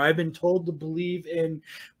Jesus, or I've been told to believe in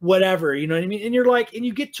whatever, you know what I mean? And you're like, and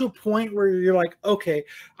you get to a point where you're like, okay,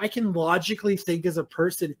 I can logically think as a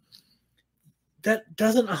person that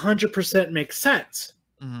doesn't 100% make sense,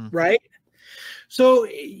 right? So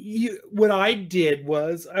what I did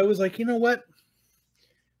was I was like, you know what?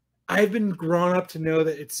 I've been grown up to know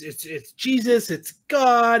that it's Jesus, it's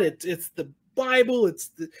God, it's the Bible,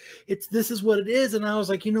 this is what it is. And I was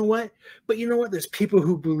like, you know what? But you know what? There's people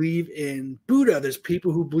who believe in Buddha. There's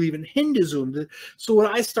people who believe in Hinduism. So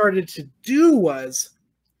what I started to do was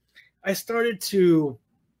I started to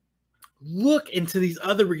look into these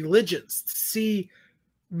other religions to see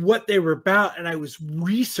what they were about. And I was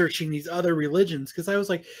researching these other religions because I was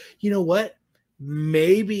like, you know what?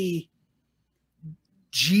 Maybe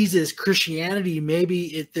Jesus, Christianity,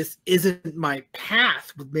 maybe this isn't my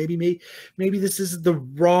path. Maybe this is the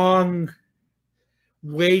wrong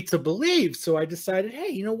way to believe. So I decided, hey,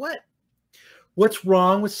 you know what? What's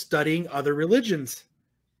wrong with studying other religions?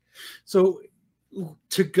 So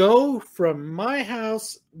to go from my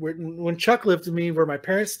house, when Chuck lived with me, where my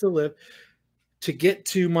parents still live, to get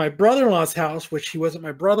to my brother-in-law's house, which he wasn't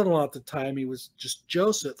my brother-in-law at the time, he was just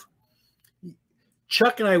Joseph.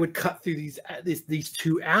 Chuck and I would cut through these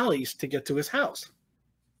two alleys to get to his house.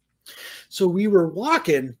 So we were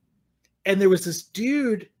walking, and there was this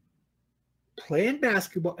dude playing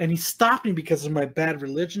basketball, and he stopped me because of my bad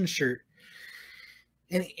religion shirt.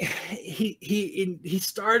 And he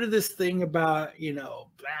started this thing about, you know,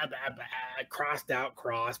 blah, blah, blah, crossed out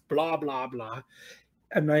cross, blah, blah, blah.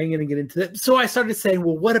 I'm not even going to get into that. So I started saying,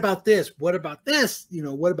 well, what about this? What about this? You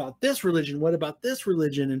know, what about this religion? What about this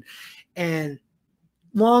religion? And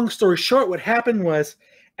long story short, what happened was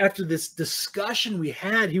after this discussion we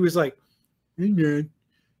had, he was like, hey, man,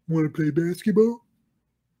 want to play basketball?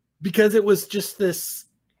 Because it was just this,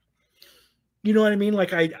 you know what I mean?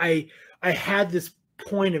 Like I had this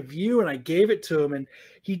point of view and I gave it to him, and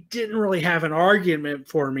he didn't really have an argument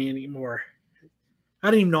for me anymore. I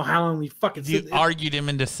don't even know how long we fucking argued him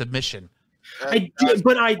into submission. I did,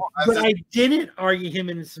 but I didn't argue him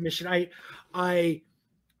into submission. I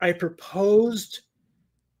proposed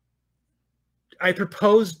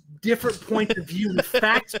different points of view with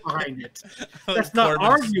facts behind it. That's not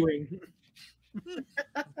arguing.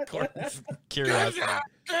 Curiosity.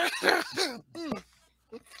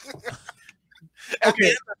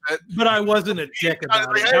 Okay, but I wasn't a dick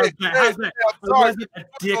about it. How's that? I wasn't a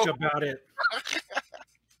dick about it.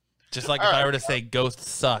 Just like if I were to say ghost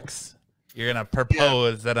sucks, you're gonna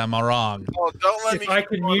propose that I'm wrong. Oh, don't let if me I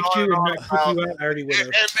could mute you and not kick you out, I already would have.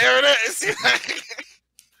 And there it is.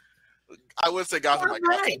 I would say Gotham.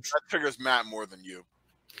 That triggers Matt more than you.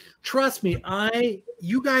 Trust me,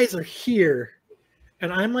 you guys are here,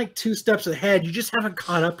 and I'm like 2 steps ahead. You just haven't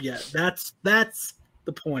caught up yet. That's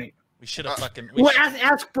the point. We should have fucking.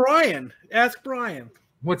 Ask Brian. Ask Brian.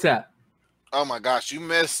 What's that? Oh my gosh, you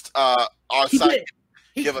missed our site.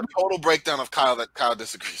 Give a total breakdown of Kyle that Kyle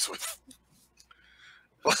disagrees with.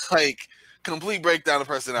 Like complete breakdown of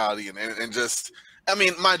personality and just. I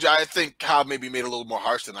mean, mind you, I think Kyle maybe made a little more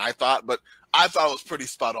harsh than I thought, but I thought it was pretty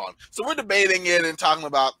spot on. So we're debating it and talking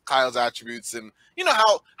about Kyle's attributes, and you know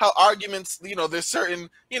how arguments, you know, there's certain,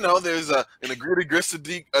 you know, there's an agree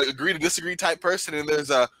to disagree type person, and there's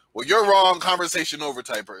a well, you're wrong, conversation over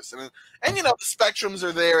type person, and you know the spectrums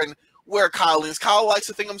are there, and where Kyle is. Kyle likes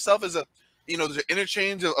to think himself as a, you know, there's an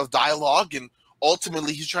interchange of dialogue, and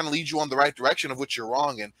ultimately he's trying to lead you on the right direction of which you're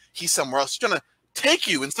wrong, and he's somewhere else. He's trying to take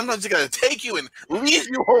you, and sometimes you got to take you and lead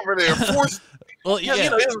you over there, force. Well, yeah, you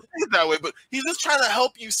know, he doesn't think it that way, but he's just trying to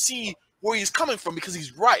help you see where he's coming from because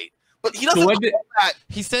he's right. But he doesn't. That.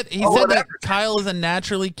 He said that Kyle is a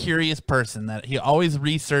naturally curious person. That he always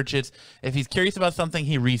researches. If he's curious about something,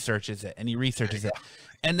 he researches it, and he researches it,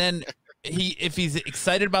 and then if he's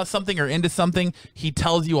excited about something or into something, he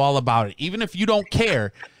tells you all about it. Even if you don't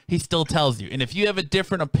care, he still tells you. And if you have a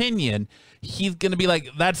different opinion, he's gonna be like,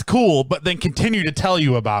 "That's cool," but then continue to tell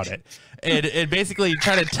you about it. And basically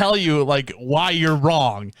try to tell you like why you're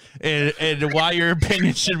wrong and why your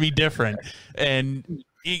opinion should be different, and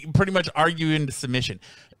pretty much argue into submission.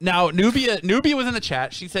 Now Nubia was in the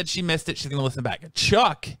chat. She said she missed it. She's gonna listen back.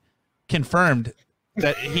 Chuck confirmed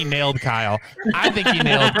that he nailed Kyle. I think he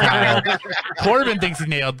nailed Kyle. Corbin thinks he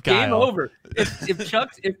nailed Kyle. Game over.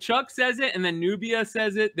 If Chuck says it and then Nubia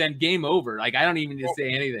says it, then game over. Like I don't even need to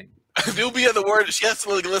say anything. Nubia, the word, she has to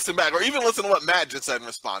really listen back, or even listen to what Matt just said and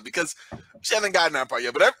respond, because she hasn't gotten that part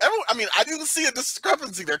yet. But everyone, I mean, I didn't see a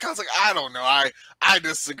discrepancy there. Kyle's like, I don't know, I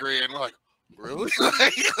disagree, and we're like, really?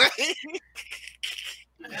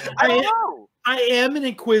 I don't know. I am an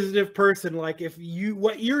inquisitive person. Like if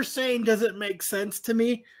what you're saying doesn't make sense to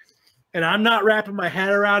me, and I'm not wrapping my head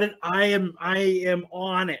around it, I am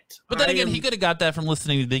on it. But then again, he could have got that from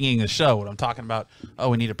listening to Digging the Show when I'm talking about, oh,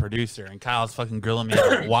 we need a producer, and Kyle's fucking grilling me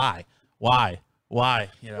about why,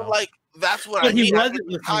 you know? Like that's what But I mean. he wasn't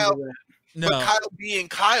listening Kyle, to that. No, but Kyle being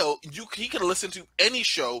Kyle, he could listen to any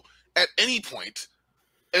show at any point.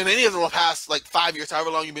 In any of the past like 5 years, however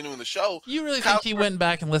long you've been doing the show, you really think he went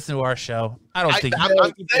back and listened to our show? I don't think.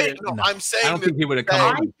 I'm saying I don't think he would have come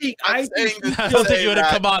on. I don't think he would have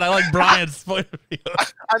come on. I like Brian's point of view.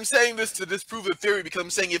 I'm saying this to disprove the theory because I'm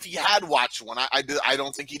saying if he had watched one, I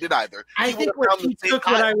don't think he did either. I think what he took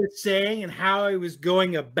what I was saying and how I was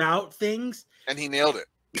going about things, and he nailed it.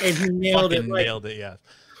 And he nailed it. Like, nailed it. Yeah.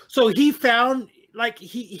 So he found like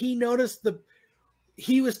he noticed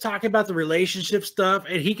he was talking about the relationship stuff,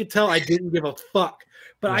 and he could tell I didn't give a fuck.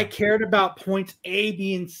 But I cared about points A,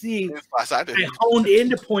 B, and C. I honed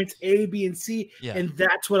into points A, B, and C, and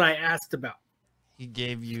that's what I asked about.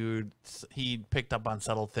 He picked up on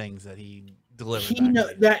subtle things that he delivered.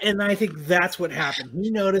 And I think that's what happened. He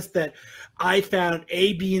noticed that I found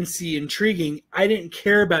A, B, and C intriguing. I didn't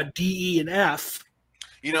care about D, E, and F.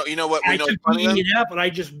 You know what? I took D, E, and F, and I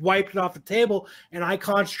just wiped it off the table, and I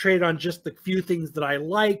concentrated on just the few things that I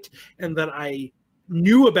liked and that I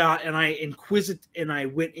knew about, and I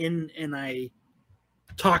went in and I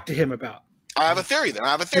talked to him about. I have a theory.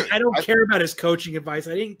 I don't care about his coaching advice.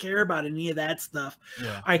 I didn't care about any of that stuff.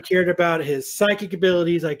 Yeah. I cared about his psychic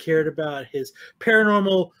abilities. I cared about his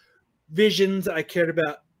paranormal visions. I cared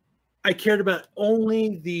about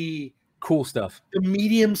only the cool stuff, the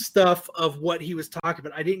medium stuff of what he was talking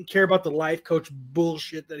about. I didn't care about the life coach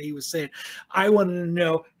bullshit that he was saying. I wanted to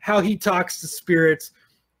know how he talks to spirits.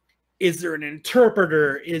 Is there an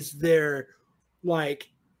interpreter? Is there like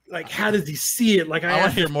how does he see it? Like I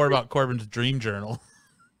want to hear more about Corbin's dream journal.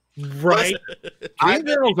 Right. Dream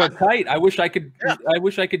journals are tight. I wish I could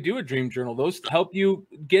do a dream journal. Those help you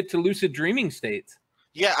get to lucid dreaming states.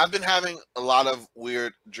 Yeah, I've been having a lot of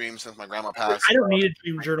weird dreams since my grandma passed. I don't need a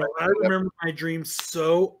dream journal. I remember my dreams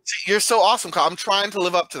so. You're so awesome, Kyle. I'm trying to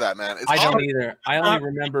live up to that, man. I don't either. I only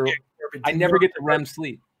remember. I never get to REM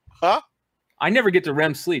sleep. Huh? I never get to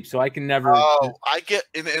REM sleep, so I can never. Oh, I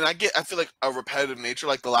feel like a repetitive nature.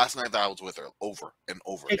 Like the last night that I was with her, over and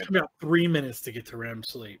over. It takes me about 3 minutes to get to REM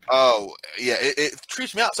sleep. Oh yeah, it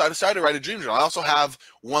treats me out. So I decided to write a dream journal. I also have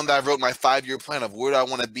one that I wrote my 5-year plan of where do I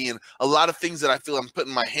want to be, and a lot of things that I feel I'm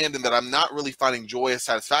putting my hand in that I'm not really finding joy or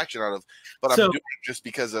satisfaction out of, but I'm doing it just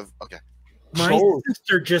because of My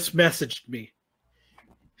sister just messaged me.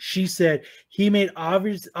 She said he made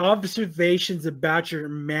observations about your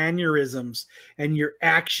mannerisms and your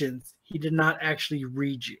actions. He did not actually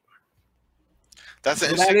read you. That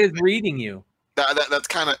is reading you. That's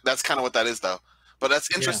kind of what that is, though. But that's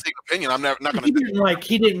interesting opinion. I'm not going to.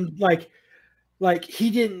 He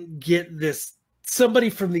didn't get this. Somebody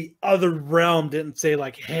from the other realm didn't say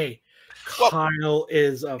like, "Hey, Kyle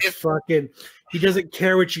is a fucking." He doesn't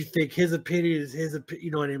care what you think. His opinion is his opinion.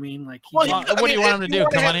 You know what I mean? Like, what do you want him to do?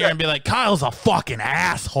 Come on here and be like, Kyle's a fucking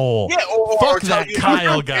asshole. Yeah, fuck that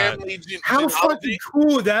Kyle guy. How fucking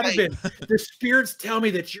cool would that have been? The spirits tell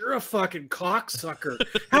me that you're a fucking cocksucker.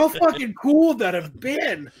 How fucking cool would that have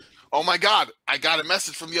been? Oh my God, I got a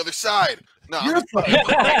message from the other side. No, you're fucking.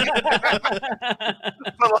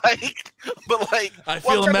 but like, I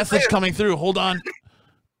feel a message coming through. Hold on.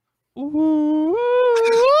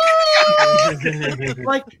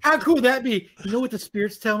 Like, how cool would that be? You know what the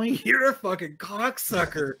spirits tell me? You're a fucking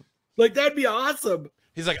cocksucker. Like, that'd be awesome.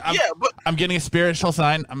 He's like, I'm getting a spiritual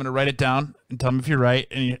sign. I'm gonna write it down and tell him if you're right.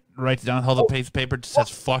 And he writes it down, holds a piece of paper, just says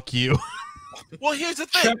 "fuck you." Well, here's the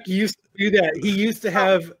thing. Chuck used to do that. He used to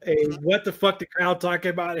have a "what the fuck" the crowd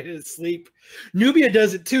talking about in his sleep. Nubia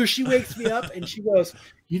does it too. She wakes me up and she goes,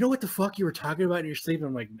 "You know what the fuck you were talking about in your sleep?" And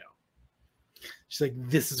I'm like, "No." She's like,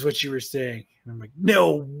 "This is what you were saying." And I'm like,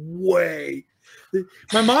 "No way."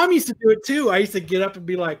 My mom used to do it too. I used to get up and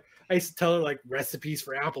be like, I used to tell her like recipes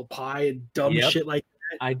for apple pie and dumb shit like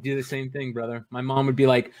that. I do the same thing, brother. My mom would be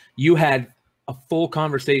like, "You had a full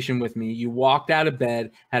conversation with me. You walked out of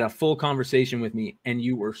bed, had a full conversation with me, and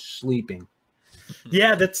you were sleeping."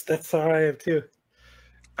 Yeah, that's how I have too.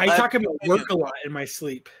 I talk about work a lot in my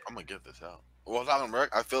sleep. I'm gonna get this out. Well, talking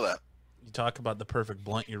work, I feel that. You talk about the perfect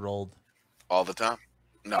blunt you rolled all the time.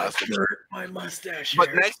 No, that's my mustache.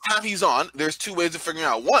 But next time he's on, there's two ways of figuring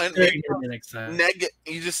out. One,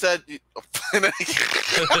 you just said.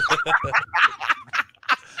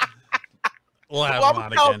 We'll have him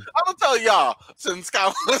on again. I'm gonna tell y'all, since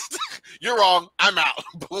Scott was, you're wrong. I'm out.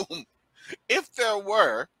 Boom. If there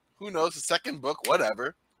were, who knows, a second book,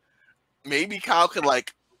 whatever. maybe Kyle could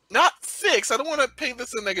like not fix. I don't want to paint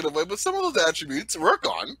this in a negative way, but some of those attributes work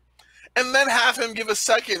on, and then have him give a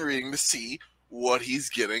second reading to see what he's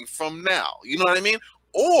getting from now. You know what I mean?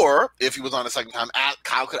 Or if he was on a second time,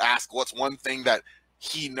 Kyle could ask what's one thing that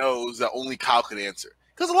he knows that only Kyle could answer.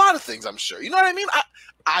 Because a lot of things, I'm sure. You know what I mean?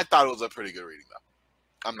 I thought it was a pretty good reading,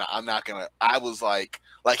 though. I'm not gonna. I was like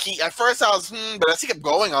he at first I was, but as he kept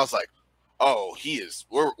going, I was like, oh, he is.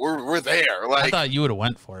 We're there. Like, I thought you would have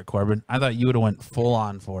went for it, Corbin. I thought you would have went full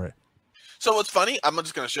on for it. So what's funny? I'm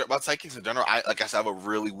just gonna share about psychics in general. I have a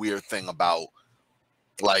really weird thing about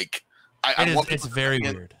like. It's very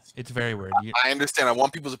weird. It's very weird. I understand. I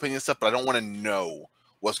want people's opinion and stuff, but I don't want to know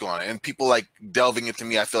what's going on. And people like delving into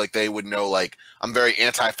me, I feel like they would know. Like I'm very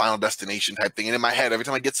anti-Final Destination type thing. And in my head, every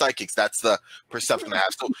time I get psychics, that's the perception I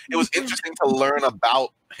have. So it was interesting to learn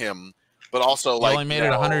about him, but also you like only made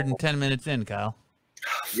it 110 minutes in, Kyle.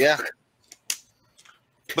 Yeah,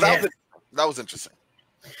 but that was interesting.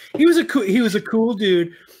 He was a cool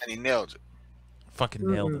dude, and he nailed it. Fucking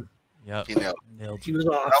nailed it. Yep. He nailed it. He was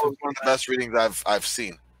awesome. That was one of the best readings I've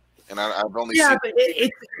seen, and I've only yeah, seen. But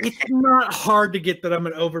it's not hard to get that I'm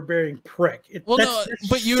an overbearing prick.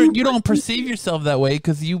 But you don't perceive yourself that way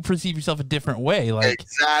because you perceive yourself a different way. Like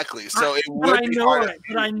exactly. So it would be hard.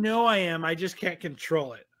 But I know I am. I just can't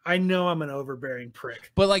control it. I know I'm an overbearing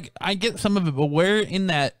prick. But like I get some of it. But where in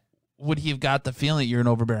that would he have got the feeling that you're an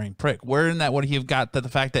overbearing prick? Where in that would he have got the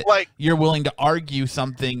fact that like, you're willing to argue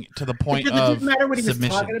something to the point of it didn't matter what he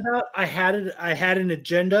submission? was talking about. I had an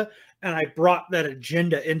agenda, and I brought that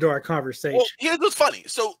agenda into our conversation. Well, here's what's funny.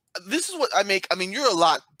 So this is what I make. I mean, you're a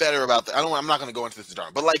lot better about that. I'm not going to go into this,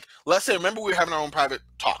 but like, let's say, remember we were having our own private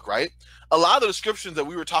talk, right? A lot of the descriptions that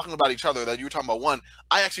we were talking about each other, that you were talking about one,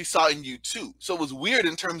 I actually saw in you too. So it was weird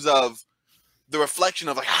in terms of the reflection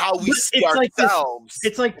of like how we see ourselves.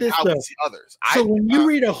 It's like this how though. we see others. So when you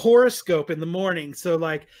read a horoscope in the morning, so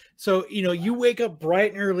you wake up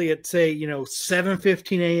bright and early at say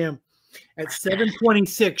 7:15 a.m. At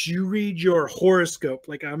 7:26, you read your horoscope.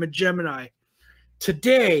 Like I'm a Gemini.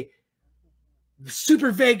 Today,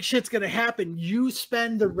 super vague shit's gonna happen. You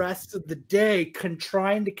spend the rest of the day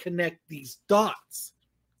trying to connect these dots.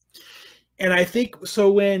 And I think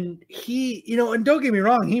so when he, and don't get me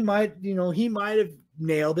wrong, he might have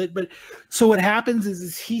nailed it. But so what happens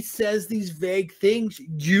is he says these vague things,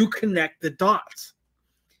 you connect the dots.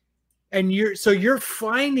 And you're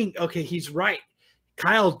finding, okay, he's right.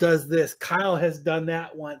 Kyle does this. Kyle has done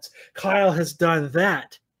that once. Kyle has done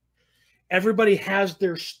that. Everybody has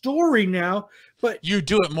their story now, but you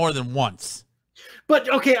do it more than once. But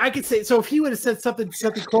okay, I could say, so if he would have said something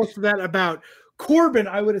close to that about Corbin,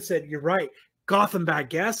 I would have said, you're right. Gotham by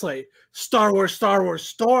Gaslight, Star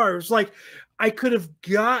Wars. Like I could have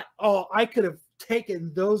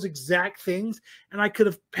taken those exact things and I could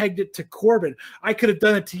have pegged it to Corbin. I could have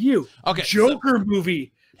done it to you. Okay. Joker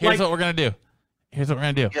movie. Here's what we're going to do.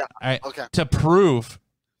 Yeah. All right. Okay. To prove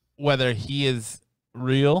whether he is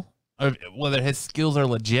real or whether his skills are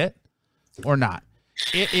legit or not.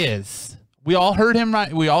 It is. We all heard him,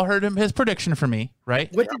 right? We all heard his prediction for me,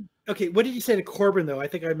 right? What did you say to Corbin though? I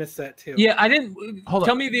think I missed that too. Yeah, I didn't.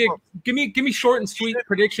 Give me short and sweet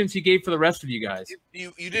predictions he gave for the rest of you guys.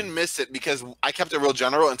 You didn't miss it because I kept it real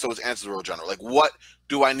general, and so his answers were real general. Like, what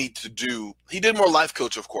do I need to do? He did more life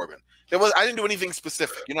coach of Corbin. I didn't do anything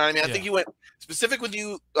specific. You know what I mean? I think he went specific with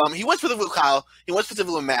you. He went specific with Kyle. He went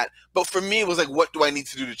specific with Matt. But for me, it was like, what do I need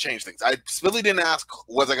to do to change things? I specifically didn't ask,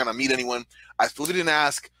 was I going to meet anyone? I specifically didn't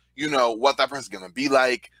ask, what that person's going to be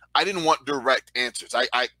like. I didn't want direct answers.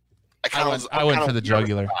 I went for the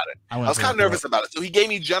jugular. I was kind of nervous about it. So he gave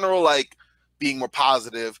me general, like, being more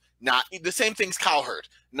positive, not the same things Kyle heard,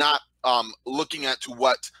 not looking at to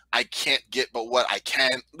what I can't get, but what I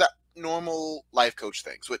can, that normal life coach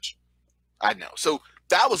things, which I know. So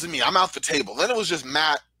that was me. I'm off the table. Then it was just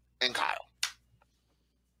Matt and Kyle.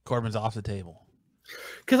 Corbin's off the table.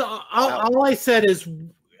 Because all I said is,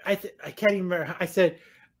 I can't even remember. I said,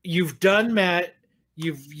 you've done Matt,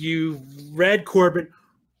 you've read Corbin.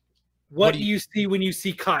 What do you see when you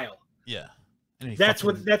see Kyle? Yeah. That's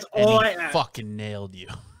all I asked. Fucking nailed you.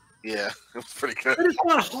 Yeah, it was pretty good. But it's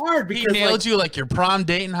not hard because he nailed you like your prom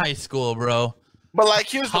date in high school, bro. But like,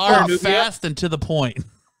 here's hard, the fast, and to the point.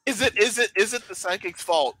 Is it the psychic's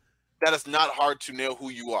fault that it's not hard to know who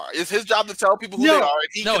you are? It's his job to tell people who they are.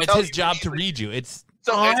 It's his job to read you. It's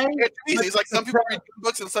easy. It's like some people read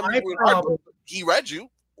books and some people read books. He read you.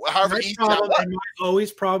 However, my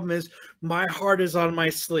always problem is my heart is on my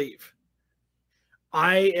sleeve.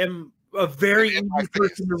 I am a very easy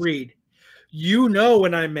person to read. You know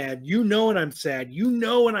when I'm mad. You know when I'm sad. You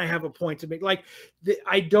know when I have a point to make. Like,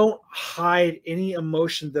 I don't hide any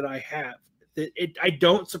emotion that I have. I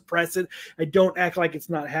don't suppress it. I don't act like it's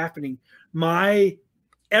not happening.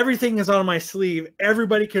 Everything is on my sleeve.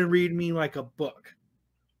 Everybody can read me like a book.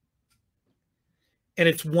 And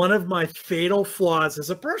it's one of my fatal flaws as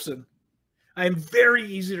a person. I'm very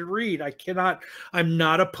easy to read. I'm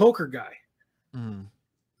not a poker guy. And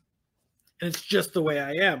it's just the way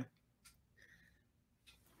I am.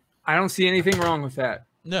 I don't see anything wrong with that.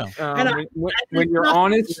 No. When you're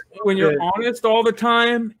honest, honest all the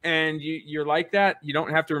time, and you're like that, you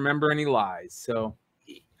don't have to remember any lies. So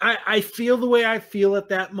I feel the way I feel at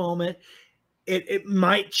that moment. It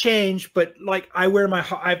might change, but like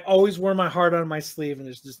I've always worn my heart on my sleeve, and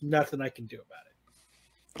there's just nothing I can do about it.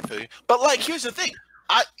 Okay. But like, here's the thing.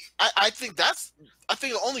 I think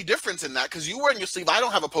the only difference in that, because you wear in your sleeve, I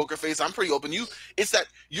don't have a poker face. I'm pretty open. It's that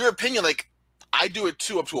your opinion, like I do it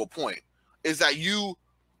too up to a point, is that you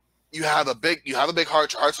have a big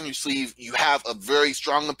heart. Your heart's on your sleeve. You have a very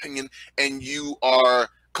strong opinion, and you are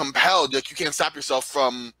compelled. Like you can't stop yourself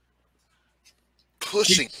from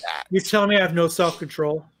pushing that. You're telling me I have no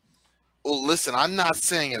self-control? Well, listen, I'm not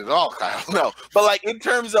saying it at all, Kyle. No, but like in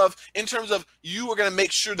terms of you are gonna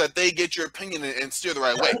make sure that they get your opinion and steer the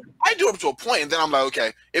right way. I do it up to a point, and then I'm like,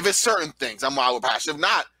 okay, if it's certain things, I will pass. If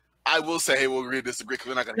not, I will say, hey, we'll agree to disagree because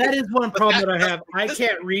we're not gonna. That is one problem that I have. I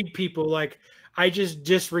can't read people. Like I just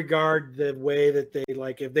disregard the way that they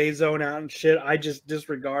like. If they zone out and shit, I just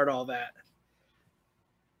disregard all that.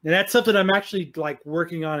 And that's something I'm actually like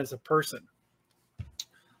working on as a person.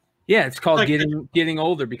 Yeah, it's called like, getting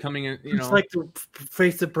older, becoming a It's like the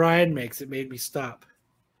face that Brian makes. It made me stop.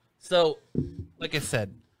 So, like I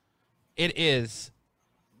said, it is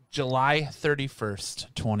July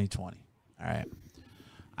 31st, 2020. All right.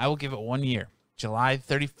 I will give it 1 year. July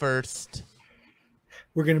 31st.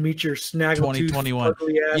 We're gonna meet your snaggletooth 2021.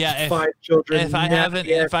 Yeah, 5 children. If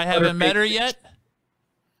I haven't met her yet,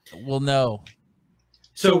 we'll know.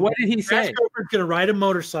 So what did he say? He's gonna ride a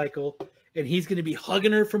motorcycle, and he's gonna be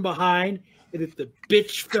hugging her from behind. And if the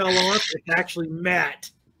bitch fell off, it's actually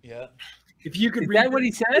Matt. Yeah. If you could Is read that what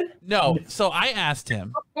he said? No. So I asked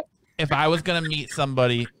him if I was gonna meet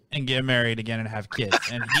somebody and get married again and have kids,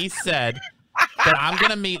 and he said that I'm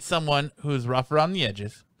gonna meet someone who's rough around the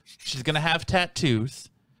edges. She's gonna have tattoos,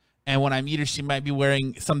 and when I meet her, she might be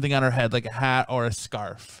wearing something on her head, like a hat or a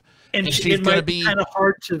scarf. And she's gonna be kind of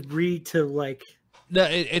hard to read to like. No,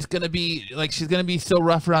 it's gonna be like she's gonna be so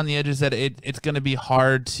rough around the edges that it's gonna be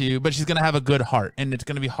hard to. But she's gonna have a good heart, and it's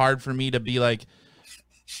gonna be hard for me to be like,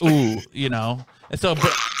 ooh, you know. And so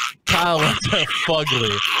Kyle went to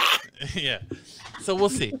fugly. Yeah. So we'll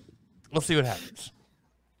see. We'll see what happens.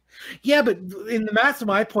 Yeah, but in the mass of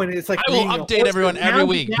my point, it's like I will update everyone every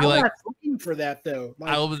week. Now be like, not looking for that though.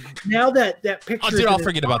 Like, I will, now that picture. Oh, dude, I'll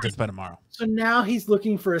forget about this by tomorrow. So now he's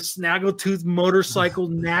looking for a snaggletooth motorcycle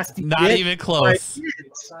nasty. Not even close.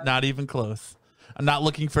 Not even close. I'm not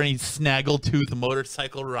looking for any snaggletooth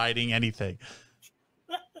motorcycle riding anything.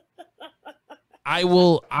 I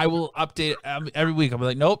will update every week. I'll be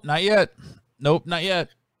like, nope, not yet. Nope, not yet.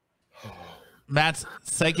 Matt's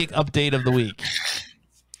psychic update of the week.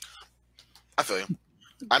 I feel you.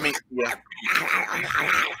 I mean, yeah.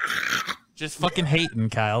 Just fucking hating,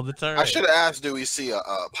 Kyle. That's all right. I should have asked, do we see a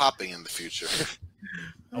popping in the future?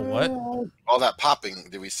 A what? All that popping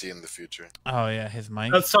do we see in the future? Oh, yeah, his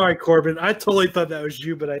mic. Oh, sorry, Corbin. I totally thought that was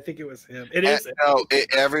you, but I think it was him. It is. No,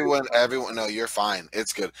 everyone. No, you're fine.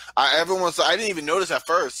 It's good. I didn't even notice at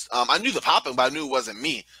first. I knew the popping, but I knew it wasn't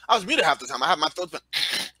me. I was muted half the time. I had my throat.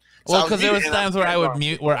 Well, because there was times where I would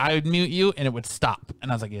mute you and it would stop,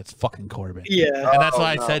 and I was like, "It's fucking Corbin." Yeah, and that's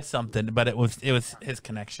why I said something, but it was his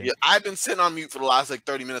connection. Yeah, I've been sitting on mute for the last like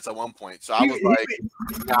 30 minutes at one point, so I was like,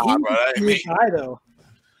 "Nah, bro, that ain't me." Though,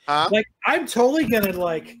 huh? Like, I'm totally gonna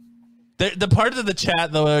like. The parts of the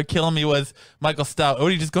chat though that were killing me was Michael Stout. Oh,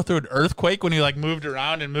 did he just go through an earthquake when he like moved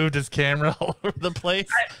around and moved his camera all over the place?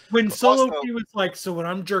 When Solo he was like, "So when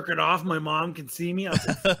I'm jerking off, my mom can see me." I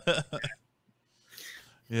was like,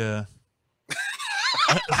 yeah.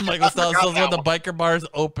 Michael Stout says when the biker bars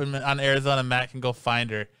open on Arizona, Matt can go find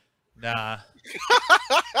her. Nah.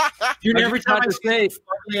 Dude, every time I say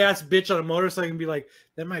ugly ass bitch on a motorcycle and be like,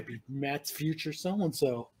 that might be Matt's future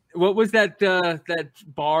so-and-so. What was that that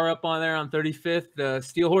bar up on there on 35th? The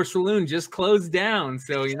Steel Horse Saloon just closed down,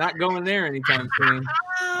 so you're not going there anytime soon.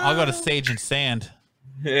 I'll go to Sage and Sand.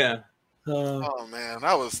 Yeah. Oh man,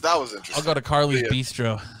 that was interesting. I'll go to Carly's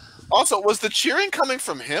Bistro. Also, was the cheering coming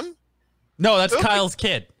from him? No, that's Kyle's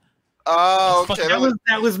kid. Oh, okay.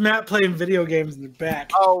 That was Matt playing video games in the back.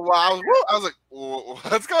 Oh wow! I was like,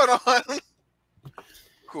 what's going on?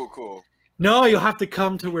 Cool. No, you'll have to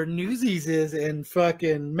come to where Newsies is and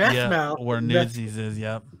fucking Meth Mouth. Where Newsies is.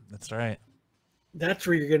 Yep, that's right. That's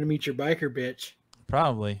where you're gonna meet your biker bitch.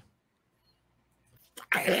 Probably.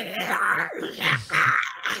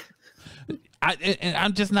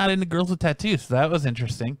 I'm just not into girls with tattoos, so that was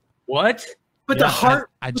interesting. What? But Yeah, the heart,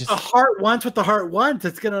 I just the heart wants what the heart wants.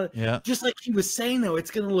 It's gonna, Yeah. just like he was saying though,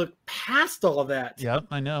 it's gonna look past all that. Yep,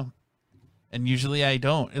 I know. And usually I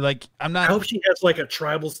don't. Like, I'm I not. hope she has like a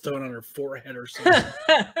tribal stone on her forehead or something.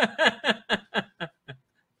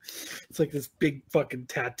 It's like this big fucking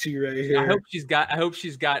tattoo right here. I hope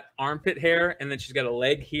she's got armpit hair, and then she's got a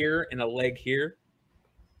leg here and a leg here.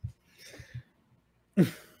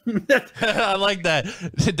 I like that.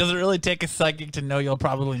 It doesn't really take a psychic to know you'll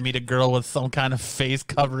probably meet a girl with some kind of face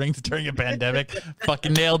coverings during a pandemic.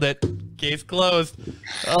 Fucking nailed it. Case closed.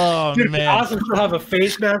 Oh, Dude, man. it's awesome to have a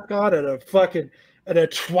face mask on and a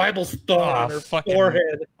tribal stone on her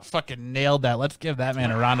forehead. Fucking nailed that. Let's give that man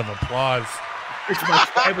a round of applause. It's my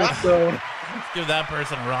tribal stone. Let's give that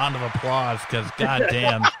person a round of applause because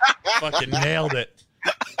goddamn, fucking nailed it.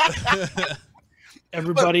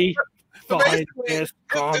 Everybody find this It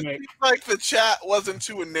comic. seems like the chat wasn't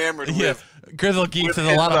too enamored with. Grizzle Geek with says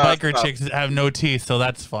a lot of his, biker stuff. chicks have no teeth, so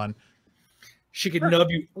that's fun. She could nub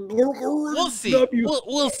you. We'll see. Nub you.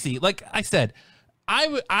 We'll see. Like I said,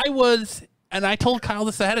 I was, and I told Kyle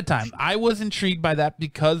this ahead of time. I was intrigued by that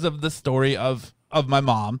because of the story of my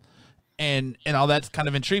mom, and all that's kind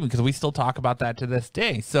of intriguing because we still talk about that to this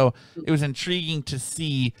day. So it was intriguing to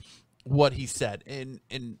see what he said. And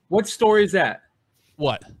What story is that?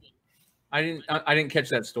 what? I didn't catch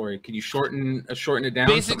that story. Can you shorten it down?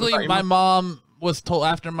 Basically, my mom was told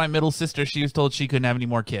after my middle sister, she was told she couldn't have any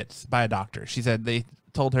more kids by a doctor. She said they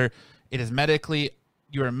told her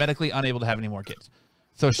you are medically unable to have any more kids.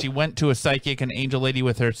 So she went to a psychic, an angel lady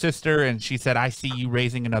with her sister, and she said, I see you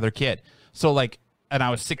raising another kid. So and I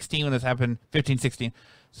was 16 when this happened, 15, 16.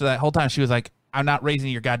 So that whole time she was like, I'm not raising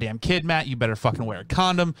your goddamn kid, Matt. You better fucking wear a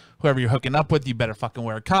condom. Whoever you're hooking up with, you better fucking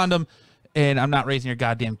wear a condom. And I'm not raising your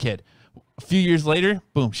goddamn kid. A few years later,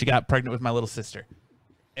 boom, she got pregnant with my little sister.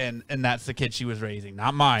 And that's the kid she was raising,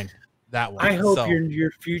 not mine. That one. I hope So,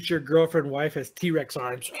 your future girlfriend wife has T-Rex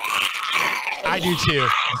arms. I do too.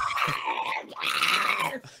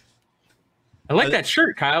 I like that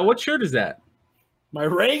shirt, Kyle. What shirt is that? My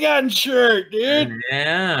ray gun shirt, dude.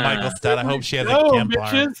 Yeah. Michael Stott, I hope she has a Go, camp arm.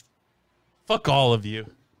 bitches. Fuck all of you.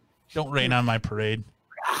 Don't rain on my parade.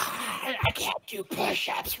 I can't do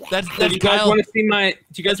push-ups. That's Do you guys Kyle. want to see my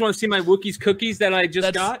Wookiees cookies that I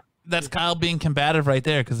just got? That's Kyle being combative right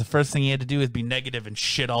there because the first thing he had to do is be negative and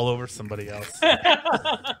shit all over somebody else.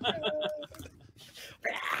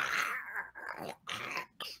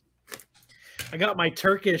 I got my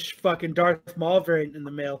Turkish fucking Darth Maul variant in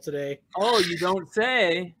the mail today. Oh, you don't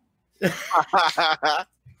say.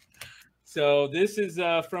 So this is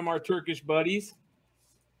from our Turkish buddies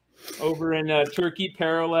over in Turkey,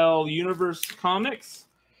 Parallel Universe Comics.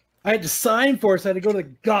 I had to sign for it, so I had to go to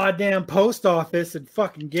the goddamn post office and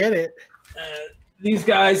fucking get it. These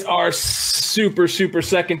guys are super, super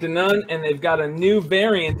second to none, and they've got a new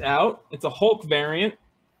variant out. It's a Hulk variant.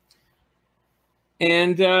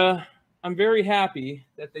 And I'm very happy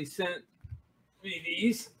that they sent me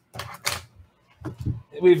these.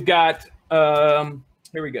 We've got,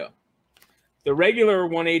 here we go. The regular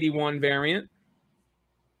 181 variant.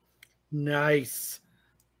 Nice.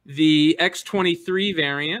 The X-23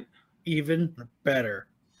 variant. Even better.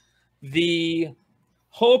 The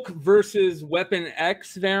Hulk versus Weapon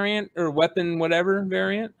X variant, or Weapon whatever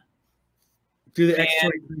variant. Dude, the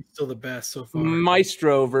X-23 is still the best so far.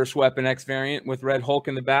 Maestro versus Weapon X variant with Red Hulk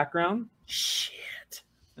in the background. Shit.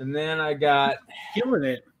 And then I got Killing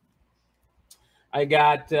it. I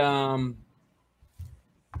got some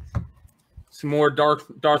more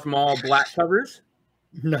Darth Maul black covers.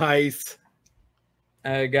 Nice.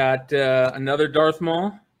 I got another Darth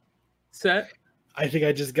Maul set. I think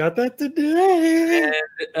I just got that today.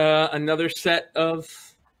 And another set of.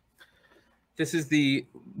 This is the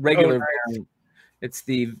regular variant. It's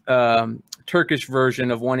the Turkish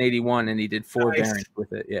version of 181, and he did 4 variants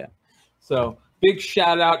with it. Yeah. So big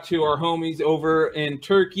shout out to our homies over in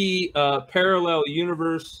Turkey, Parallel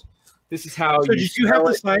Universe. This is how. So did you have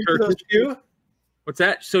to sign for those too? What's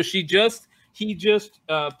that? So he just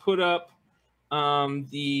put up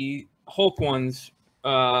the Hulk ones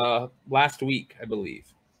last week, I believe.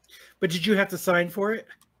 But did you have to sign for it?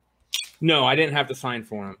 No, I didn't have to sign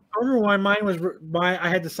for them. I don't know why mine was I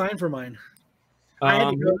had to sign for mine. I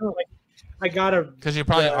had to go. I got a because you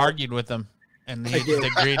probably argued with them And he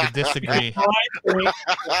just agreed to disagree.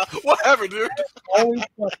 Whatever, dude. Always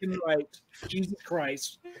fucking right. Jesus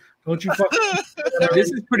Christ. Don't you fucking.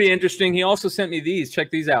 This is pretty interesting. He also sent me these. Check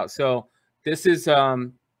these out. So this is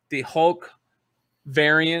the Hulk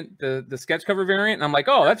variant, the sketch cover variant. And I'm like,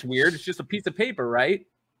 oh, that's weird. It's just a piece of paper, right?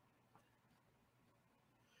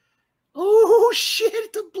 Oh, shit.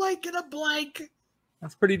 It's a blank and a blank.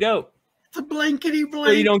 That's pretty dope. It's a blankety blank.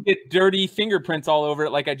 So you don't get dirty fingerprints all over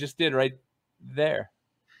it like I just did right there.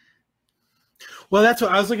 Well, that's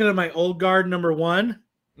what I was looking at my old guard number 1,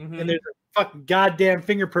 and there's a fucking goddamn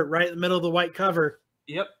fingerprint right in the middle of the white cover.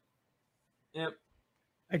 Yep.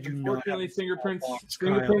 I do not. Unfortunately, fingerprints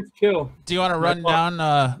Kyle. kill. Do you want to run down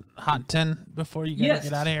Hot 10 before you Yes.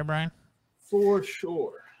 get out of here, Brian? For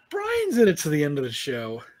sure. Brian's in it to the end of the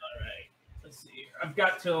show. Let's see. I've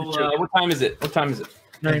got till what time is it?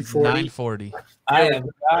 9:40. 9:40.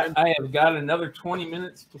 I have got another 20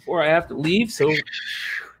 minutes before I have to leave, so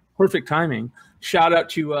perfect timing. Shout out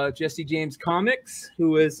to Jesse James Comics,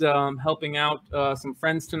 who is helping out some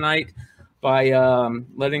friends tonight by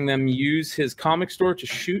letting them use his comic store to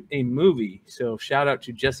shoot a movie. So shout out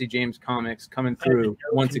to Jesse James Comics coming through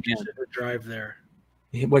once again. To drive there.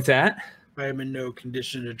 What's that? I am in no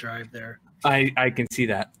condition to drive there. I can see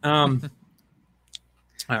that. I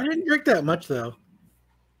didn't drink that much though.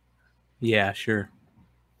 Yeah, sure.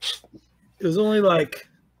 It was only like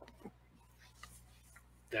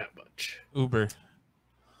that much. Uber.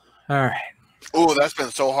 All right. Oh, that's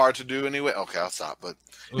been so hard to do anyway. Okay, I'll stop. But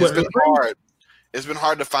it's been hard. It's been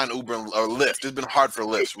hard to find Uber or Lyft. It's been hard for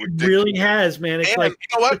Lyft. It really has, man. It's And like,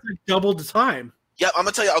 you know what? it's like double the time. Yeah, I'm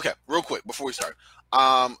gonna tell you. Okay, real quick before we start.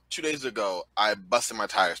 2 days ago, I busted my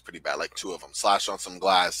tires pretty bad, like 2 of them, slashed on some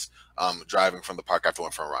glass. Driving from the park after I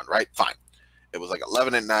went for a run. Right, fine. It was like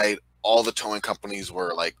 11 at night. All the towing companies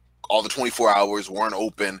were like, all the 24 hours weren't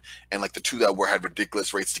open, and like the 2 that were had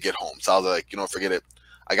ridiculous rates to get home. So I was like, forget it.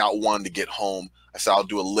 I got 1 to get home. I said I'll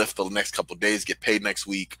do a Lyft the next couple of days, get paid next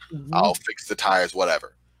week. I'll fix the tires,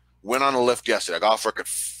 whatever. Went on a Lyft yesterday. I got off work at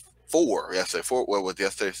 4 yesterday. 4. What was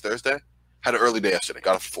yesterday's Thursday? Had an early day yesterday.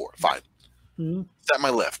 Got off at 4. Fine. Set my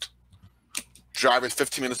Lyft. Driver's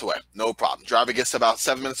 15 minutes away. No problem. Driver gets about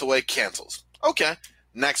 7 minutes away. Cancels. Okay.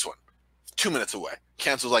 Next one. 2 minutes away.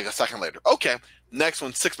 Cancels like a second later. Okay. Next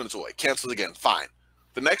one, 6 minutes away. Cancels again. Fine.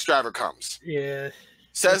 The next driver comes. Yeah.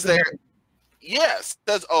 Says there. Yes.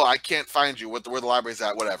 Says, oh, I can't find you. Where the library's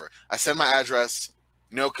at. Whatever. I send my address.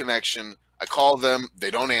 No connection. I call them. They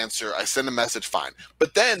don't answer. I send a message. Fine.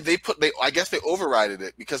 But then I guess they overrided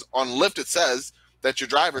it because on Lyft it says that your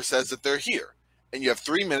driver says that they're here, and you have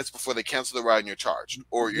 3 minutes before they cancel the ride and you're charged.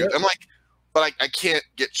 I'm like, but I can't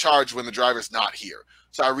get charged when the driver's not here.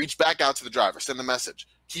 So I reach back out to the driver, send a message.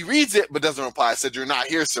 He reads it but doesn't reply. I said, "You're not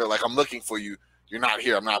here, sir. Like, I'm looking for you. You're not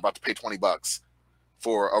here. I'm not about to pay $20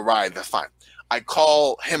 for a ride." That's fine. I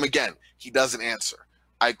call him again. He doesn't answer.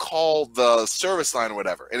 I call the service line or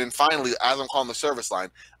whatever. And then finally, as I'm calling the service line,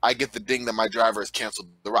 I get the ding that my driver has canceled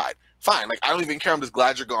the ride. Fine. Like, I don't even care. I'm just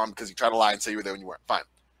glad you're gone because you tried to lie and say you were there when you weren't. Fine.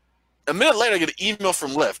 A minute later, I get an email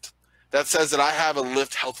from Lyft that says that I have a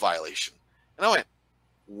Lyft health violation. And I went,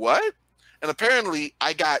 what? And apparently,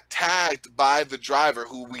 I got tagged by the driver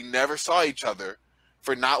who we never saw each other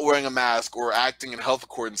for not wearing a mask or acting in health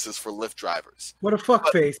accordances for Lyft drivers. What a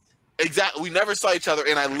fuckface. Exactly. We never saw each other,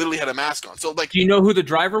 and I literally had a mask on. So, like, do you know who the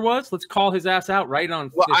driver was? Let's call his ass out right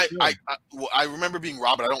on. Well, I remember being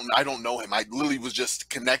robbed. I don't know him. I literally was just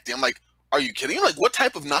connecting. I'm like, are you kidding? Like, what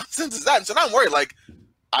type of nonsense is that? And so now I'm worried. Like,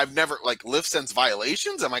 I've never, like, Lyft sends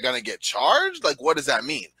violations. Am I going to get charged? Like, what does that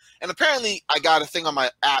mean? And apparently I got a thing on my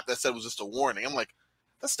app that said it was just a warning. I'm like,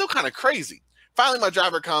 that's still kind of crazy. Finally, my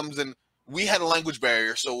driver comes, and we had a language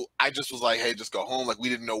barrier. So I just was like, hey, just go home. Like, we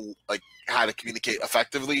didn't know, like, how to communicate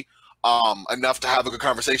effectively enough to have a good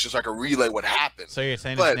conversation so I could relay what happened. So you're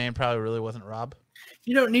saying his name probably really wasn't Rob?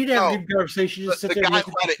 You don't need to have a good conversation. Just sit the there guy and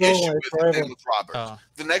who look had at an the issue phone with his name was Robert.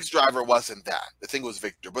 The next driver wasn't that. The thing was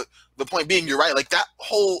Victor. But the point being, you're right. Like, that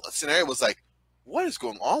whole scenario was like, what is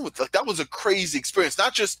going on with, like, that was a crazy experience.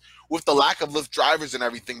 Not just with the lack of Lyft drivers and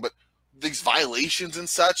everything, but these violations and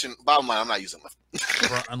such. And bottom line, I'm not using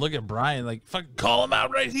Lyft. And look at Brian, like, fuck, call him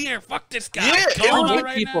out right here. Fuck this guy. Yeah, call him I out hate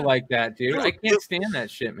right people now. like that, dude. I can't stand that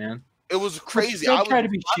shit, man. It was crazy. Don't try to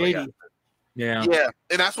be shady. Yeah. Yeah,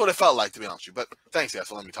 and that's what it felt like, to be honest with you. But thanks, guys,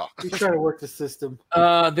 for letting me talk. We try to work the system.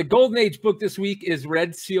 The Golden Age book this week is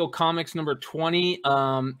Red Seal Comics number 20.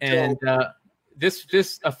 This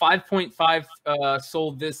a 5.5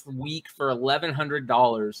 sold this week for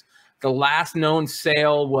 $1,100. The last known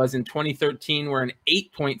sale was in 2013, where an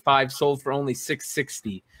 8.5 sold for only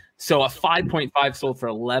 $660. So a 5.5 sold for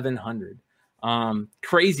 $1,100.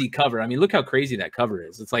 Crazy cover. I mean, look how crazy that cover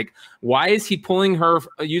is. It's like, why is he pulling her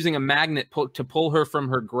using a magnet to pull her from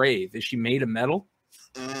her grave? Is she made of metal?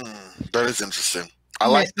 That is interesting. I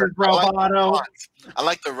like the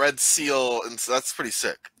red seal, and so that's pretty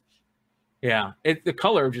sick. Yeah, the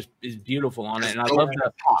color just is beautiful on it, and I love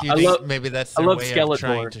the. Do you think maybe that's their way of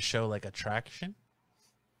trying Skeletor. to show like attraction?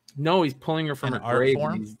 No, he's pulling her from An her art grave.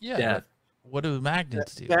 form? He's Yeah. death. What do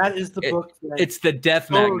magnets do? That is the book. It's the death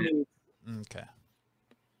magnet. Okay.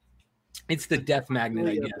 It's the death magnet,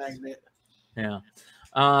 I guess. Magnet. Yeah.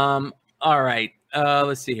 All right.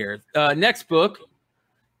 Let's see here. Next book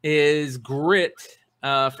is Grit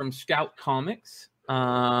from Scout Comics.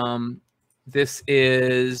 This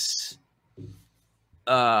is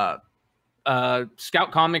Scout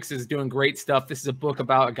Comics is doing great stuff. This is a book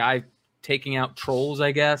about a guy taking out trolls,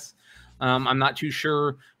 I guess. I'm not too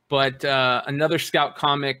sure, but another Scout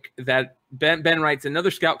comic that Ben writes, another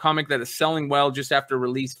Scout comic that is selling well just after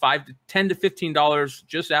release, $10 to $15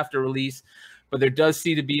 just after release. But there does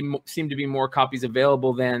seem to be more copies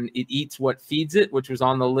available than It Eats What Feeds It, which was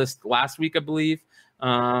on the list last week, I believe.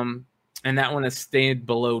 And that one has stayed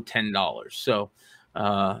below $10. So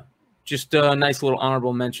just a nice little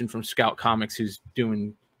honorable mention from Scout Comics, who's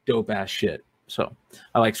doing dope ass shit. So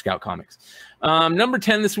I like Scout Comics. Number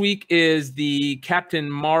 10 this week is the Captain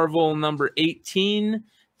Marvel number 18.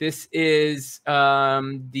 This is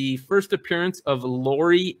the first appearance of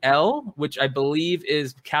Lori L, which I believe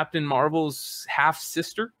is Captain Marvel's half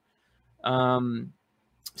sister.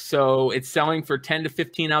 So it's selling for 10 to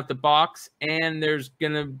 15 out the box, and there's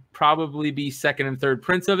going to probably be second and third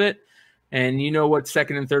prints of it. And you know what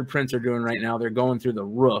second and third prints are doing right now? They're going through the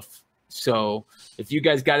roof. So if you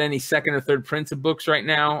guys got any second or third prints of books right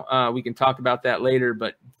now, we can talk about that later.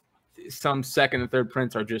 But some second and third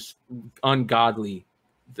prints are just ungodly,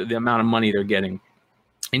 the amount of money they're getting.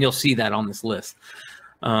 And you'll see that on this list.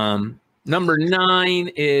 Number 9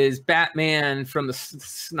 is Batman from the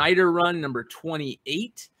Snyder Run, number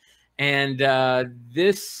 28. And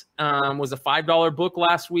this was a $5 book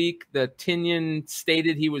last week. The Tinian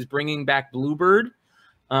stated he was bringing back Bluebird.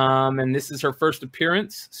 And this is her first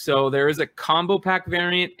appearance. So there is a combo pack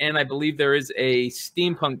variant, and I believe there is a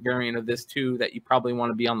steampunk variant of this too that you probably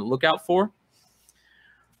want to be on the lookout for.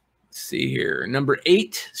 Let's see here. Number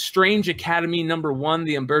 8, Strange Academy number 1,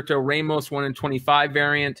 the Humberto Ramos 1 in 25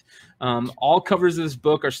 variant. All covers of this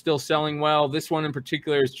book are still selling well. This one in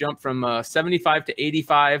particular has jumped from 75 to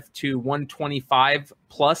 85 to 125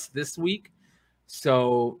 plus this week.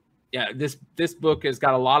 So yeah, this book has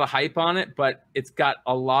got a lot of hype on it, but it's got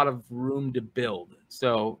a lot of room to build.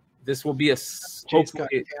 So this will be a J. Scott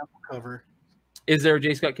Campbell cover. Is there a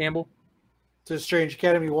J. Scott Campbell? To Strange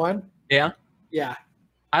Academy 1? Yeah. Yeah.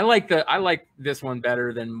 I like this one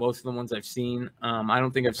better than most of the ones I've seen. I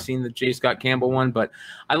don't think I've seen the J. Scott Campbell one, but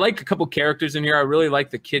I like a couple characters in here. I really like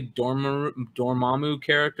the Kid Dormammu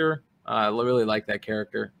character. I really like that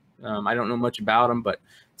character. I don't know much about him, but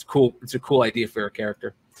it's cool. It's a cool idea for a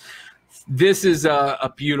character. This is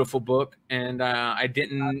a beautiful book, and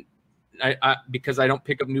because I don't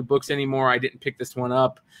pick up new books anymore, I didn't pick this one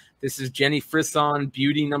up. This is Jenny Frison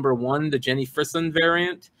Beauty number 1, the Jenny Frison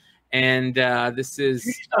variant. And this is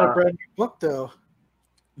not a brand new book, though.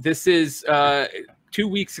 This is 2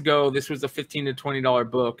 weeks ago. This was a $15 to $20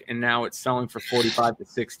 book, and now it's selling for $45 to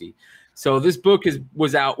 $60. So this book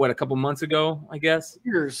was out a couple months ago, I guess.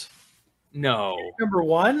 Years. No. Number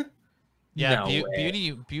 1. Yeah,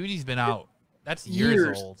 No Beauty's been out. That's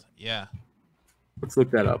years old. Yeah. Let's look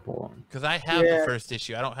that up. Hold on. Because I have the first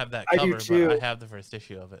issue. I don't have that cover, but I have the first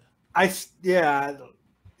issue of it.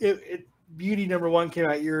 Beauty number 1 came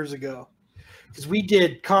out years ago because we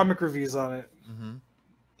did comic reviews on it.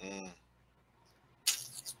 Mm-hmm.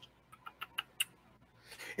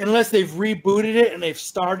 Unless they've rebooted it and they've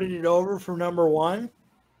started it over from number 1.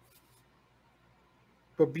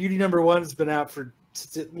 But Beauty number 1 has been out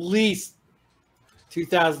since at least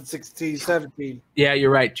 2016, 17. Yeah, you're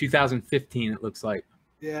right. 2015, it looks like.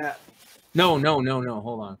 Yeah. No.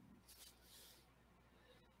 Hold on.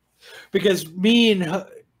 Because me and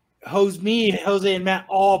Jose and Matt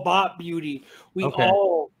all bought Beauty. We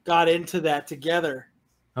all got into that together.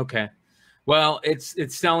 Okay. Well,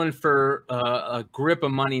 it's selling for a grip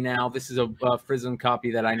of money now. This is a Frison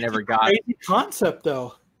copy that I never got. Crazy concept,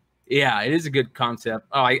 though. Yeah, it is a good concept.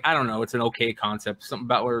 Oh, I don't know. It's an okay concept. Something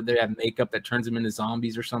about where they have makeup that turns them into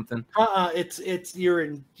zombies or something. It's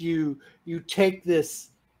you take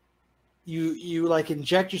this. You like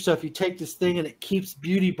inject yourself. You take this thing and it keeps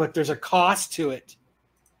Beauty, but there's a cost to it.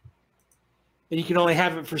 And you can only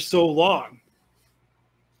have it for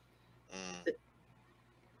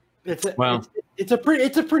it's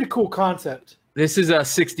It's a pretty cool concept. This is a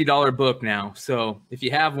 $60 book now, so if you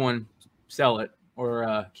have one, sell it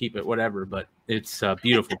or keep it, whatever. But it's a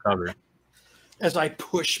beautiful cover. As I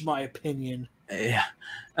push my opinion. Yeah.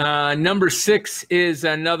 Number 6 is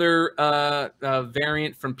another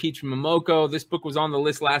variant from Peach Momoko. This book was on the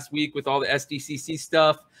list last week with all the SDCC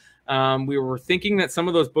stuff. We were thinking that some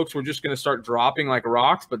of those books were just going to start dropping like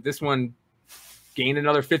rocks, but this one gained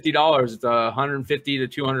another $50. It's a $150 to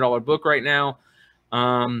 $200 book right now.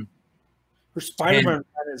 Her Spider-Man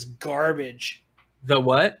one is garbage. The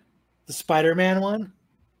what? The Spider-Man one?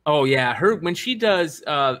 Oh yeah, when she does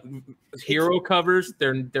hero covers,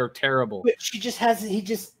 they're terrible. But she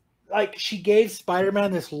gave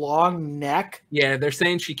Spider-Man this long neck. Yeah, they're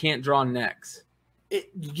saying she can't draw necks.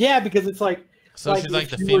 Because it's like so she's like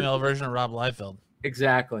the female version of Rob Liefeld.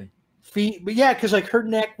 Exactly. But yeah, because like her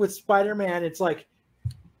neck with Spider-Man, it's like,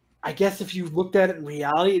 I guess if you looked at it in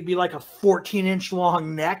reality, it'd be like a 14-inch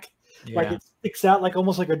long neck. Yeah. Like it sticks out like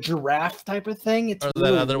almost like a giraffe type of thing. It's or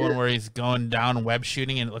really that other weird one where he's going down web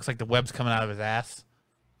shooting and it looks like the web's coming out of his ass.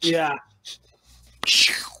 Yeah.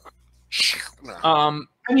 I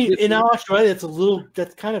mean, in Australia,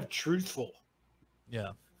 that's kind of truthful.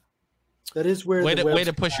 Yeah. That is where way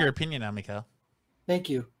to push your opinion on, Mikhail. Thank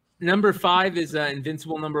you. Number 5 is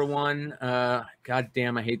Invincible #1. God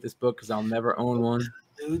damn, I hate this book because I'll never own one.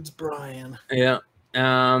 Dude's Brian. Yeah.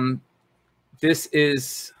 This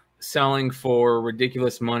is selling for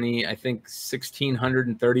ridiculous money. I think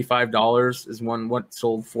 $1,635 is what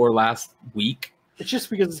sold for last week. It's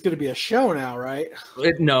just because it's going to be a show now, right?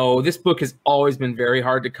 No, this book has always been very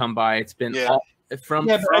hard to come by. It's been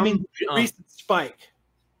recent spike.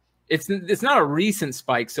 It's not a recent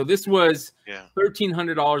spike. So this was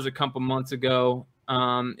 $1,300 a couple months ago.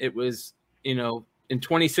 It was, in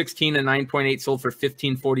 2016 a 9.8 sold for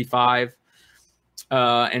 $1,545,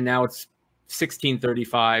 and now it's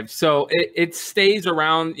 $1,635. So it stays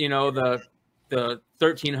around the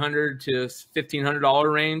 $1,300 to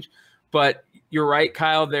 $1,500 range. But you're right,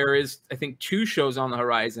 Kyle. There is, I think, 2 shows on the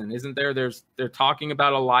horizon, isn't there? They're talking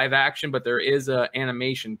about a live action, but there is a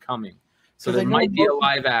animation coming. So there might be a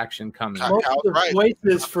live action coming. Most of the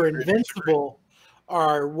voices for Invincible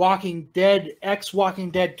are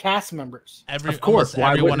ex-Walking Dead cast members. Of course,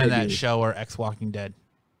 everyone in that show are ex-Walking Dead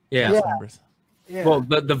cast members. Yeah. Well,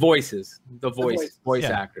 the voice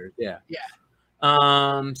actors. Yeah.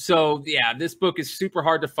 So this book is super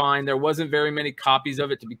hard to find. There wasn't very many copies of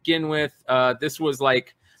it to begin with. This was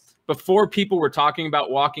like before people were talking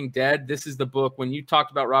about Walking Dead. This is the book when you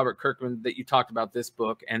talked about Robert Kirkman that you talked about this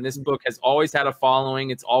book, and this book has always had a following.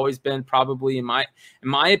 It's always been probably in my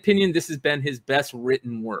opinion, this has been his best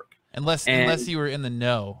written work. Unless you were in the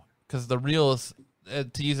know, because the real, to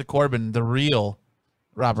use a Corbin, the real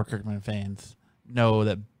Robert Kirkman fans know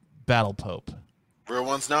that Battle Pope, real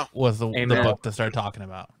ones know, was the book to start talking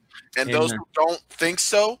about. And those who don't think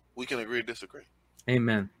so, we can agree to disagree.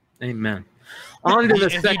 Amen. On to the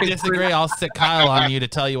second. If you disagree, I'll stick Kyle on you to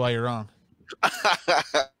tell you why you're wrong.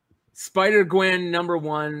 Spider-Gwen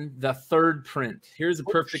 #1, the 3rd print. Here's a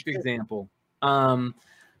perfect example.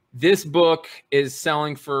 This book is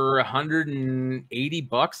selling for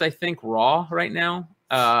 $180, I think, raw right now.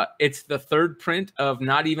 It's the 3rd print of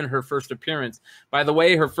not even her first appearance. By the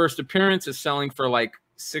way, her first appearance is selling for like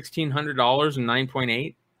 $1,600 and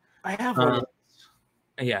 9.8. I have one.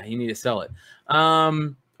 Yeah, you need to sell it.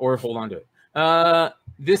 Or hold on to it.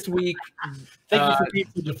 This week, thank you for being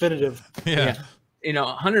so definitive. Yeah.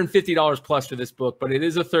 $150 plus for this book, but it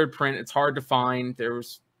is a 3rd print. It's hard to find. There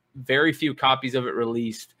was very few copies of it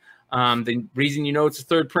released. The reason it's a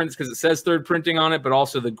 3rd print is because it says 3rd printing on it, but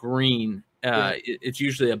also the green. It's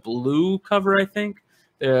usually a blue cover, I think.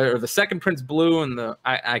 Or the 2nd print's blue, and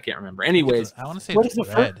I can't remember. Anyways, I want to say what is the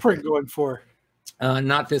 1st print going for?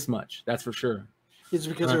 Not this much, that's for sure. Is it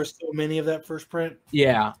because there are so many of that 1st print?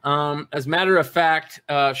 Yeah. As a matter of fact,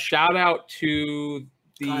 shout out to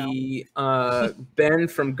the Ben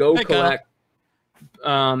from Go Collect.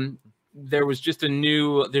 There's a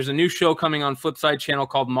new show coming on Flipside channel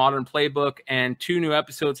called Modern Playbook, and 2 new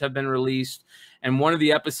episodes have been released. And one of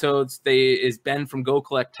the episodes is Ben from Go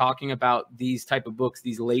Collect talking about these type of books,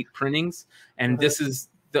 these late printings. And this is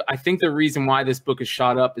I think the reason why this book is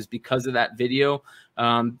shot up is because of that video.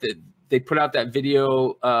 They put out that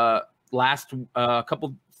video last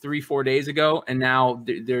couple 3-4 days ago, and now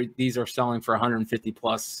these are selling for 150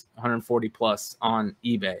 plus, 140 plus on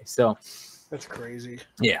eBay. So that's crazy.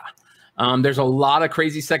 Yeah. There's a lot of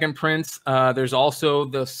crazy 2nd prints. There's also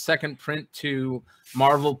the 2nd print to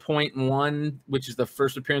Marvel Point 1, which is the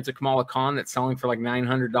first appearance of Kamala Khan, that's selling for like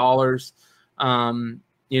 $900.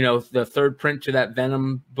 the third print to that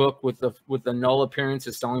Venom book with the null appearance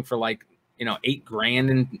is selling for like,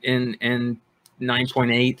 $8,000 in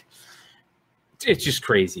 9.8. It's just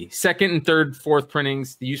crazy. Second and third, fourth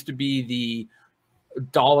printings used to be the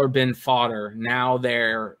dollar bin fodder. Now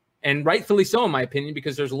they're, and rightfully so, in my opinion,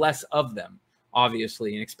 because there's less of them,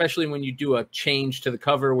 obviously. And especially when you do a change to the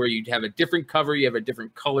cover where you have a different cover, you have a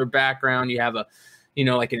different color background, you have a,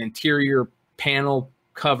 like an interior panel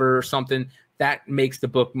cover or something, that makes the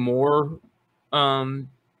book more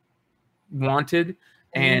wanted.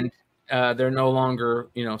 And they're no longer,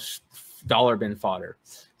 dollar bin fodder.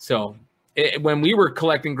 So when we were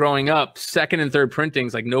collecting growing up, second and third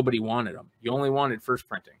printings, like nobody wanted them. You only wanted first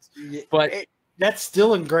printings. But that's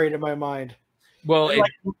still ingrained in my mind. Well,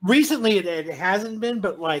 recently it hasn't been,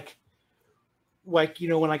 but like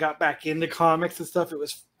when I got back into comics and stuff, it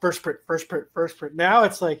was first print. Now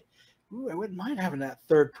it's like, ooh, I wouldn't mind having that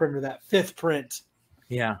third print or that fifth print.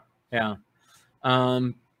 Yeah.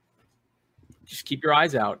 Just keep your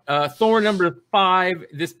eyes out. Thor number 5.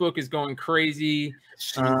 This book is going crazy.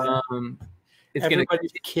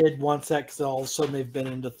 Everybody's kid wants that because all of a sudden they've been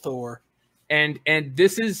into Thor. And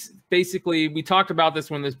this is basically, we talked about this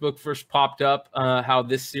when this book first popped up, how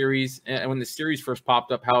this series, when the series first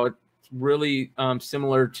popped up, how it's really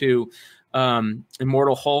similar to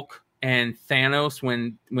Immortal Hulk and Thanos.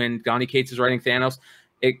 When Donny Cates is writing Thanos,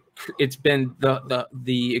 it's been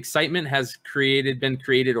the excitement has been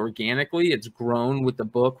created organically. It's grown with the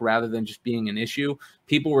book rather than just being an issue.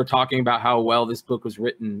 People were talking about how well this book was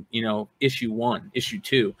written, issue 1, issue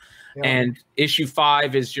 2. Yeah. And issue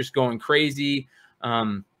 5 is just going crazy.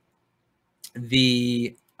 It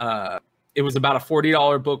was about a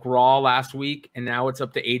 $40 book raw last week, and now it's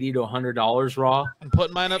up to $80 to $100 raw. I'm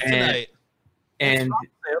putting mine up tonight. And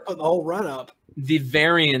they're putting the whole run up. The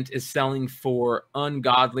variant is selling for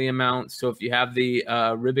ungodly amounts. So if you have the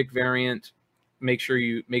Ribic variant, make sure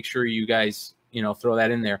you guys throw that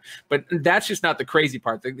in there. But that's just not the crazy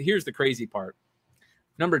part. Here's the crazy part.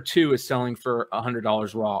 Number 2 is selling for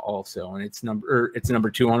 $100 raw also, and it's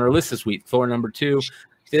number 2 on our list this week. Thor number 2.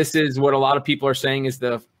 This is what a lot of people are saying is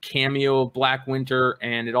the cameo of Black Winter,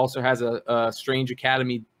 and it also has a Strange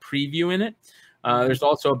Academy preview in it. There's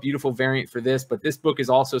also a beautiful variant for this, but this book is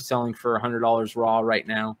also selling for $100 raw right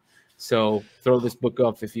now. So throw this book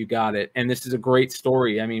up if you got it. And this is a great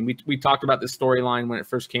story. I mean, we talked about this storyline when it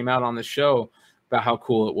first came out on the show about how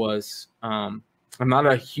cool it was. I'm not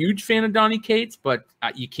a huge fan of Donny Cates, but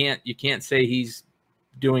you can't say he's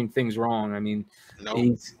doing things wrong. I mean,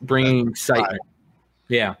 he's bringing excitement.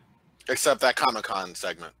 Yeah. Except that Comic-Con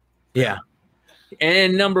segment. Yeah.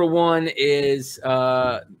 And number 1 is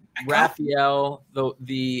Raphael,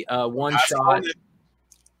 the one shot.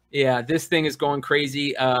 Yeah, this thing is going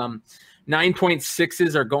crazy.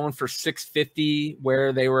 9.6s are going for $650,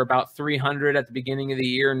 where they were about $300 at the beginning of the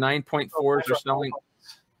year. 9.4s are selling.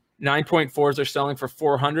 9.4s are selling for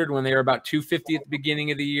 $400 when they were about $250 at the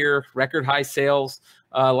beginning of the year. Record high sales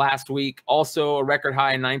last week. Also, a record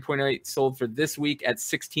high 9.8 sold for this week at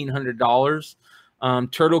 $1,600.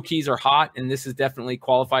 Turtle keys are hot, and this is definitely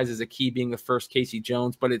qualifies as a key, being the first Casey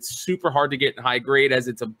Jones, but it's super hard to get in high grade as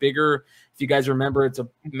it's a bigger, if you guys remember, it's a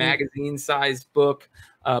magazine sized book,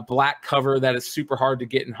 black cover that is super hard to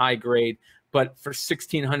get in high grade. But for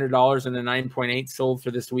 $1,600 and a 9.8 sold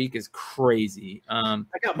for this week is crazy. I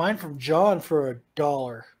got mine from John for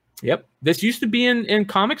 $1. Yep. This used to be in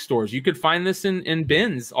comic stores. You could find this in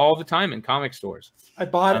bins all the time in comic stores. I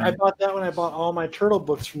bought that when I bought all my turtle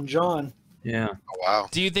books from John. Yeah. Oh, wow.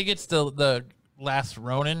 Do you think it's the Last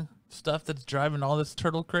Ronin stuff that's driving all this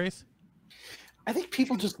turtle craze? I think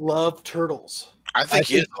people just love turtles. I think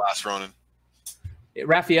he is the Last Ronin.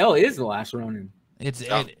 Raphael is the Last Ronin. It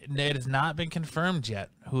has not been confirmed yet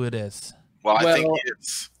who it is. Well, I think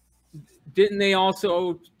it's. Didn't they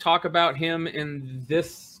also talk about him in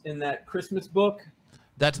that Christmas book?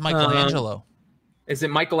 That's Michelangelo. Is it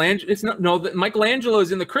Michelangelo? It's not. No, Michelangelo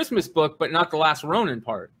is in the Christmas book, but not the Last Ronin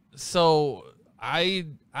part. So I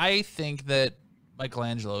think that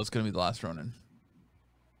Michelangelo is going to be the Last Ronin.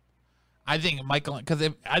 I think I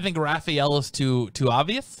think Raphael is too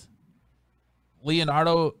obvious.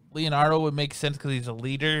 Leonardo would make sense because he's a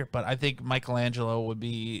leader, but I think Michelangelo would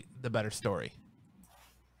be the better story.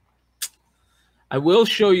 I will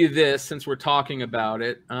show you this since we're talking about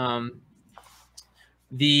it. I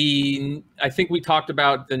think we talked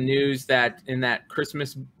about the news that in that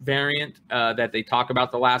Christmas variant that they talk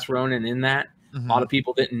about the Last Ronin in that. Mm-hmm. A lot of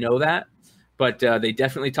people didn't know that, but they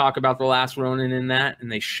definitely talk about the Last Ronin in that,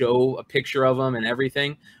 and they show a picture of him and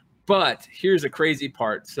everything. But here's the crazy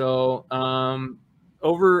part. So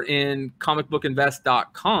over in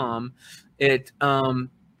comicbookinvest.com,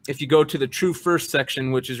 if you go to the True First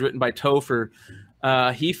section, which is written by Topher,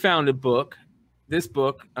 he found a book, this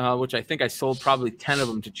book, which I think I sold probably 10 of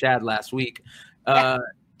them to Chad last week.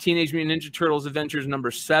 Teenage Mutant Ninja Turtles Adventures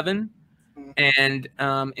 #7. And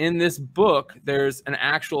in this book, there's an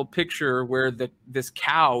actual picture where this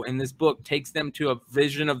cow in this book takes them to a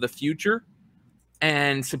vision of the future.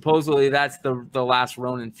 And supposedly that's the last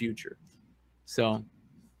Ronin future. So.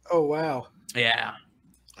 Oh, wow. Yeah.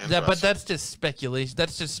 But that's just speculation.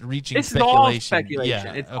 That's just reaching This speculation. is all speculation.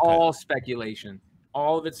 Yeah, It's okay. all speculation.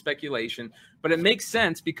 All of it's speculation. But it makes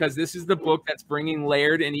sense because this is the book that's bringing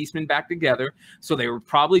Laird and Eastman back together. So they were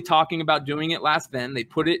probably talking about doing it last then. They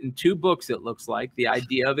put it in 2 books, it looks like. The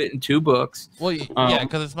idea of it in 2 books. Well, yeah,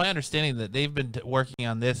 because it's my understanding that they've been working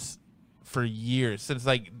on this for years, since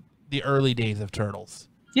like the early days of Turtles.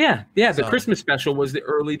 Yeah. The So- Christmas special was the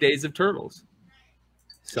early days of Turtles.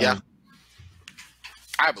 So, Yeah.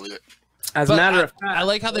 I believe it. as a But matter of fact, I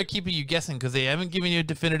like how they're keeping you guessing because they haven't given you a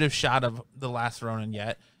definitive shot of the last Ronin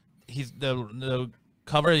yet. He's the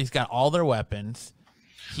cover. He's got all their weapons.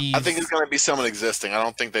 I think it's going to be someone existing. I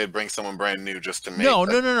don't think they'd bring someone brand new just to make No,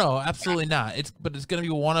 absolutely not. It's going to be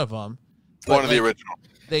one of them. one of the original.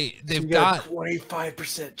 They've You got a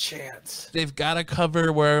 25% chance. they've got a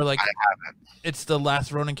cover where like I haven't. it's the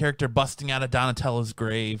last Ronin character busting out of Donatello's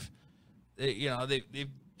grave. They've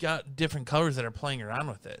got different covers that are playing around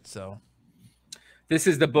with it. So this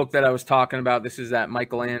is the book that I was talking about. This is that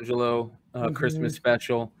Michelangelo Christmas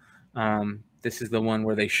special. This is the one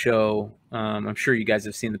where they show, I'm sure you guys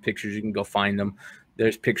have seen the pictures. You can go find them.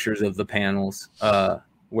 There's pictures of the panels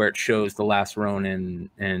where it shows the last Ronin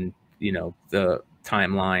and, the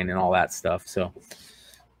timeline and all that stuff. So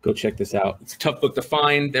go check this out. It's a tough book to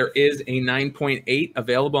find. There is a 9.8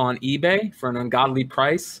 available on eBay for an ungodly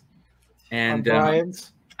price. And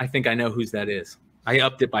Brian's. I think I know whose that is. I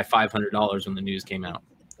upped it by $500 when the news came out.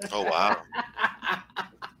 Oh, wow.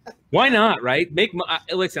 Why not, right?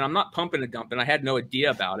 Listen, I'm not pumping and dumping. I had no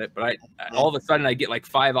idea about it, but I all of a sudden I get like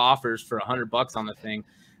 5 offers for $100 on the thing.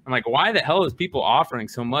 I'm like, why the hell is people offering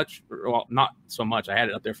so much? Well, not so much. I had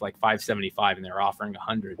it up there for like $575, and they're offering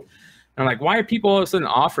 $100. And I'm like, why are people all of a sudden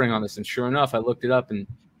offering on this? And sure enough, I looked it up, and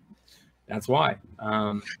that's why.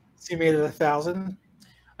 So you made it 1,000.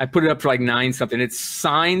 I put it up for like 9 something. It's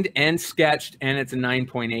signed and sketched, and it's a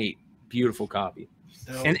 9.8. Beautiful copy.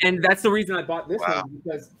 No. And that's the reason I bought this one,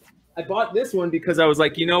 because I bought this one because I was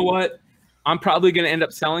like, you know what? I'm probably going to end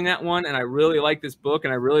up selling that one, and I really like this book,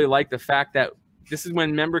 and I really like the fact that this is when,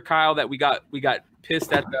 remember, Kyle, that we got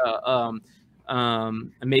pissed at the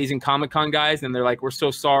Amazing Comic-Con guys, and they're like, we're so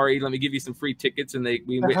sorry, let me give you some free tickets, and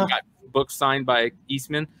we went and got books signed by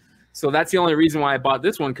Eastman. So that's the only reason why I bought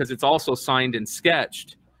this one, because it's also signed and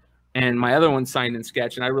sketched, and my other one's signed and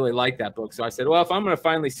sketched, and I really like that book. So I said, well, if I'm going to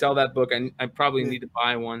finally sell that book, I probably need to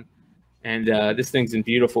buy one. And this thing's in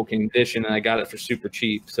beautiful condition, and I got it for super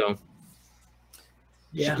cheap. So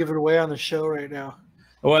You should give it away on the show right now.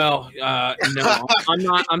 well, no,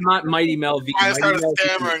 I'm not Mighty Mel V. I started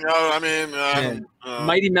stammering.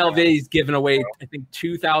 Mighty Mel V's given away, I think,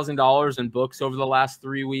 $2,000 in books over the last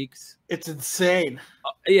 3 weeks. It's insane.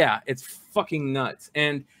 Yeah, it's fucking nuts.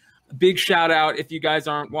 And big shout out, if you guys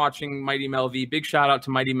aren't watching Mighty Mel V, big shout out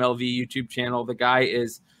to Mighty Mel V YouTube channel. The guy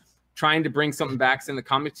is trying to bring something back in the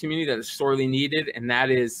comics community that is sorely needed, and that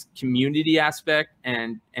is community aspect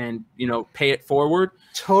and pay it forward.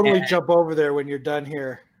 Totally jump over there when you're done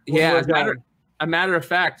here. Yeah, as a matter of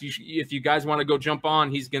fact, if you guys want to go jump on,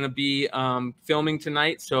 he's going to be filming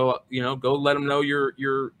tonight. So go let him know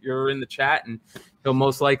you're in the chat, and he'll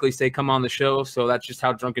most likely say come on the show. So that's just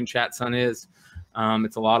how Drunken Chat Son is.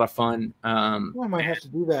 It's a lot of fun. I might have to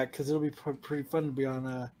do that because it'll be pretty fun to be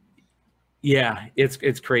on. Yeah,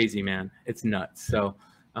 it's crazy, man. It's nuts. So,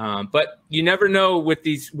 but you never know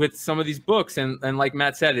with some of these books, and like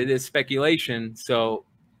Matt said, it is speculation. So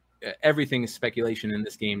everything is speculation in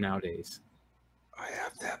this game nowadays. I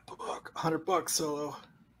have that book, $100 solo.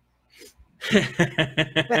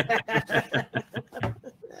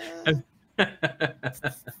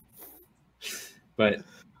 But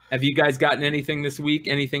have you guys gotten anything this week?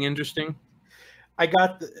 Anything interesting? I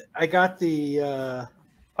got the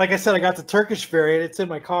like I said, I got the Turkish variant. It's in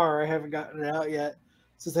my car. I haven't gotten it out yet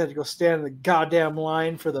since I had to go stand in the goddamn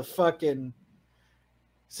line for the fucking.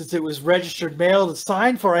 Since it was registered mail to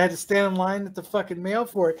sign for, I had to stand in line at the fucking mail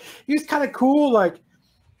for it. He was kind of cool. Like,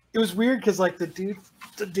 it was weird because like the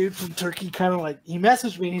dude from Turkey kind of like he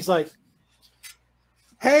messaged me and he's like,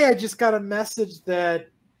 "Hey, I just got a message that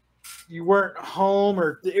you weren't home,"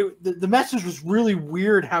 or the message was really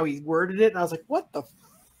weird how he worded it, and I was like, "What the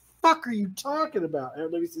fuck are you talking about?"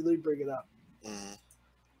 Let me bring it up.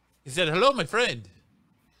 he said, "Hello, my friend."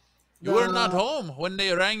 You were not home when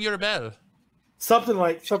they rang your bell. Something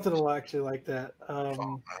actually like that.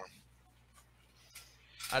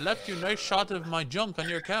 I left you a nice shot of my junk on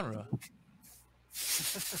your camera.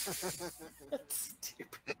 That's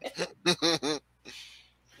stupid.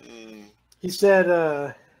 He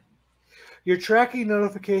said, your tracking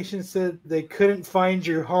notification said they couldn't find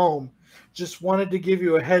your home. Just wanted to give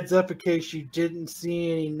you a heads up in case you didn't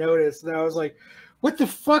see any notice. And I was like, what the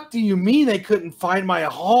fuck do you mean they couldn't find my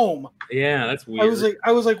home? Yeah, that's weird.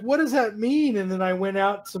 I was like, what does that mean? And then I went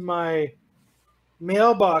out to my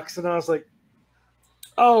mailbox and I was like,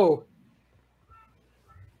 oh,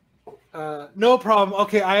 no problem.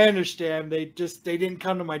 Okay, I understand. They didn't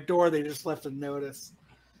come to my door. They just left a notice.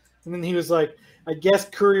 And then he was like, I guess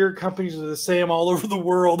courier companies are the same all over the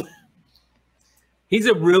world. He's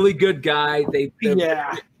a really good guy. He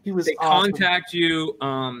was They awesome. contact you.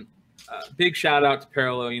 Big shout out to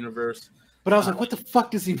Parallel Universe. But I was like, what the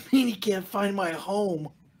fuck does he mean he can't find my home?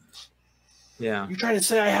 Yeah. You trying to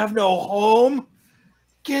say I have no home?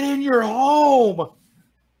 Get in your home.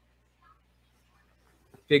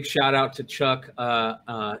 Big shout out to Chuck.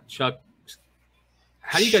 Chuck,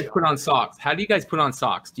 how do you guys put on socks?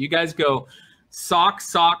 Do you guys go sock,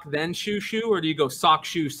 then shoe, or do you go sock,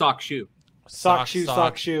 shoe? Sock, shoe.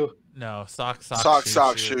 No, sock,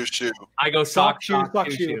 shoe. I go sock,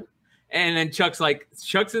 shoe. And then Chuck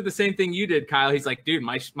said the same thing you did, Kyle. He's like, dude,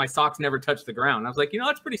 my socks never touch the ground. I was like,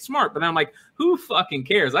 that's pretty smart. But then I'm like, who fucking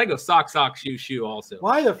cares? I go sock, shoe also.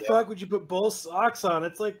 Why the fuck would you put both socks on?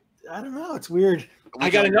 It's like, I don't know. It's weird. I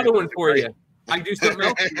got another one for you. I do something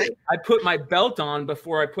else. I put my belt on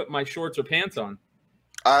before I put my shorts or pants on.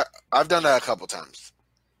 I've done that a couple times.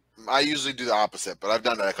 I usually do the opposite, but I've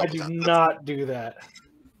done that a couple times. I do not do that.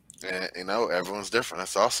 And, everyone's different.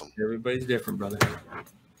 That's awesome. Everybody's different, brother.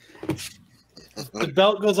 The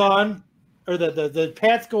belt goes on, or the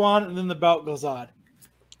pants go on, and then the belt goes on.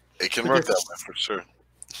 It can work that way for sure.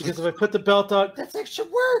 Because if I put the belt on, that's extra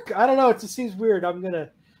work. I don't know. It just seems weird.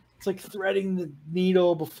 It's like threading the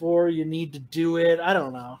needle before you need to do it. I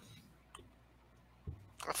don't know.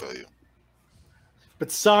 I feel you.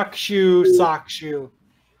 But sock, shoe.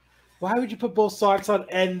 Why would you put both socks on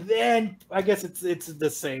and then I guess it's the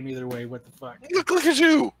same either way? What the fuck? Look at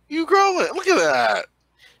you. You growing. Look at that.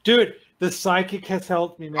 Dude, the psychic has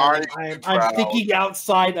helped me, man. I'm thinking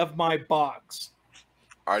outside of my box.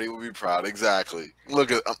 Artie will be proud. Exactly.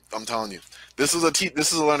 Look at I'm telling you. This is a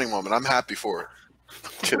learning moment. I'm happy for it.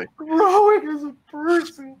 I'm kidding. Growing as a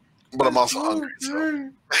person. But I'm also hungry. So.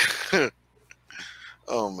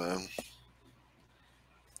 Oh man.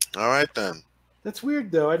 All right then. That's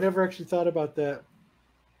weird though. I never actually thought about that.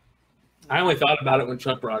 I only thought about it when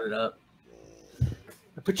Chuck brought it up.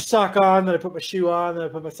 I put your sock on, then I put my shoe on, then I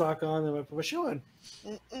put my sock on, then I put my shoe on.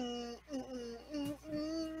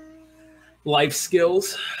 Life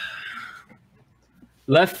skills.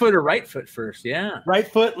 Left foot or right foot first? Yeah. Right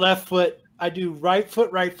foot, left foot. I do right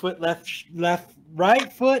foot, right foot, right shoe,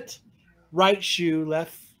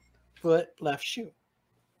 left foot, left shoe.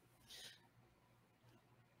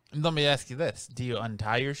 Let me ask you this. Do you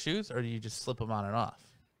untie your shoes or do you just slip them on and off?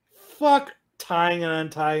 Fuck tying and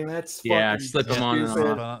untying. That's yeah, fucking slip them on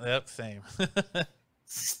and off. Yep, same.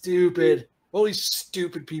 Stupid. Only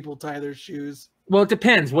stupid people tie their shoes. Well, it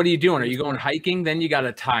depends. What are you doing? Are you going hiking? Then you got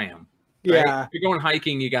to tie them. Right? Yeah. If you're going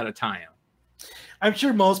hiking, you got to tie them. I'm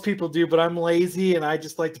sure most people do, but I'm lazy and I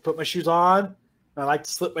just like to put my shoes on. And I like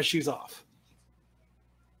to slip my shoes off.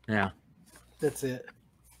 Yeah. That's it.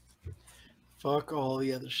 Fuck all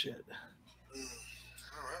the other shit.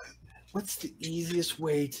 What's the easiest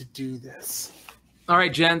way to do this? All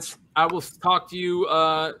right, gents. I will talk to you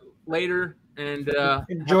later. And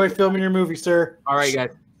enjoy filming your movie, sir. All right,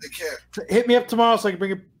 guys. Take care. Hit me up tomorrow so I can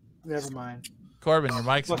bring it. Never mind. Corbin, your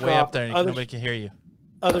mic's way up there and nobody can hear you.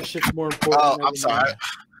 Other shit's more important. Oh, I'm sorry.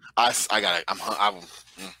 I got it. I'm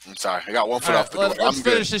sorry. I got one foot off the door. Let's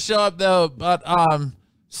finish the show up though. But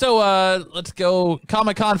so let's go.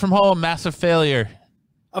 Comic-Con from home, massive failure.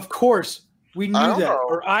 Of course, we knew that,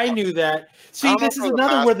 or I knew that. See, this is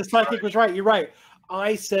another where the psychic was right. You're right.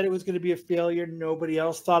 I said it was going to be a failure. Nobody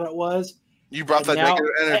else thought it was. You brought that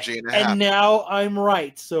negative energy, and now I'm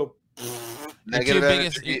right. So negative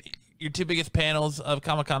energy. Your two biggest panels of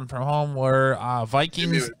Comic-Con from home were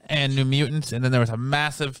Vikings and New Mutants, and then there was a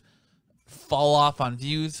massive fall off on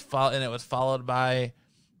views, and it was followed by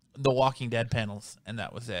the Walking Dead panels, and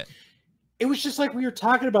that was it. It was just like we were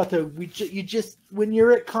talking about, though. You just when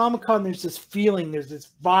you're at Comic-Con, there's this feeling, there's this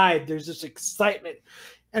vibe, there's this excitement,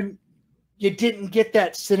 and you didn't get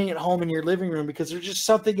that sitting at home in your living room because there's just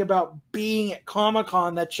something about being at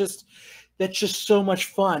Comic-Con that's just so much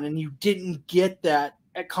fun, and you didn't get that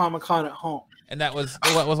at Comic-Con at home. And that was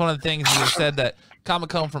one of the things you said, that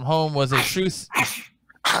Comic-Con from home was a true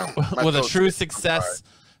success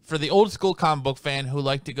for the old school comic book fan who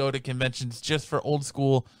liked to go to conventions just for old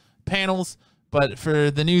school panels, but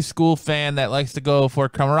for the new school fan that likes to go for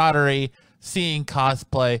camaraderie, seeing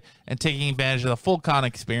cosplay, and taking advantage of the full con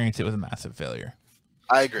experience, it was a massive failure.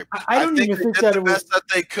 I agree. I don't even think they that did it the was best that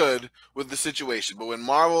they could with the situation, but when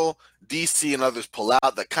Marvel, DC, and others pull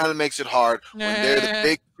out, that kind of makes it hard when they're the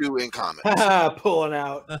big two in comics. pulling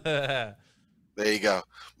out. There you go.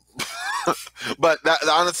 But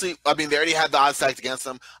honestly, I mean, they already had the odds stacked against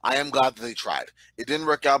them. I am glad that they tried. It didn't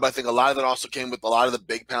work out, but I think a lot of that also came with a lot of the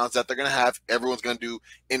big pounds that they're going to have. Everyone's going to do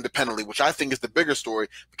independently, which I think is the bigger story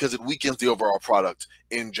because it weakens the overall product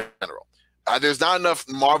in general. There's not enough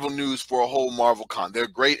Marvel news for a whole Marvel con. They're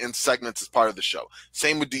great in segments as part of the show.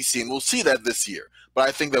 Same with DC, and we'll see that this year. But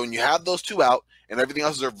I think that when you have those two out and everything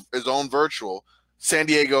else is on virtual, San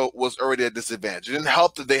Diego was already at a disadvantage. It didn't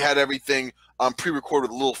help that they had everything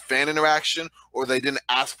pre-recorded with a little fan interaction, or they didn't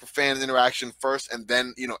ask for fan interaction first and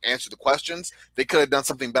then, answer the questions. They could have done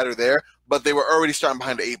something better there, but they were already starting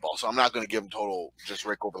behind the 8 ball, so I'm not going to give them total just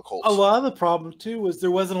rake over the coals. A lot of the problem, too, was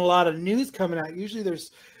there wasn't a lot of news coming out. Usually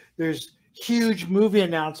there's huge movie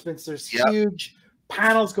announcements. There's huge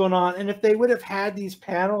panels going on. And if they would have had these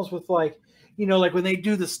panels with like when they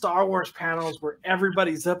do the Star Wars panels where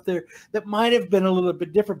everybody's up there, that might have been a little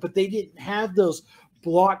bit different, but they didn't have those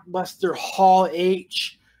blockbuster Hall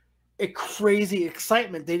H crazy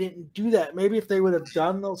excitement. They didn't do that. Maybe if they would have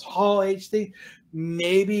done those Hall H things,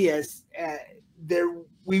 maybe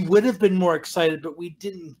we would have been more excited, but we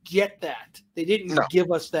didn't get that. They didn't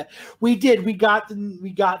give us that. We did. We got the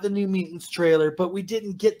New Mutants trailer, but we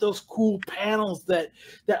didn't get those cool panels that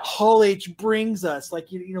Hall H brings us. Like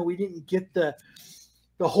we didn't get the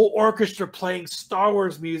whole orchestra playing Star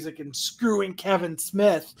Wars music and screwing Kevin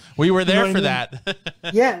Smith. We were there for that.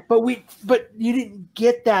 Yeah, but you didn't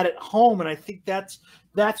get that at home, and I think that's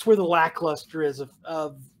where the lackluster is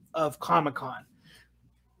of Comic-Con.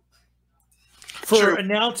 For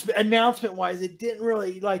announcement wise, it didn't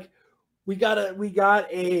really we got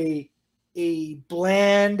a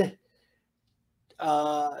bland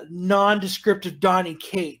non-descriptive Donny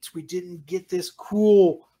Cates. We didn't get this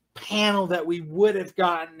cool panel that we would have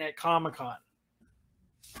gotten at Comic-Con.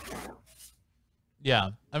 Yeah.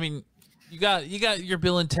 I mean, you got your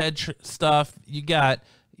Bill and Ted stuff, you got,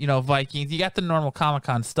 Vikings, you got the normal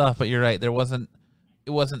Comic-Con stuff, but you're right, it wasn't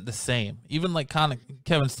the same. Even like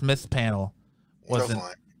Kevin Smith's panel wasn't.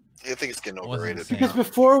 I think it's getting overrated. Because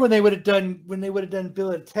before, when they would have done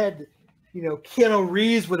Bill and Ted, Keanu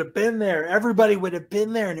Reeves would have been there. Everybody would have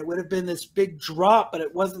been there, and it would have been this big drop. But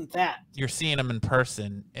it wasn't that. You're seeing them in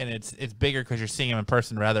person, and it's bigger because you're seeing them in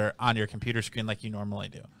person rather on your computer screen like you normally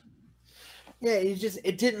do. Yeah,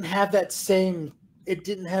 it didn't have that same. It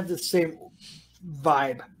didn't have the same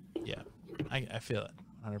vibe. Yeah, I feel it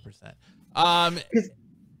 100%.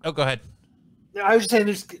 Go ahead. I was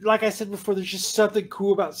just saying, like I said before, there's just something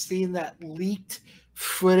cool about seeing that leaked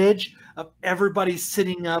footage of everybody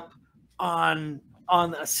sitting up on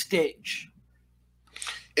a stage.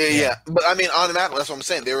 Yeah, but I mean, automatically, that's what I'm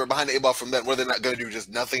saying. They were behind the 8 ball from then. Were they not going to do just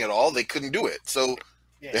nothing at all? They couldn't do it, so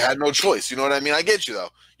they had no choice. You know what I mean? I get you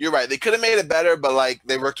though. You're right. They could have made it better, but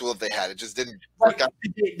they worked with what they had. It just didn't work out.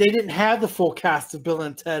 They didn't have the full cast of Bill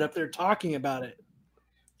and Ted up there talking about it.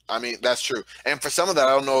 I mean, that's true. And for some of that,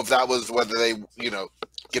 I don't know if that was whether they,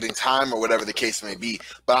 getting time or whatever the case may be,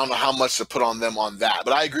 but I don't know how much to put on them on that.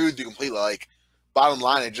 But I agree with you completely. Bottom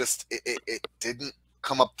line, it didn't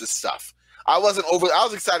come up to stuff. I was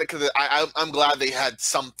excited because I'm glad they had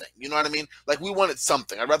something. You know what I mean? We wanted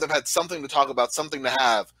something. I'd rather have had something to talk about, something to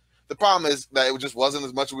have. The problem is that it just wasn't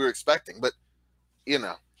as much as we were expecting. But,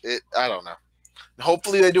 I don't know.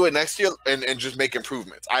 Hopefully they do it next year and just make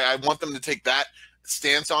improvements. I want them to take that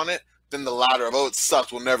stance on it than the latter of, it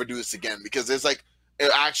sucks, we'll never do this again, because there's an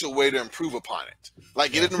actual way to improve upon it.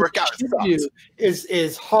 It didn't work out.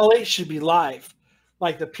 Is Hall H should be live.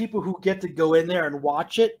 The people who get to go in there and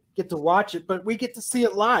watch it get to watch it, but we get to see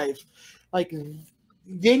it live.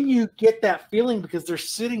 Then you get that feeling because they're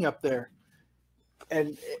sitting up there,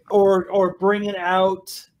 and or bring it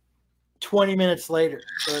out 20 minutes later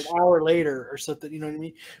or an hour later or something, you know what I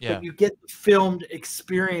mean? Yeah. But you get the filmed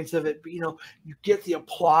experience of it, but you get the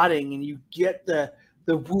applauding, and you get the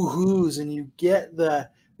woohoos, and you get the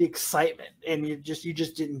excitement, and you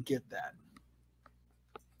just didn't get that.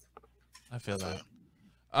 I feel that.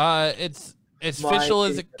 It's as official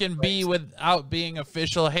as it can be without being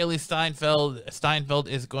official. Haley Steinfeld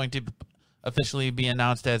is going to officially be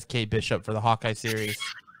announced as Kate Bishop for the Hawkeye series.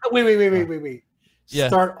 Wait. Yeah.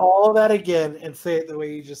 Start all of that again and say it the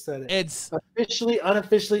way you just said it. It's officially,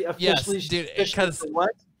 unofficially, officially. yes, dude. officially Because for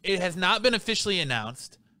what? it has not been officially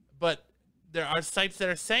announced, but there are sites that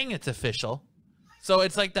are saying it's official. So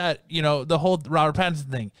it's like that, you know, the whole Robert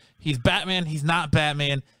Pattinson thing. He's Batman. He's not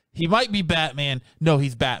Batman. He might be Batman. No,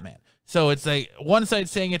 he's Batman. So it's like one site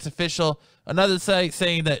saying it's official, another site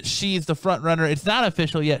saying that she's the front runner. It's not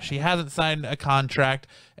official yet. She hasn't signed a contract.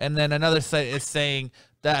 And then another site is saying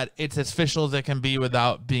that it's as official as it can be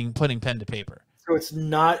without putting pen to paper. So it's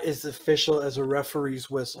not as official as a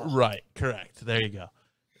referee's whistle. Right. Correct. There you go.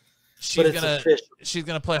 But it's official. She's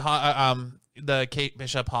gonna play the Kate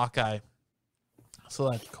Bishop Hawkeye.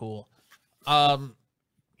 So that's cool.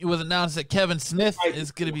 It was announced that Kevin Smith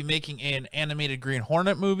is going to be making an animated Green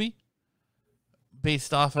Hornet movie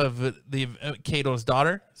based off of the Kato's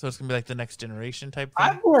daughter. So it's going to be like the next generation type thing.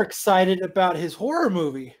 I'm more excited about his horror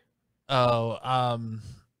movie. Oh,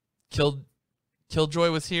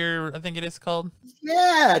 Killjoy was here, I think it is called.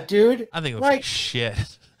 Yeah, dude. I think it looks like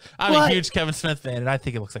shit. I'm a huge Kevin Smith fan, and I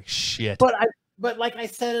think it looks like shit. But like I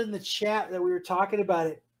said in the chat that we were talking about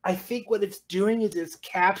it, I think what it's doing is it's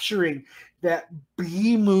capturing that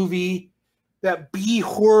B movie, that B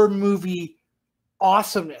horror movie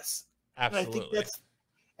awesomeness. Absolutely.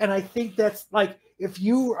 And I think that's like, if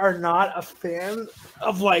you are not a fan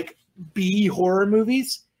of like B horror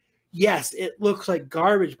movies, yes, it looks like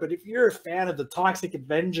garbage. But if you're a fan of the Toxic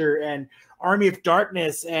Avenger and Army of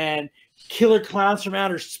Darkness and Killer Clowns from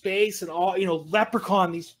Outer Space and all, you know,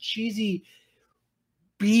 Leprechaun, these cheesy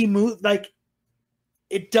B movie, like,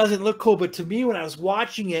 it doesn't look cool. But to me, when I was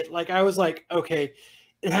watching it, like, I was like, okay,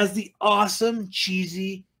 it has the awesome,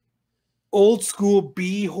 cheesy, old school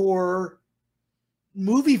B horror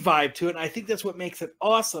movie vibe to it. And I think that's what makes it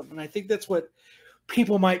awesome. And I think that's what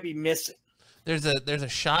people might be missing. There's a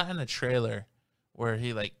shot in the trailer where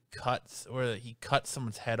he cuts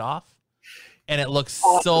someone's head off, and it looks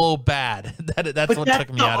so bad that's what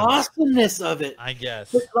took me out of it. The awesomeness of it, I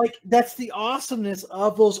guess. But like, that's the awesomeness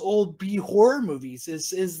of those old B horror movies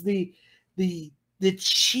is the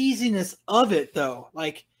cheesiness of it, though.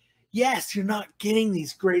 Like, yes, you're not getting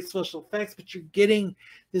these great special effects, but you're getting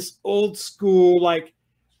this old school, like,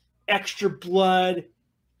 extra blood,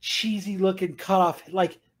 cheesy looking cut off.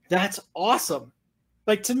 Like, that's awesome.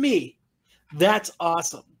 Like, to me, that's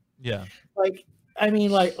awesome. Yeah. Like, I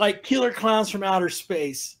mean, like Killer Clowns from Outer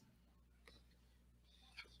Space.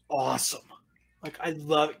 Awesome. Like, I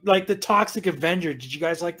love, like, the Toxic Avenger. Did you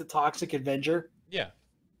guys like the Toxic Avenger? Yeah.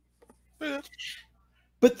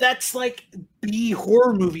 But that's like B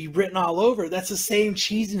horror movie written all over. That's the same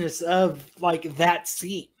cheesiness of like that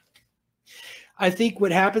scene. I think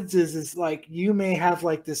what happens is like, you may have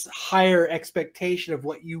like this higher expectation of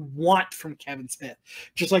what you want from Kevin Smith.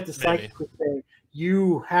 Just like the psychic was saying,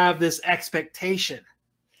 you have this expectation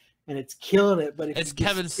and it's killing it. But if it's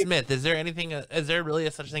Kevin Smith, is there really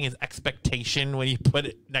a such thing as expectation when you put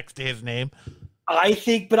it next to his name? I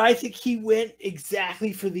think he went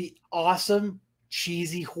exactly for the awesome,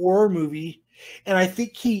 cheesy horror movie. And I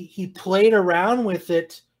think he played around with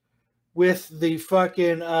it with the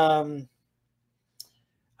fucking,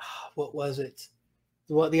 what was it?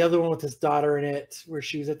 The other one with his daughter in it, where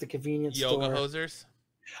she was at the convenience store. Yoga Hosers.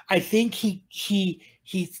 I think he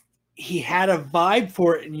had a vibe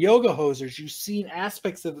for it in Yoga Hosers. You've seen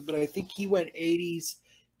aspects of it, but I think he went 80s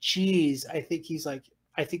cheese. I think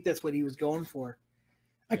that's what he was going for.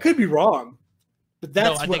 I could be wrong, but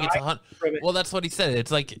that's think it's well, that's what he said.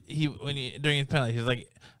 It's like during his penalty, he's like,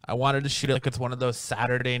 I wanted to shoot it like it's one of those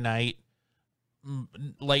Saturday night,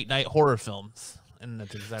 late night horror films. And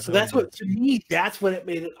that's exactly so. That's what, to me, that's what it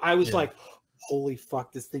made it. I was like, "Holy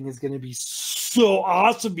fuck! This thing is going to be so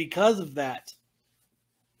awesome because of that."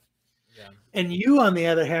 Yeah. And you, on the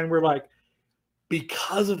other hand, were like,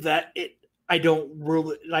 because of that, I don't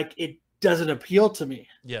really like. It doesn't appeal to me.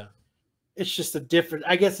 Yeah. It's just a different.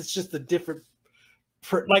 I guess it's just a different.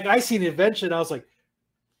 Like, I seen Invention, I was like,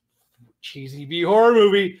 cheesy B horror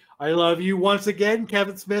movie. I love you once again,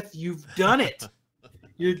 Kevin Smith. You've done it.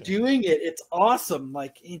 You're doing it. It's awesome.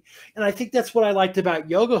 Like, and I think that's what I liked about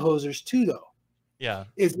Yoga Hosers too, though. Yeah.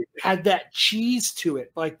 Is it had that cheese to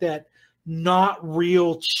it, like that not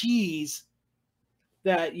real cheese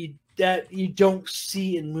that you don't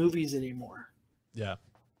see in movies anymore. Yeah.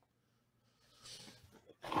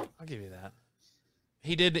 I'll give you that.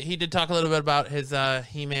 He did talk a little bit about his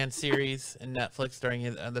He-Man series in Netflix during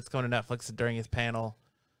his that's going to Netflix during his panel,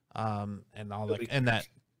 and all that, and that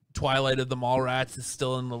Twilight of the Mallrats is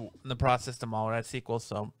still in the process, the Mallrats sequel.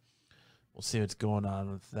 So we'll see what's going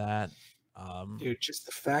on with that. Dude, just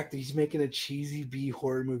the fact that he's making a cheesy B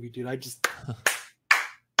horror movie, dude.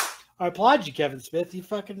 I applaud you, Kevin Smith.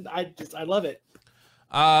 I love it.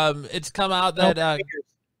 It's come out that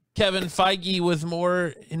Kevin Feige was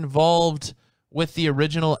more involved with the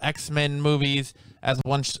original X-Men movies as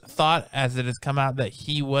one thought, as it has come out that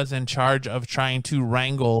he was in charge of trying to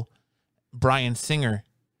wrangle Bryan Singer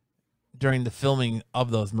during the filming of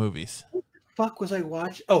those movies. What the fuck was I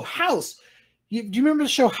watching? Oh, House. Do you remember the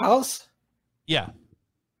show House? Yeah.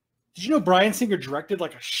 Did you know Bryan Singer directed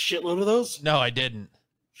like a shitload of those? No, I didn't.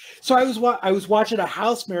 So I was watching a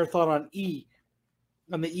House marathon on the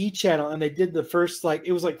E channel, and they did the first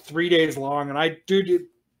it was like 3 days long, and my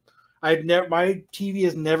TV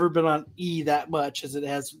has never been on E that much as it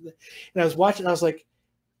has. And I was watching, I was like,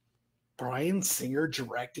 Bryan Singer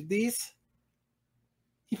directed these?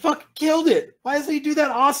 He fucking killed it. Why doesn't he do that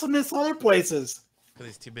awesomeness other places? Because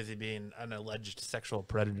he's too busy being an alleged sexual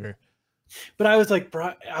predator. But I was like,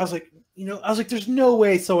 there's no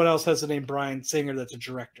way someone else has the name Bryan Singer that's a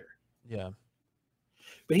director. Yeah.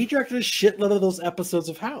 But he directed a shitload of those episodes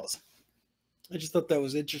of House. I just thought that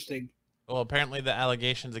was interesting. Well, apparently the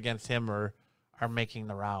allegations against him are making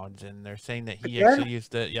the rounds, and they're saying that he actually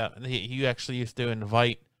used to, he actually used to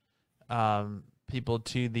invite people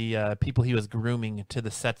to the people he was grooming to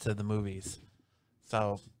the sets of the movies.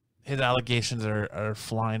 So his allegations are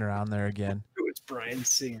flying around there again. It's Bryan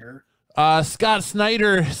Singer. Scott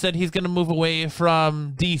Snyder said he's going to move away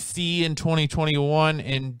from DC in 2021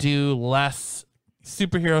 and do less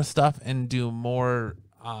superhero stuff and do more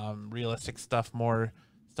realistic stuff, more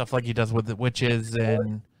stuff like he does with the Witches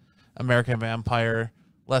and American Vampire.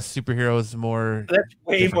 Less superheroes, more. That's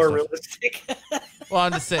way more stuff. realistic. Well,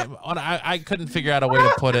 I'm just saying, I couldn't figure out a way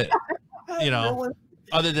to put it,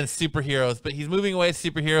 other than superheroes. But he's moving away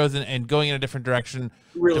superheroes and going in a different direction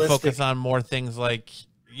to focus on more things like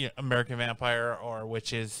American Vampire or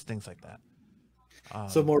Witches, things like that.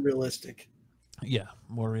 So more realistic. Yeah,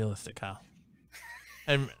 more realistic, huh?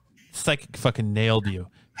 And Psychic fucking nailed you.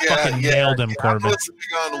 Nailed him, Corbin. I'm listening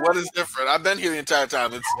on what is different. I've been here the entire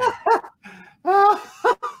time. It's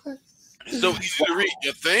so easy to read.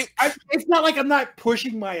 You think? It's not like I'm not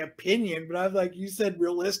pushing my opinion, but I'm like, you said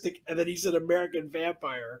realistic, and then he said American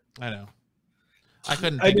Vampire. I know. I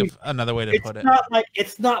couldn't think of another way to put it.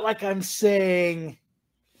 It's not like I'm saying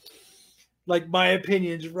like my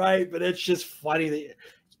opinion's right, but it's just funny that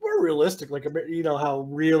it's more realistic, like how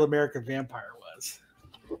real American Vampire was.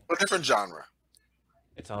 A different genre.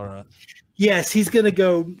 It's all right. Yes, he's gonna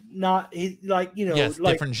go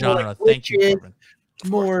different genre. Like Thank you, Corbin.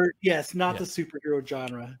 More, not the superhero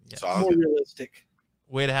genre. Yeah. More realistic.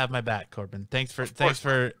 Way to have my back, Corbin. Thanks for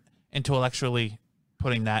intellectually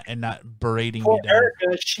putting that and not berating me down.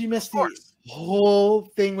 Erica, she missed the whole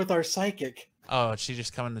thing with our psychic. Oh, she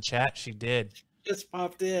just come in the chat? She did. Just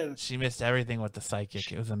popped in. She missed everything with the psychic.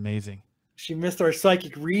 It was amazing. She missed our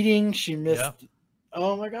psychic reading. She missed. Yep.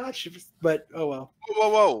 Oh my God! But oh well.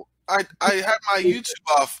 Whoa! I had my YouTube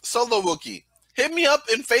off. Solo Wookie, hit me up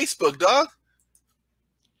in Facebook, dog.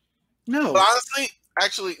 No. But honestly,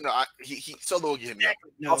 actually, no. He Solo Wookie hit me up.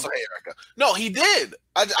 No. Also, hey Erica. No, he did.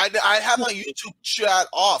 I had my YouTube chat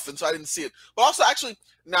off, and so I didn't see it. But also, actually,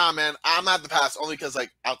 nah, man, I'm at the pass only because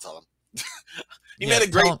I'll tell him. He made a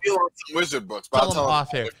great deal on some wizard books, but I'll tell him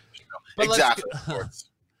off here. Exactly.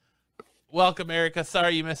 Welcome, Erica.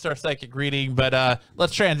 Sorry you missed our psychic reading, but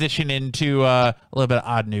let's transition into a little bit of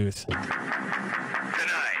odd news. Tonight,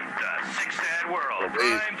 the Six Sad World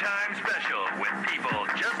Prime Time Special with people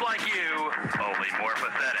just like you, only more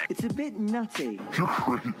pathetic. It's a bit nutty. You're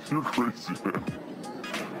crazy, man.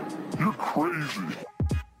 You're crazy.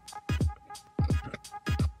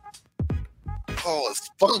 Oh, it's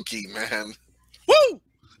funky, man. Woo!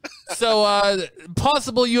 So,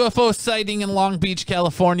 possible UFO sighting in Long Beach,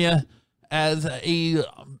 California, as a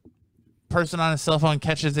person on a cell phone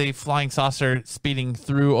catches a flying saucer speeding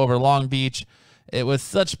through over Long Beach. It was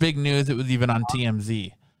such big news, it was even on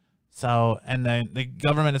TMZ. So, and the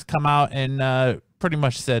government has come out and pretty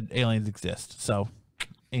much said aliens exist. So,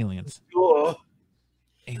 aliens. Cool.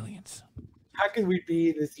 Aliens. How can we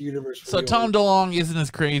be in this universe? So, Tom DeLonge isn't as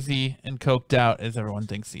crazy and coked out as everyone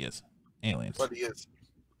thinks he is. Aliens. But he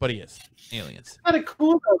is. Aliens. Kind of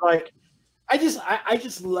cool though. Like, I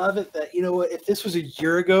just love it that, if this was a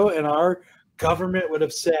year ago and our government would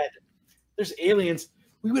have said there's aliens,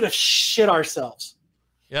 we would have shit ourselves.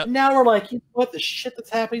 Yep. Now we're like, what the shit that's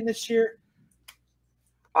happening this year?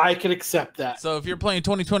 I can accept that. So if you're playing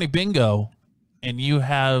 2020 bingo and you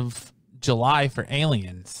have July for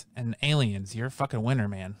aliens, you're a fucking winner,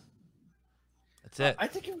 man. That's it. I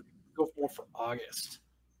think it would go more for August.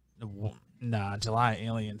 Nah, July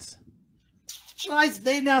aliens. July's,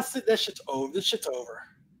 they now said that shit's over. This shit's over.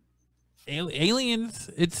 Aliens.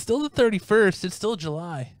 It's still the 31st. It's still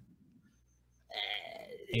July.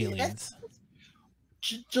 Aliens.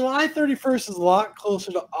 July 31st is a lot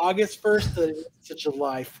closer to August 1st than it is to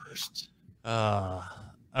July 1st.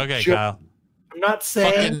 Okay, Sure. Kyle. I'm not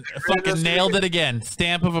saying. Fucking nailed it again.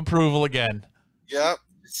 Stamp of approval again. Yep.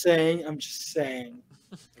 I'm just saying.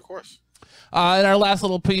 Of course. And our last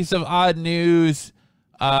little piece of odd news.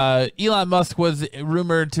 Elon Musk was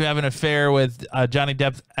rumored to have an affair with Johnny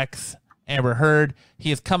Depp's ex, Amber Heard. He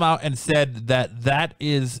has come out and said that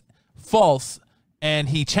is false, and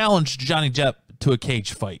he challenged Johnny Depp to a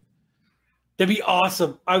cage fight. That'd be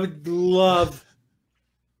awesome. I would love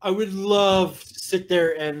to sit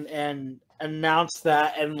there and announce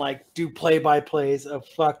that and like do play-by-plays of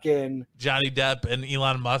fucking Johnny Depp and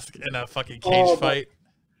Elon Musk in a fucking cage fight.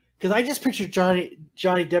 Because I just pictured Johnny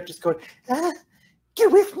Depp just going, get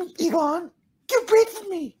away from me, Elon. Get away from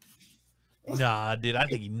me. Nah, dude, I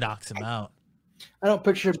think he knocks him out. I don't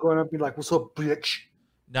picture him going up and be like, what's up, bitch?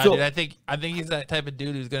 No, So- dude, I think he's that type of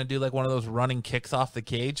dude who's gonna do like one of those running kicks off the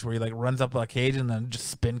cage where he like runs up a cage and then just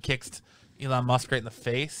spin kicks Elon Musk right in the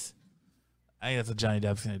face. I think that's what Johnny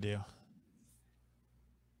Depp's gonna do.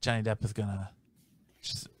 Johnny Depp is gonna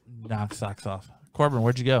just knock socks off. Corbin,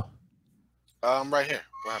 where'd you go? Right here.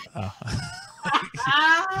 What happened?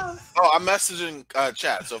 Oh, Oh, I'm messaging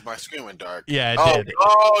chat, so if my screen went dark. yeah, Oh, it did.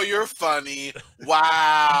 oh, you're funny. Wow.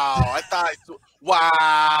 I thought.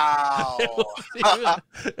 Wow.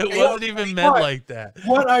 It wasn't even meant like that.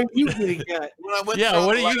 What are you getting at? When I went Yeah, from,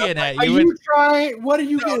 what are like, you getting at? Are You you went, trying? What are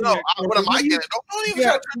you No, getting no. at? What am I getting? Don't even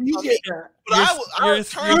try to turn you on me. getting at? But your turned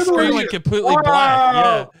screen on went you. completely black.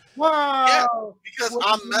 Yeah. Wow. Yeah, because What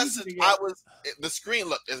I'm are you messing. getting I at? was the screen.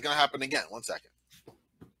 Look, it's gonna happen again. 1 second.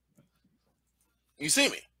 You see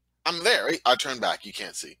me? I'm there. Right? I turn back. You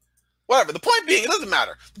can't see. Whatever. The point being, it doesn't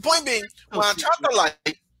matter. The point being, when I turned the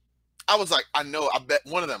light, I was like, I know. I bet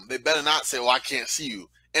one of them. They better not say, "Well, I can't see you,"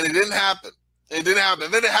 and it didn't happen. It didn't happen.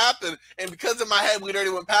 And then it happened, and because in my head we'd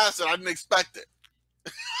already went past it, I didn't expect it.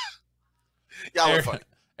 Y'all were funny.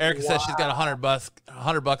 Erica says she's got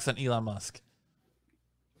 $100 on Elon Musk.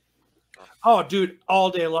 Oh, dude, all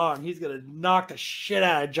day long. He's going to knock the shit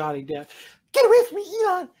out of Johnny Depp. Get away from me,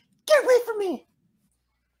 Elon. Get away from me.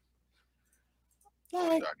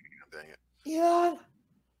 Like, Dang it. Elon,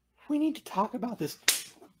 we need to talk about this.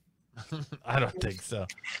 I don't think so.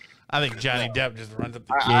 I think Johnny Depp just runs up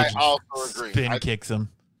the cage I and also agree. spin kicks him.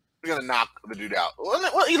 We're gonna knock the dude out.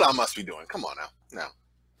 What Elon must be doing? Come on now.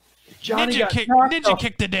 Johnny got knocked Ninja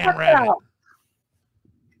kick the damn fuck rabbit. out.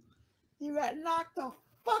 You got knocked the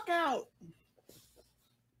fuck out.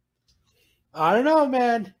 I don't know,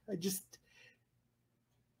 man.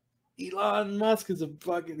 Elon Musk is a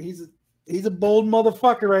fucking he's a bold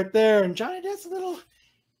motherfucker right there, and Johnny Depp's a little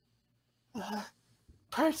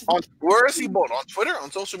person. Where is he bold? On Twitter? On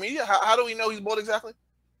social media? How do we know he's bold exactly?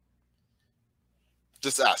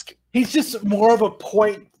 Just asking. He's just more of a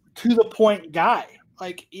to the point guy.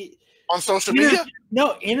 Like on social media?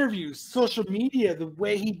 No, interviews, social media, the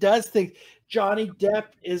way he does things. Johnny Depp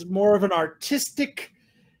is more of an artistic,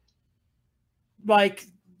 like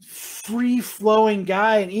free-flowing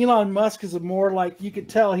guy, and Elon Musk is a more like, you could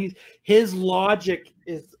tell his logic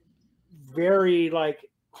is very like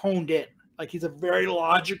honed in. Like he's a very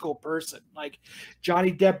logical person. Like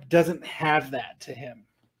Johnny Depp doesn't have that to him.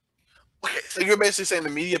 Okay, so you're basically saying the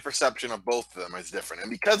media perception of both of them is different,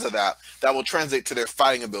 and because of that, that will translate to their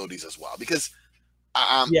fighting abilities as well. Because,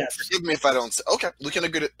 yes, forgive me if I don't say. Okay, we can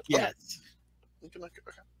agree. Yes, okay.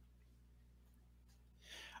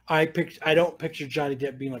 I don't picture Johnny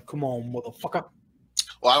Depp being like, "Come on, motherfucker."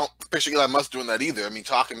 Well, I don't picture Elon Musk doing that either. I mean,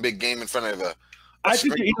 talking big game in front of a. I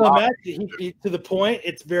think Elon Musk, he, to the point,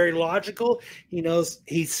 it's very logical. He knows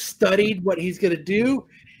he's studied what he's going to do.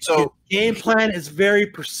 So his game plan is very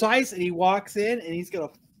precise, and he walks in and he's going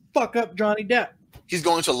to fuck up Johnny Depp. He's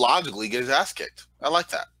going to logically get his ass kicked. I like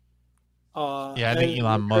that. Yeah, I think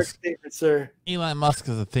Elon Musk. Sir. Elon Musk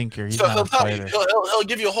is a thinker. He's So not he'll a tell you, fighter. he'll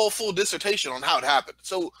give you a whole full dissertation on how it happened.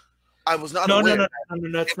 So I was not No, aware.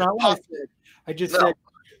 that's not what I said. I just said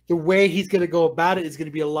the way he's going to go about it is going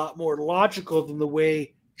to be a lot more logical than the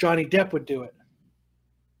way Johnny Depp would do it.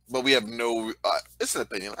 But we have no. It's an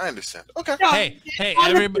opinion. I understand. Okay. Hey,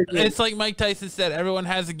 everybody! It's like Mike Tyson said. Everyone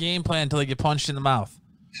has a game plan until they get punched in the mouth.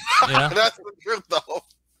 Yeah, That's the truth, though.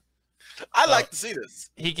 I like to see this.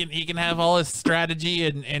 He can have all his strategy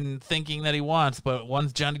and thinking that he wants, but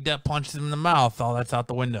once Johnny Depp punches him in the mouth, all that's out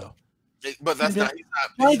the window. But that's not.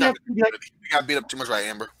 He got beat up too much by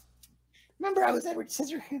Amber. Remember, I was Edward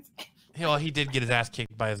Scissorhands. Well, he did get his ass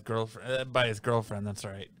kicked by his girlfriend. That's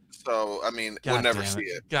right. So I mean, God we'll never damn see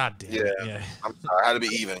it. it. God damn it. Yeah. I'm sorry. I had to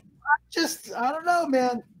be even. Just, I don't know,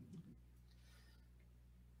 man.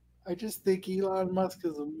 I just think Elon Musk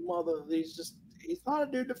is a mother. He's not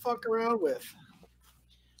a dude to fuck around with.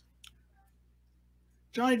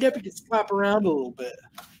 Johnny Depp can slap around a little bit.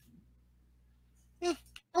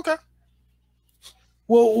 Okay.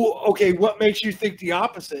 Well, okay, what makes you think the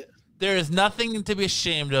opposite? There is nothing to be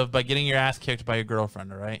ashamed of by getting your ass kicked by your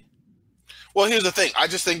girlfriend, all right? Well, here's the thing. I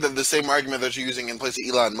just think that the same argument that you're using in place of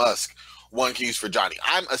Elon Musk, one can use for Johnny.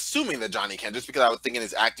 I'm assuming that Johnny can, just because I was thinking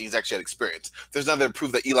his acting, he's actually had experience. There's nothing to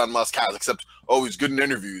prove that Elon Musk has, except, oh, he's good in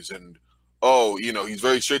interviews, and, oh, you know, he's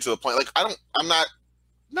very straight to the point. Like, I'm not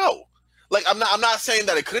saying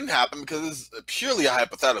that it couldn't happen, because it's purely a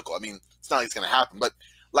hypothetical. I mean, it's not like it's going to happen, but,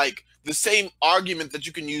 like, the same argument that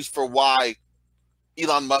you can use for why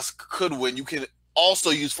Elon Musk could win, you can also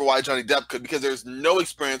use for why Johnny Depp could, because there's no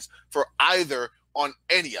experience for either on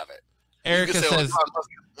any of it. Erica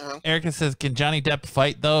says, can Johnny Depp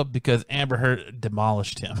fight, though? Because Amber Heard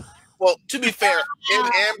demolished him. Well, to be fair, in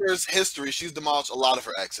Amber's history, she's demolished a lot of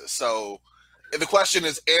her exes. So the question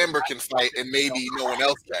is, Amber can fight and maybe no one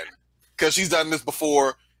else can, because she's done this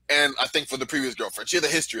before, and I think for the previous girlfriend. She has a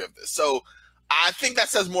history of this. So I think that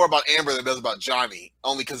says more about Amber than it does about Johnny,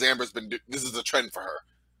 only because Amber's been – this is a trend for her.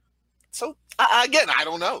 So, again, I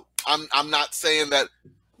don't know. I'm not saying that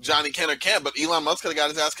Johnny can or can't, but Elon Musk could have got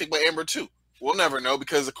his ass kicked by Amber too. We'll never know,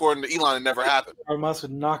 because according to Elon, it never happened. Elon Musk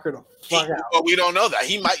would knock her the fuck out. Well, we don't know that.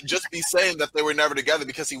 He might just be saying that they were never together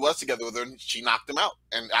because he was together with her and she knocked him out.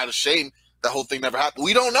 And out of shame, that whole thing never happened.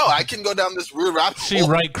 We don't know. I can go down this weird rabbit hole. She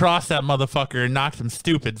right crossed that motherfucker and knocked him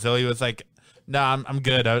stupid. So he was like, no, I'm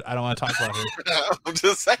good. I don't want to talk about her. I'm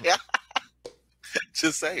just saying.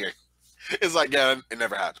 Just saying. It's like, yeah, it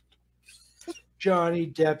never happened. Johnny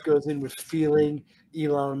Depp goes in with feeling.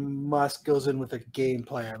 Elon Musk goes in with a game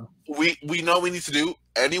plan. We know what we need to do.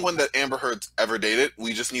 Anyone that Amber Heard's ever dated,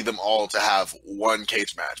 we just need them all to have one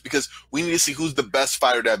cage match, because we need to see who's the best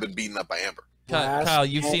fighter to have been beaten up by Amber. Kyle,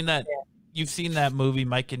 you've seen that movie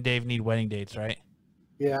Mike and Dave Need Wedding Dates, right?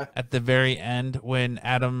 Yeah. At the very end, when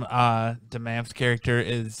Adam DeMamp's character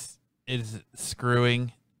is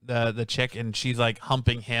screwing the chick and she's like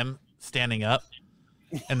humping him standing up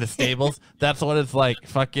in the stables, that's what it's like.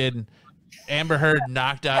 Fucking Amber Heard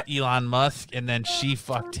knocked out Elon Musk, and then she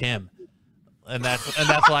fucked him, and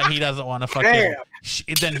that's why he doesn't want to fucking.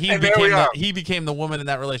 Then he became the woman in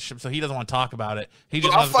that relationship, so he doesn't want to talk about it. He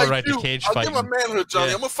just wants the right to cage fight. I'll give my manhood, Johnny.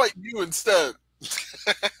 Yeah. I'm gonna fight you instead.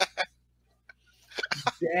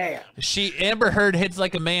 Damn. Amber Heard hits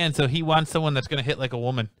like a man, so he wants someone that's gonna hit like a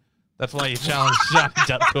woman. That's why he challenged Johnny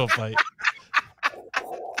Depp to a fight.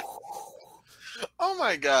 Oh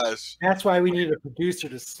my gosh. That's why we need a producer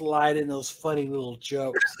to slide in those funny little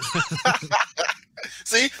jokes.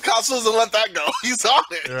 See, Cosmo doesn't let that go. He's on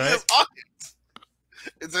it. Right. He's on it.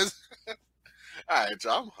 It says, all right,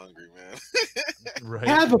 John, I'm hungry, man. Right.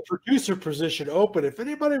 Have a producer position open. If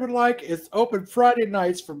anybody would like, it's open Friday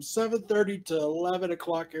nights from 7:30 to 11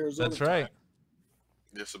 o'clock Arizona. That's right.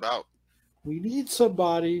 Just about. We need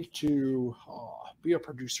somebody to be a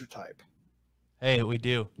producer type. Hey, we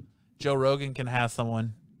do. Joe Rogan can have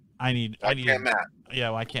someone. I need. Matt. Yeah,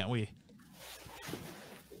 why can't we?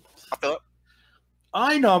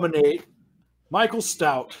 I nominate Michael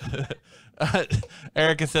Stout.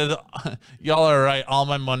 Erica says, y'all are right. All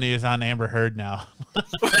my money is on Amber Heard now.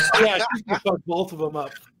 Yeah, she's gonna fuck both of them up.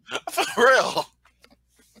 For real.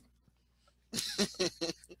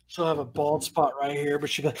 She'll have a bald spot right here, but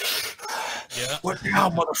she goes, yeah. What now,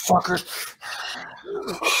 motherfuckers?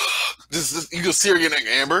 You can see her getting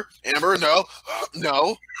Amber. Amber, no.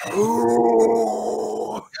 No.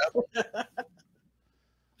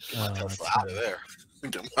 Tesla out of there.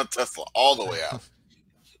 Get my Tesla all the way out.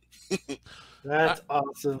 That's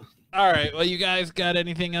awesome. All right. Well, you guys got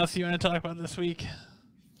anything else you want to talk about this week?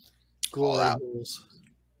 Glory holes.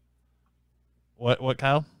 What,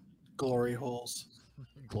 Kyle? Glory holes.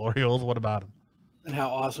 Glory holes? What about them? And how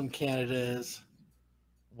awesome Canada is.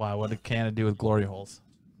 Why? What did Canada do with glory holes?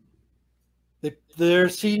 Their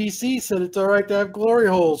CDC said it's all right to have glory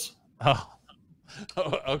holes. Oh,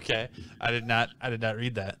 okay. I did not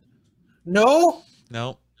read that. No?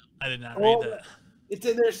 No, I did not read that. It's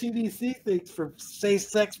in their CDC things for safe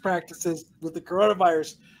sex practices with the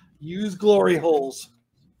coronavirus. Use glory holes.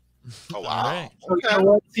 Oh, wow. All right. So you know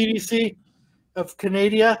what, CDC of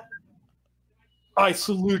Canada? I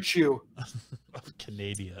salute you. Of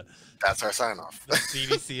Canada. That's our sign off. The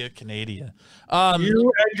CDC of Canada.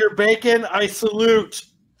 You and your bacon, I salute.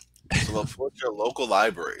 So support your local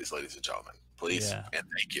libraries, ladies and gentlemen. Please. Yeah. And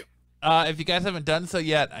thank you. If you guys haven't done so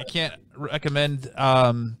yet, I can't recommend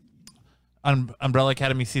Umbrella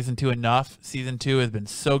Academy season 2 enough. Season 2 has been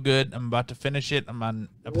so good. I'm about to finish it. I'm on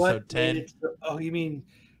episode 10. Oh, you mean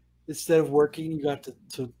instead of working, you got to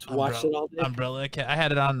watch it all day? Umbrella Academy. I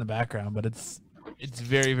had it on in the background, but it's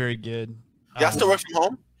very, very good. You still work from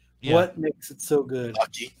home? Yeah. What makes it so good?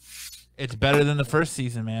 Lucky. It's better than the first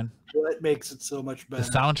season, man. What makes it so much better? The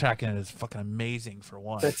soundtrack in it is fucking amazing for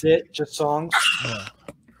one. That's it? Just songs? Yeah.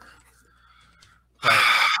 But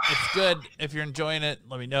it's good. If you're enjoying it,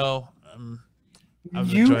 let me know.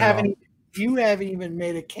 You haven't even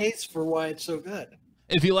made a case for why it's so good.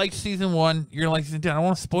 If you like season 1, you're gonna like season 2. I don't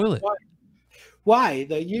want to spoil it. Why?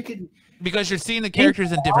 Though you can, because you're seeing the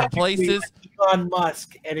characters in different places. Elon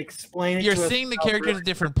Musk and explain it. You're seeing the characters in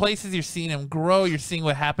different places. You're seeing them grow. You're seeing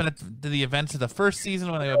what happened to the events of the first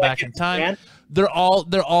season when they went back in time. They're all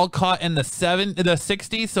caught in the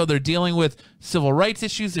 60s, so they're dealing with civil rights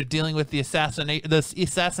issues. They're dealing with the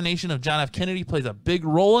assassination of John F. Kennedy plays a big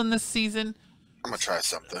role in this season. I'm gonna try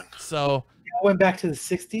something. So I went back to the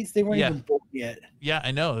 60s. They weren't even born yet. Yeah,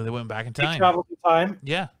 I know. They went back in time. They traveled through time.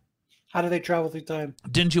 Yeah. How do they travel through time?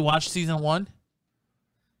 Didn't you watch season 1?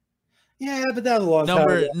 Yeah, but that was a long time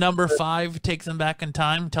ago. Number 5 takes them back in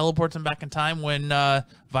time, teleports them back in time when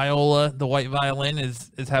Viola, the white violin,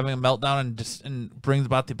 is having a meltdown and brings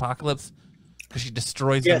about the apocalypse because she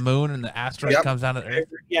destroys the moon and the asteroid comes down to Earth.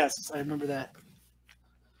 Yes, I remember that.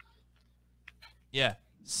 Yeah,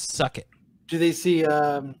 suck it. Do they see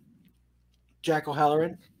Jack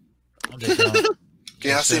O'Halloran? Can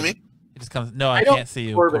you not see me? He just comes. No, I can't see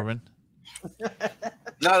you, Corbin.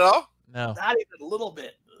 Not at all? No. Not even a little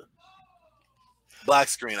bit. Black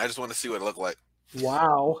screen. I just want to see what it looked like.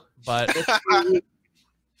 Wow. But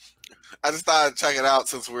I just thought I'd check it out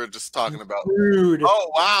since we're just talking about. Rude.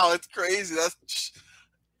 Oh wow, it's crazy. That's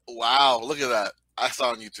wow. Look at that. I saw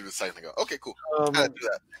on YouTube a second ago. Okay, cool. I gotta do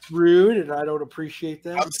that. Rude, and I don't appreciate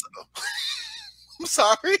that. I'm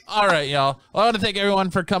sorry. All right, y'all. Well, I want to thank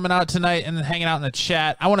everyone for coming out tonight and hanging out in the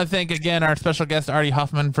chat. I want to thank again our special guest Artie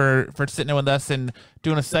Huffman for sitting in with us and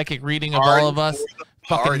doing a psychic reading of all of us.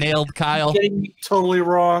 Fucking nailed Kyle. Getting me totally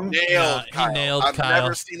wrong. Nailed Kyle. He nailed I've Kyle.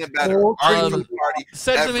 never seen it better.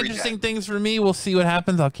 Said some interesting things for me. We'll see what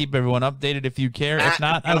happens. I'll keep everyone updated if you care. If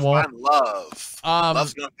not, I won't. Love's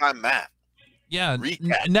gonna find Matt. Yeah.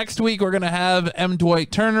 Next week we're gonna have M.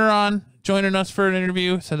 Dwight Turner on joining us for an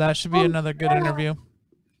interview, so that should be another good interview.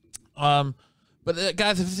 But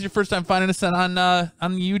guys, if this is your first time finding us on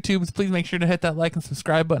YouTube, please make sure to hit that like and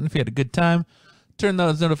subscribe button if you had a good time. Turn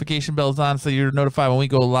those notification bells on so you're notified when we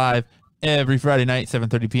go live every Friday night,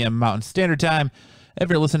 7:30 p.m. Mountain Standard Time. If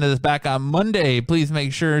you're listening to this back on Monday, please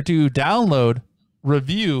make sure to download,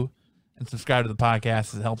 review, and subscribe to the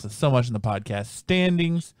podcast. It helps us so much in the podcast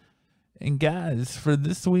standings. And guys, for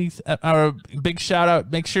this week's our big shout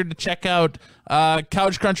out, make sure to check out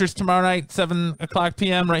Couch Crunchers tomorrow night, 7 o'clock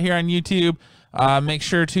p.m. right here on YouTube. Make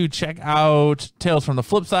sure to check out Tales from the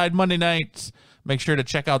Flip Side Monday nights. Make sure to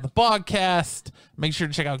check out the podcast. Make sure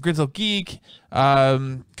to check out Grizzle Geek,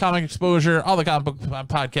 Comic Exposure, all the comic book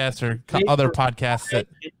podcasts or other podcasts. That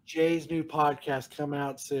Jay's new podcast coming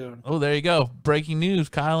out soon. Oh, there you go. Breaking news.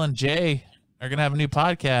 Kyle and Jay are going to have a new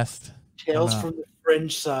podcast. Tales from the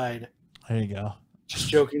Fringe Side. There you go. Just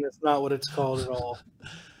joking. That's not what it's called at all.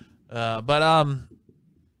 But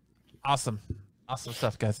awesome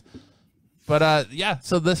stuff, guys. But yeah,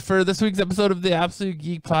 so for this week's episode of the Absolute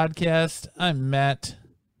Geek Podcast, I'm Matt.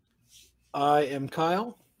 I am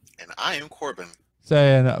Kyle. And I am Corbin.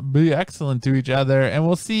 Saying be excellent to each other, and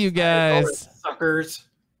we'll see you guys suckers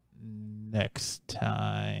next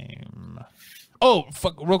time. Oh,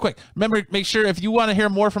 fuck, real quick. Remember, make sure if you want to hear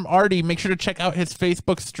more from Artie, make sure to check out his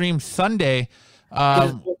Facebook stream Sunday.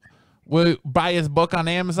 We'll buy his book on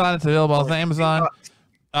Amazon. It's available on Amazon.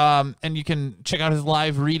 And you can check out his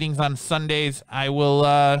live readings on Sundays. I will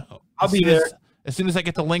I'll be there. As soon as I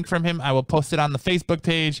get the link from him, I will post it on the Facebook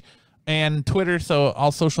page and Twitter, so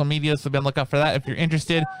all social media, so be on the lookout for that if you're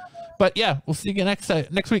interested. But yeah, we'll see you next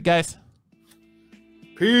week, guys.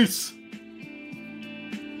 Peace.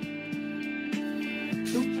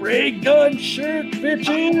 The Ray Gun shirt,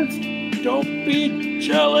 bitches. Don't be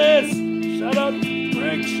jealous. Shut up,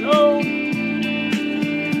 Greg Show.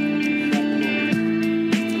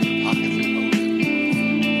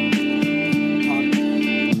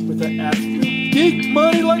 With the absolute geek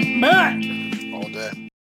money like Matt.